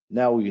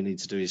 Now all you need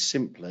to do is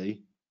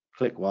simply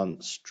click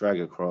once,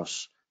 drag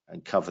across,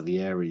 and cover the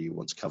area you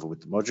want to cover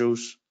with the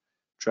modules.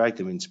 Drag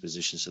them into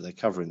position so they're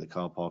covering the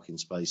car parking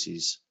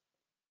spaces.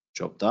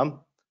 Job done.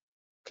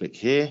 Click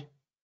here.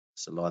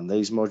 Let's align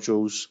these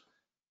modules.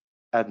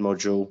 Add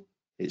module.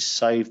 It's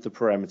saved the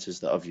parameters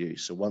that I've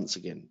used. So once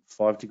again,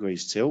 5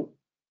 degrees tilt,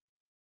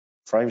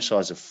 frame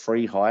size of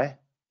 3 high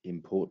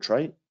in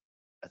portrait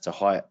at a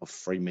height of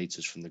 3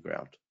 meters from the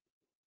ground.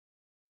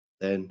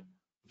 Then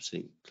I'm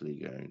simply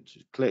going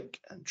to click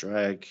and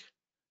drag.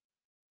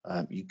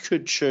 You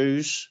could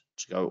choose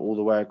to go all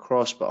the way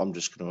across, but I'm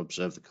just going to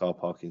observe the car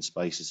parking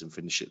spaces and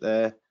finish it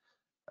there.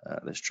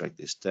 Let's drag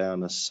this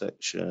down a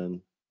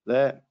section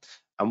there.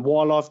 And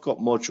while I've got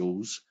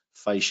modules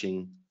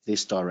facing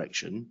this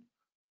direction,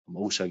 I'm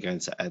also going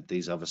to add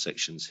these other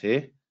sections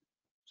here.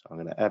 So I'm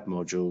going to add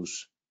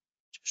modules,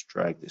 just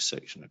drag this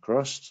section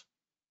across,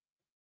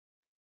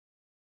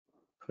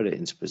 put it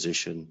into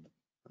position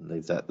and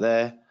leave that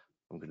there.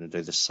 I'm going to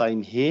do the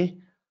same here.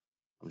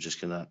 I'm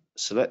just going to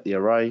select the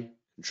array,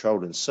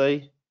 Control and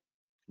C,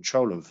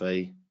 Control and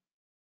V.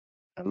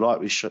 And like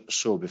we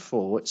saw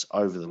before, it's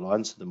over the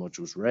line, so the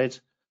module's red.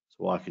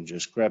 So I can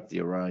just grab the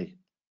array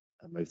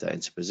and move that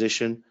into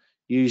position.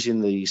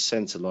 Using the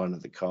center line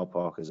of the car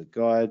park as a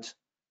guide,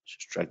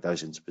 just drag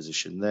those into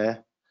position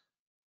there.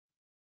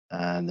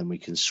 And then we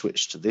can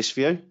switch to this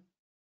view.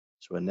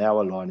 So we're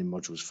now aligning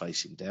modules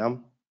facing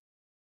down.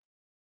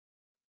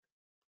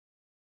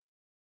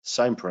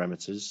 Same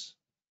parameters.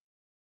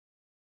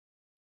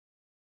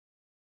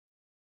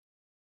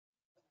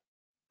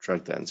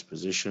 Drag that into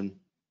position.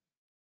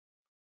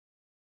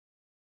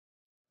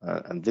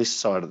 And this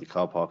side of the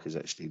car park is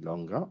actually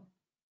longer.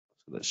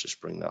 So let's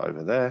just bring that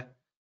over there.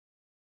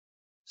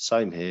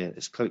 Same here,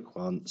 let's click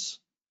once,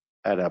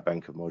 add our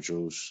bank of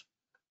modules,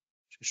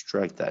 just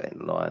drag that in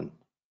line.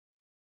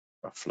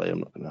 Roughly, I'm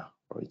not going to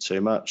worry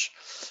too much.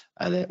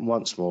 And then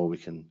once more, we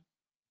can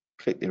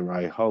click the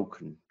array, hold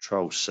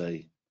Control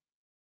C,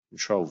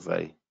 Control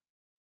V,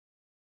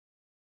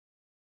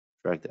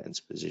 drag that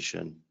into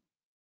position.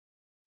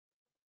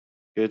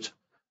 Good.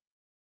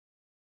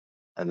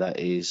 And that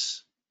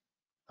is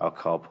our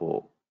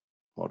carport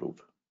modelled.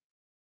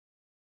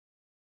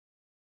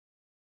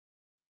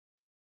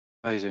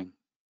 Amazing.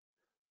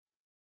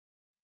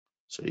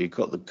 So you've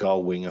got the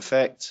gull wing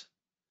effect.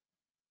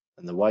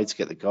 And the way to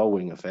get the gull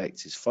wing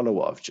effect is follow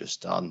what I've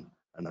just done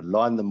and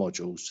align the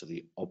modules to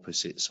the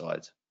opposite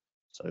side.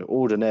 So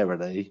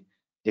ordinarily,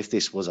 if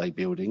this was a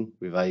building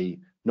with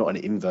not an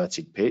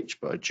inverted pitch,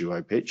 but a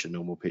duo pitch, a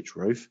normal pitch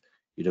roof,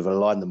 you'd have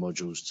aligned the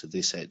modules to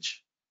this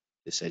edge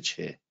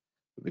here.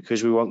 But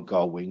because we want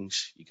gull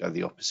wings, you go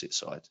the opposite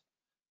side.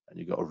 And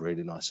you've got a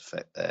really nice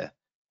effect there.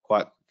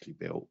 Quite quickly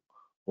built,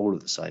 all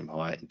at the same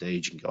height.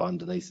 Indeed, you can go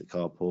underneath the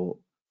carport,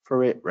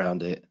 through it,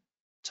 round it,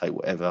 take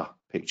whatever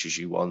pictures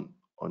you want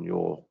on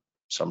your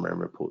summary and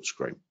report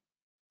screen.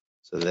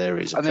 So there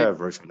is a curved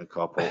roof and a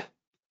carport.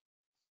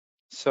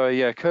 So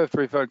yeah, curved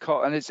roof and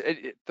car, and it's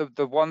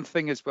the one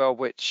thing as well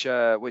which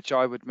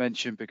I would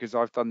mention, because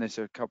I've done this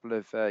a couple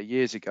of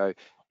years ago,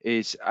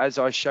 is as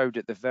I showed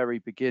at the very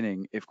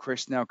beginning, if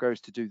Chris now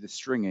goes to do the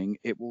stringing,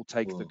 it will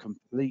take the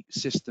complete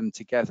system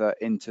together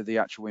into the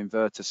actual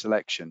inverter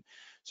selection.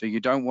 So you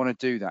don't want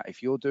to do that.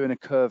 If you're doing a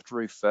curved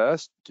roof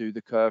first, do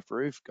the curved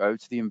roof, go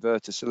to the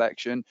inverter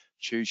selection,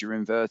 choose your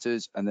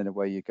inverters, and then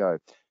away you go.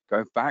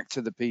 Go back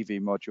to the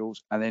PV modules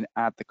and then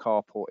add the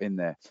carport in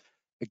there.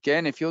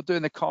 Again, if you're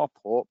doing the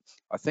carport,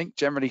 I think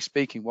generally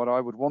speaking, what I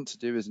would want to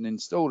do as an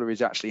installer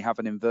is actually have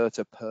an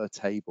inverter per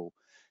table.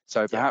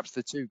 So perhaps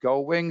the two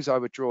gull wings, I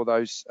would draw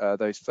those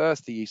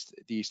first, the east,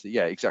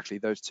 yeah, exactly,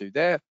 those two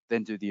there,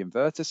 then do the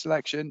inverter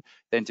selection,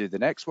 then do the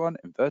next one,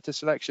 inverter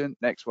selection,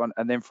 next one,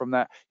 and then from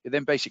that, you're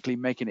then basically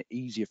making it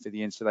easier for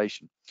the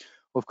installation.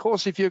 Of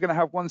course, if you're going to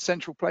have one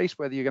central place,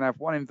 whether you're going to have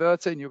one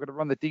inverter and you're going to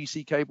run the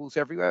DC cables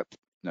everywhere,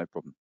 no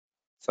problem.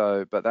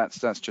 So, but that's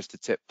just a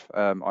tip,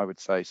 I would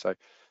say. So.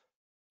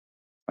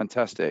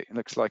 Fantastic. It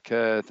looks like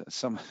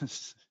some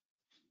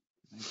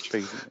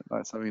trees,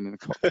 like something in a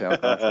cocktail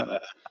glass.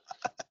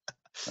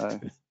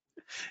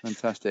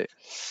 Fantastic.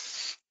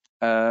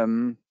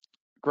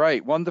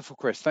 Great, wonderful,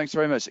 Chris. Thanks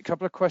very much. A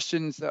couple of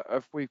questions that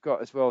we've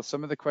got as well.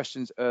 Some of the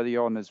questions early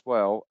on as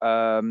well.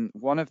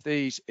 One of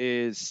these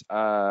is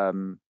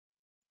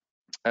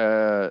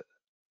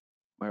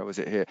where was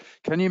it here?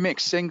 Can you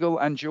mix single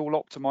and dual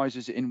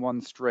optimizers in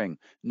one string?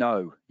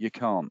 No, you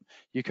can't.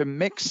 You can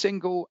mix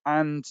single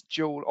and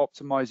dual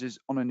optimizers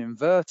on an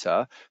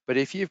inverter, but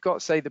if you've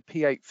got, say, the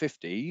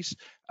P850s,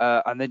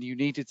 and then you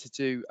needed to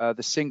do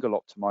the single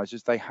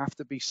optimizers, they have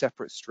to be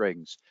separate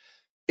strings.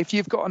 If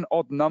you've got an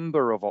odd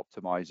number of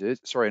optimizers,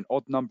 sorry, an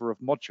odd number of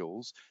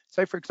modules,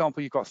 say, for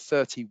example, you've got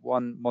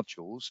 31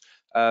 modules,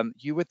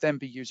 you would then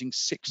be using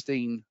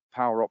 16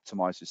 power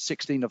optimizers,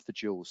 16 of the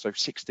duals, so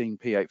 16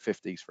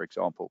 P850s, for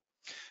example.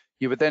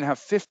 You would then have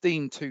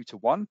 15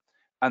 2-to-1,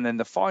 and then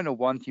the final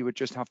one, you would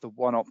just have the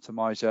one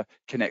optimizer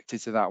connected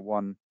to that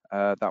one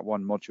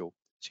module.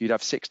 So you'd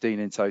have 16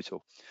 in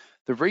total.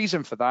 The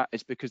reason for that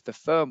is because the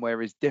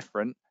firmware is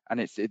different, and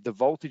the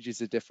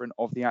voltages are different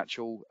of the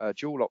actual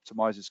dual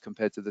optimizers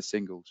compared to the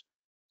singles.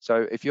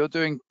 So if you're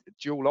doing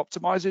dual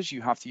optimizers,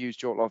 you have to use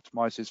dual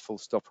optimizers full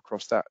stop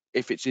across that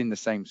if it's in the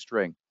same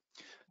string.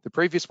 The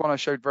previous one I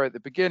showed right at the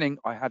beginning,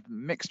 I had a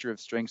mixture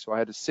of strings. So I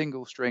had a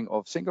single string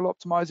of single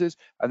optimizers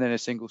and then a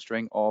single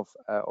string of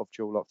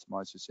dual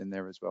optimizers in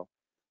there as well.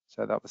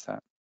 So that was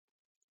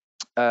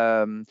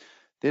that.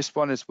 This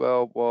one as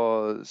well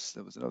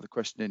there was another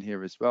question in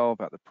here as well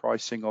about the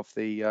pricing of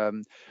the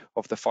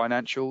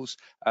financials.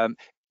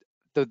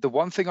 the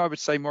one thing I would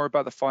say more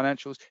about the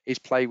financials is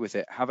play with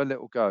it, have a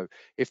little go.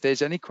 If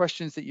there's any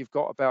questions that you've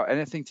got about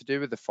anything to do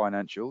with the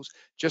financials,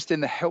 just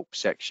in the help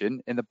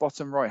section, in the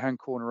bottom right-hand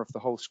corner of the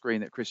whole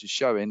screen that Chris is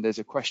showing, there's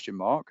a question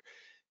mark.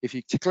 If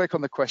you click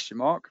on the question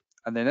mark,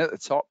 and then at the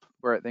top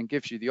where it then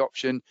gives you the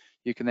option,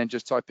 you can then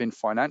just type in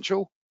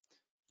financial,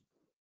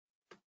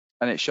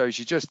 and it shows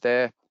you just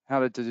there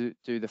how to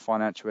do the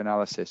financial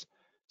analysis.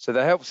 So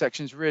the help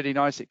section is really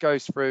nice. It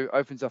goes through,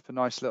 opens up a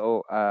nice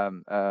little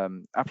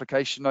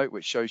application note,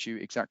 which shows you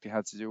exactly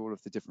how to do all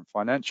of the different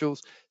financials.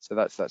 So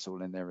that's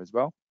all in there as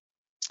well.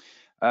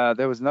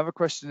 There was another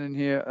question in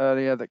here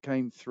earlier that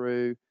came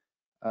through.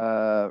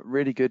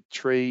 Really good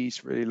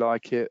trees, really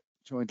like it.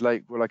 Joined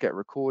late, will I get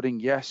recording?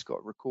 Yes,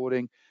 got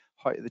recording.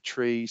 Height of the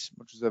trees,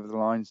 much as over the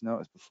lines. No,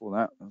 it's before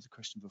that. That was a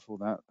question before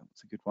that.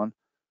 That's a good one.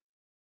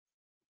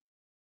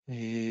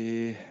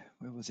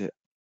 Where was it?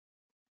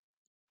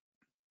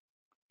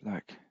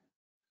 Black.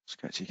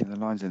 Sketchy, can the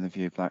lines in the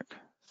view black?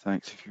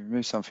 Thanks. If you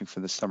remove something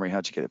from the summary,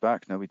 how'd you get it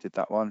back? No, we did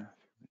that one.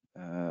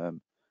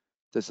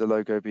 Does the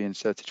logo be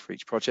inserted for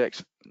each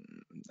project?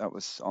 That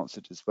was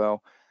answered as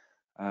well.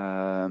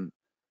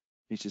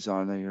 Each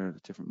designer, your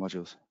different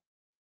modules,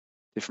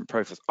 different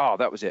profiles. Oh,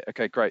 that was it.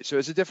 Okay, great. So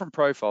it's a different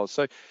profile.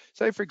 So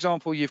say, for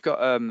example, you've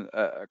got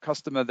a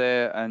customer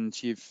there, and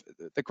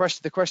the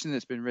question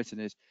that's been written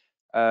is,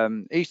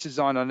 each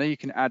designer, I know you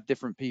can add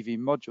different PV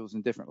modules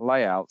and different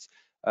layouts,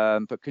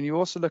 but can you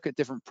also look at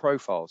different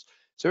profiles?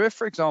 So if,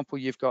 for example,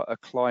 you've got a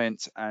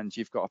client and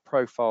you've got a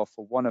profile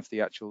for one of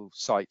the actual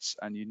sites,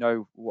 and you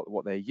know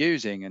what they're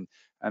using,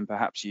 and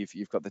perhaps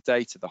you've got the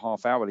data, the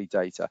half-hourly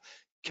data,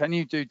 can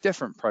you do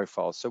different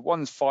profiles? So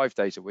one's 5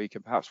 days a week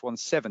and perhaps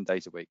one's 7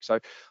 days a week. So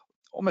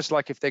almost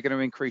like if they're going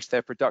to increase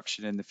their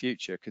production in the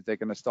future because they're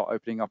going to start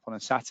opening up on a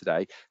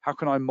Saturday, how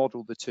can I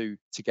model the two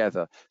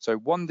together? So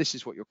one, this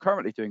is what you're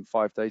currently doing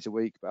 5 days a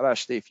week, but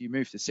actually if you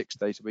move to 6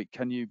 days a week,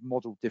 can you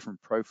model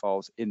different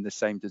profiles in the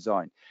same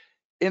design?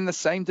 In the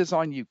same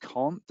design, you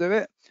can't do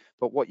it,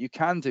 but what you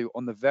can do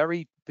on the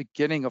very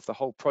beginning of the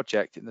whole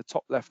project, in the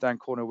top left-hand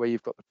corner where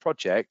you've got the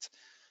project,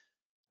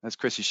 as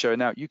Chris is showing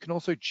now, you can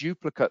also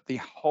duplicate the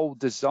whole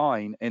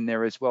design in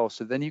there as well.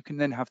 So then you can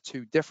then have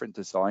 2 different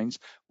designs,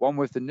 one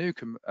with the new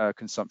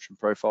consumption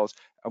profiles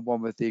and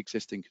one with the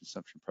existing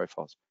consumption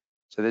profiles.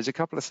 So there's a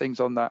couple of things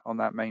on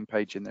that main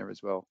page in there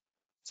as well.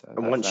 So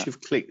and once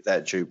you've clicked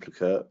that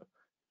duplicate,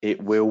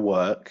 it will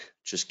work.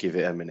 Just give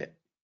it a minute.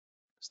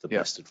 It's the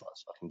best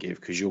advice I can give,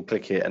 because you'll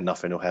click it and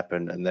nothing will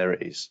happen, and there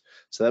it is.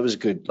 So that was a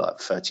good, like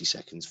 30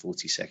 seconds,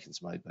 40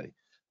 seconds maybe.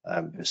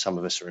 Some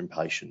of us are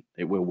impatient.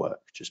 It will work.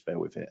 Just bear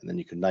with it, and then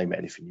you can name it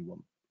anything you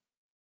want.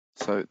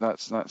 So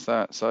that's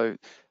that. So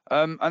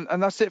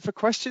and that's it for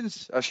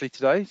questions actually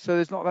today. So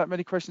there's not that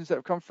many questions that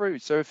have come through.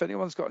 So if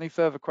anyone's got any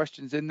further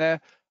questions in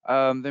there,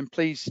 then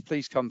please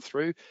come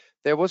through.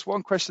 There was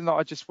one question that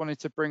I just wanted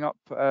to bring up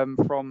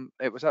from,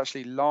 it was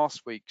actually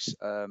last week's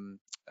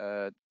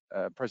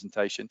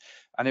presentation,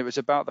 and it was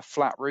about the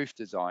flat roof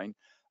design.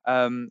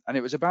 And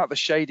it was about the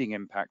shading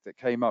impact that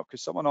came up,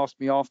 because someone asked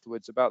me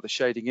afterwards about the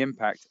shading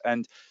impact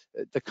and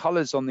the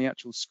colors on the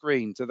actual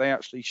screen. Do they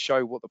actually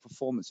show what the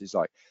performance is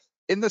like?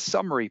 In the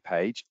summary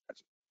page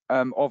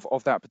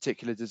of that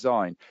particular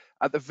design,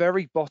 at the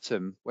very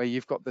bottom where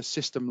you've got the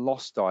system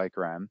loss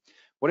diagram,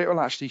 what it will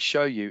actually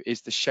show you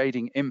is the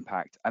shading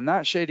impact, and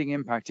that shading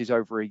impact is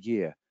over a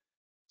year.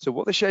 So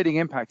what the shading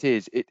impact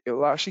is, it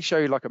will actually show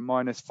you like a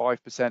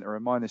 -5% or a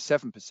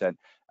 -7%.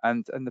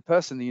 And the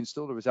person, the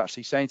installer, was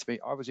actually saying to me,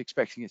 I was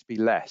expecting it to be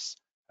less.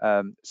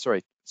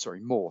 Sorry,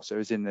 more. So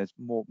as in there's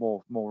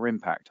more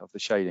impact of the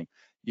shading.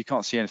 You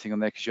can't see anything on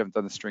there because you haven't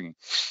done the stringing.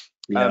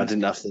 Yeah, I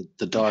didn't know if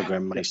the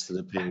diagram may still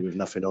appear with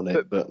nothing on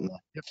it, but no.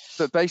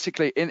 But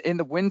basically, in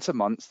the winter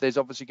months, there's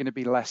obviously going to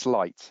be less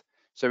light.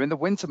 So in the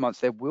winter months,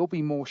 there will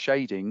be more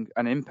shading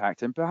and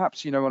impact, and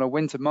perhaps, you know, on a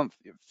winter month,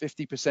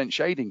 50%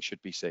 shading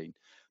should be seen.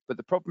 But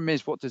the problem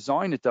is what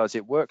designer does,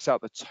 it works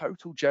out the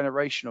total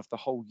generation of the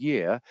whole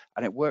year,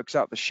 and it works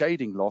out the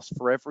shading loss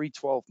for every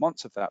 12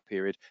 months of that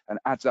period and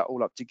adds that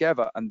all up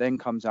together, and then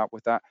comes out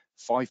with that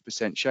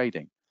 5%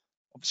 shading.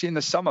 Obviously, in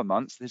the summer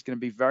months, there's going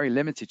to be very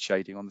limited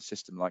shading on the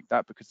system like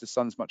that because the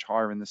sun's much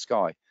higher in the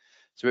sky.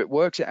 So it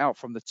works it out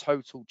from the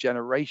total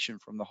generation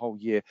from the whole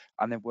year,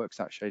 and then works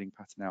that shading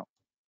pattern out.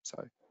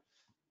 So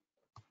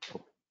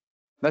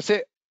that's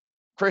it.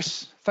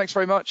 Chris, thanks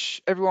very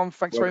much. Everyone,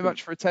 thanks very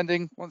much for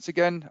attending once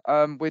again.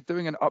 We're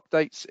doing an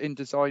updates in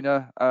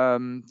Designer.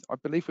 I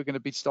believe we're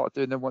going to start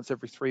doing them once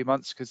every 3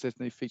 months because there's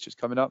new features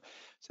coming up.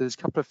 So there's a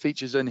couple of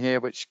features in here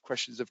which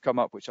questions have come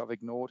up which I've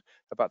ignored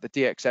about the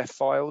DXF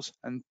files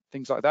and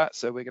things like that.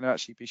 So we're going to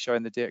actually be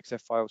showing the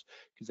DXF files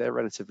because they're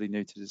relatively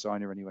new to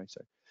Designer anyway.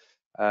 So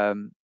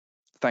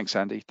thanks,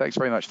 Andy. Thanks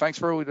very much. Thanks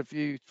for all of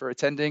you for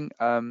attending.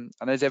 And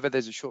as ever,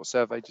 there's a short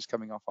survey just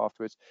coming off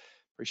afterwards.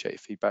 Appreciate your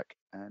feedback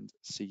and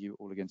see you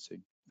all again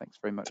soon. Thanks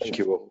very much. Thank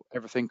you all.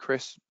 Everything,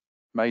 Chris.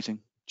 Amazing.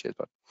 Cheers,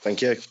 bud.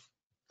 Thank you.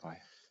 Bye.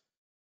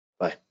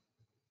 Bye.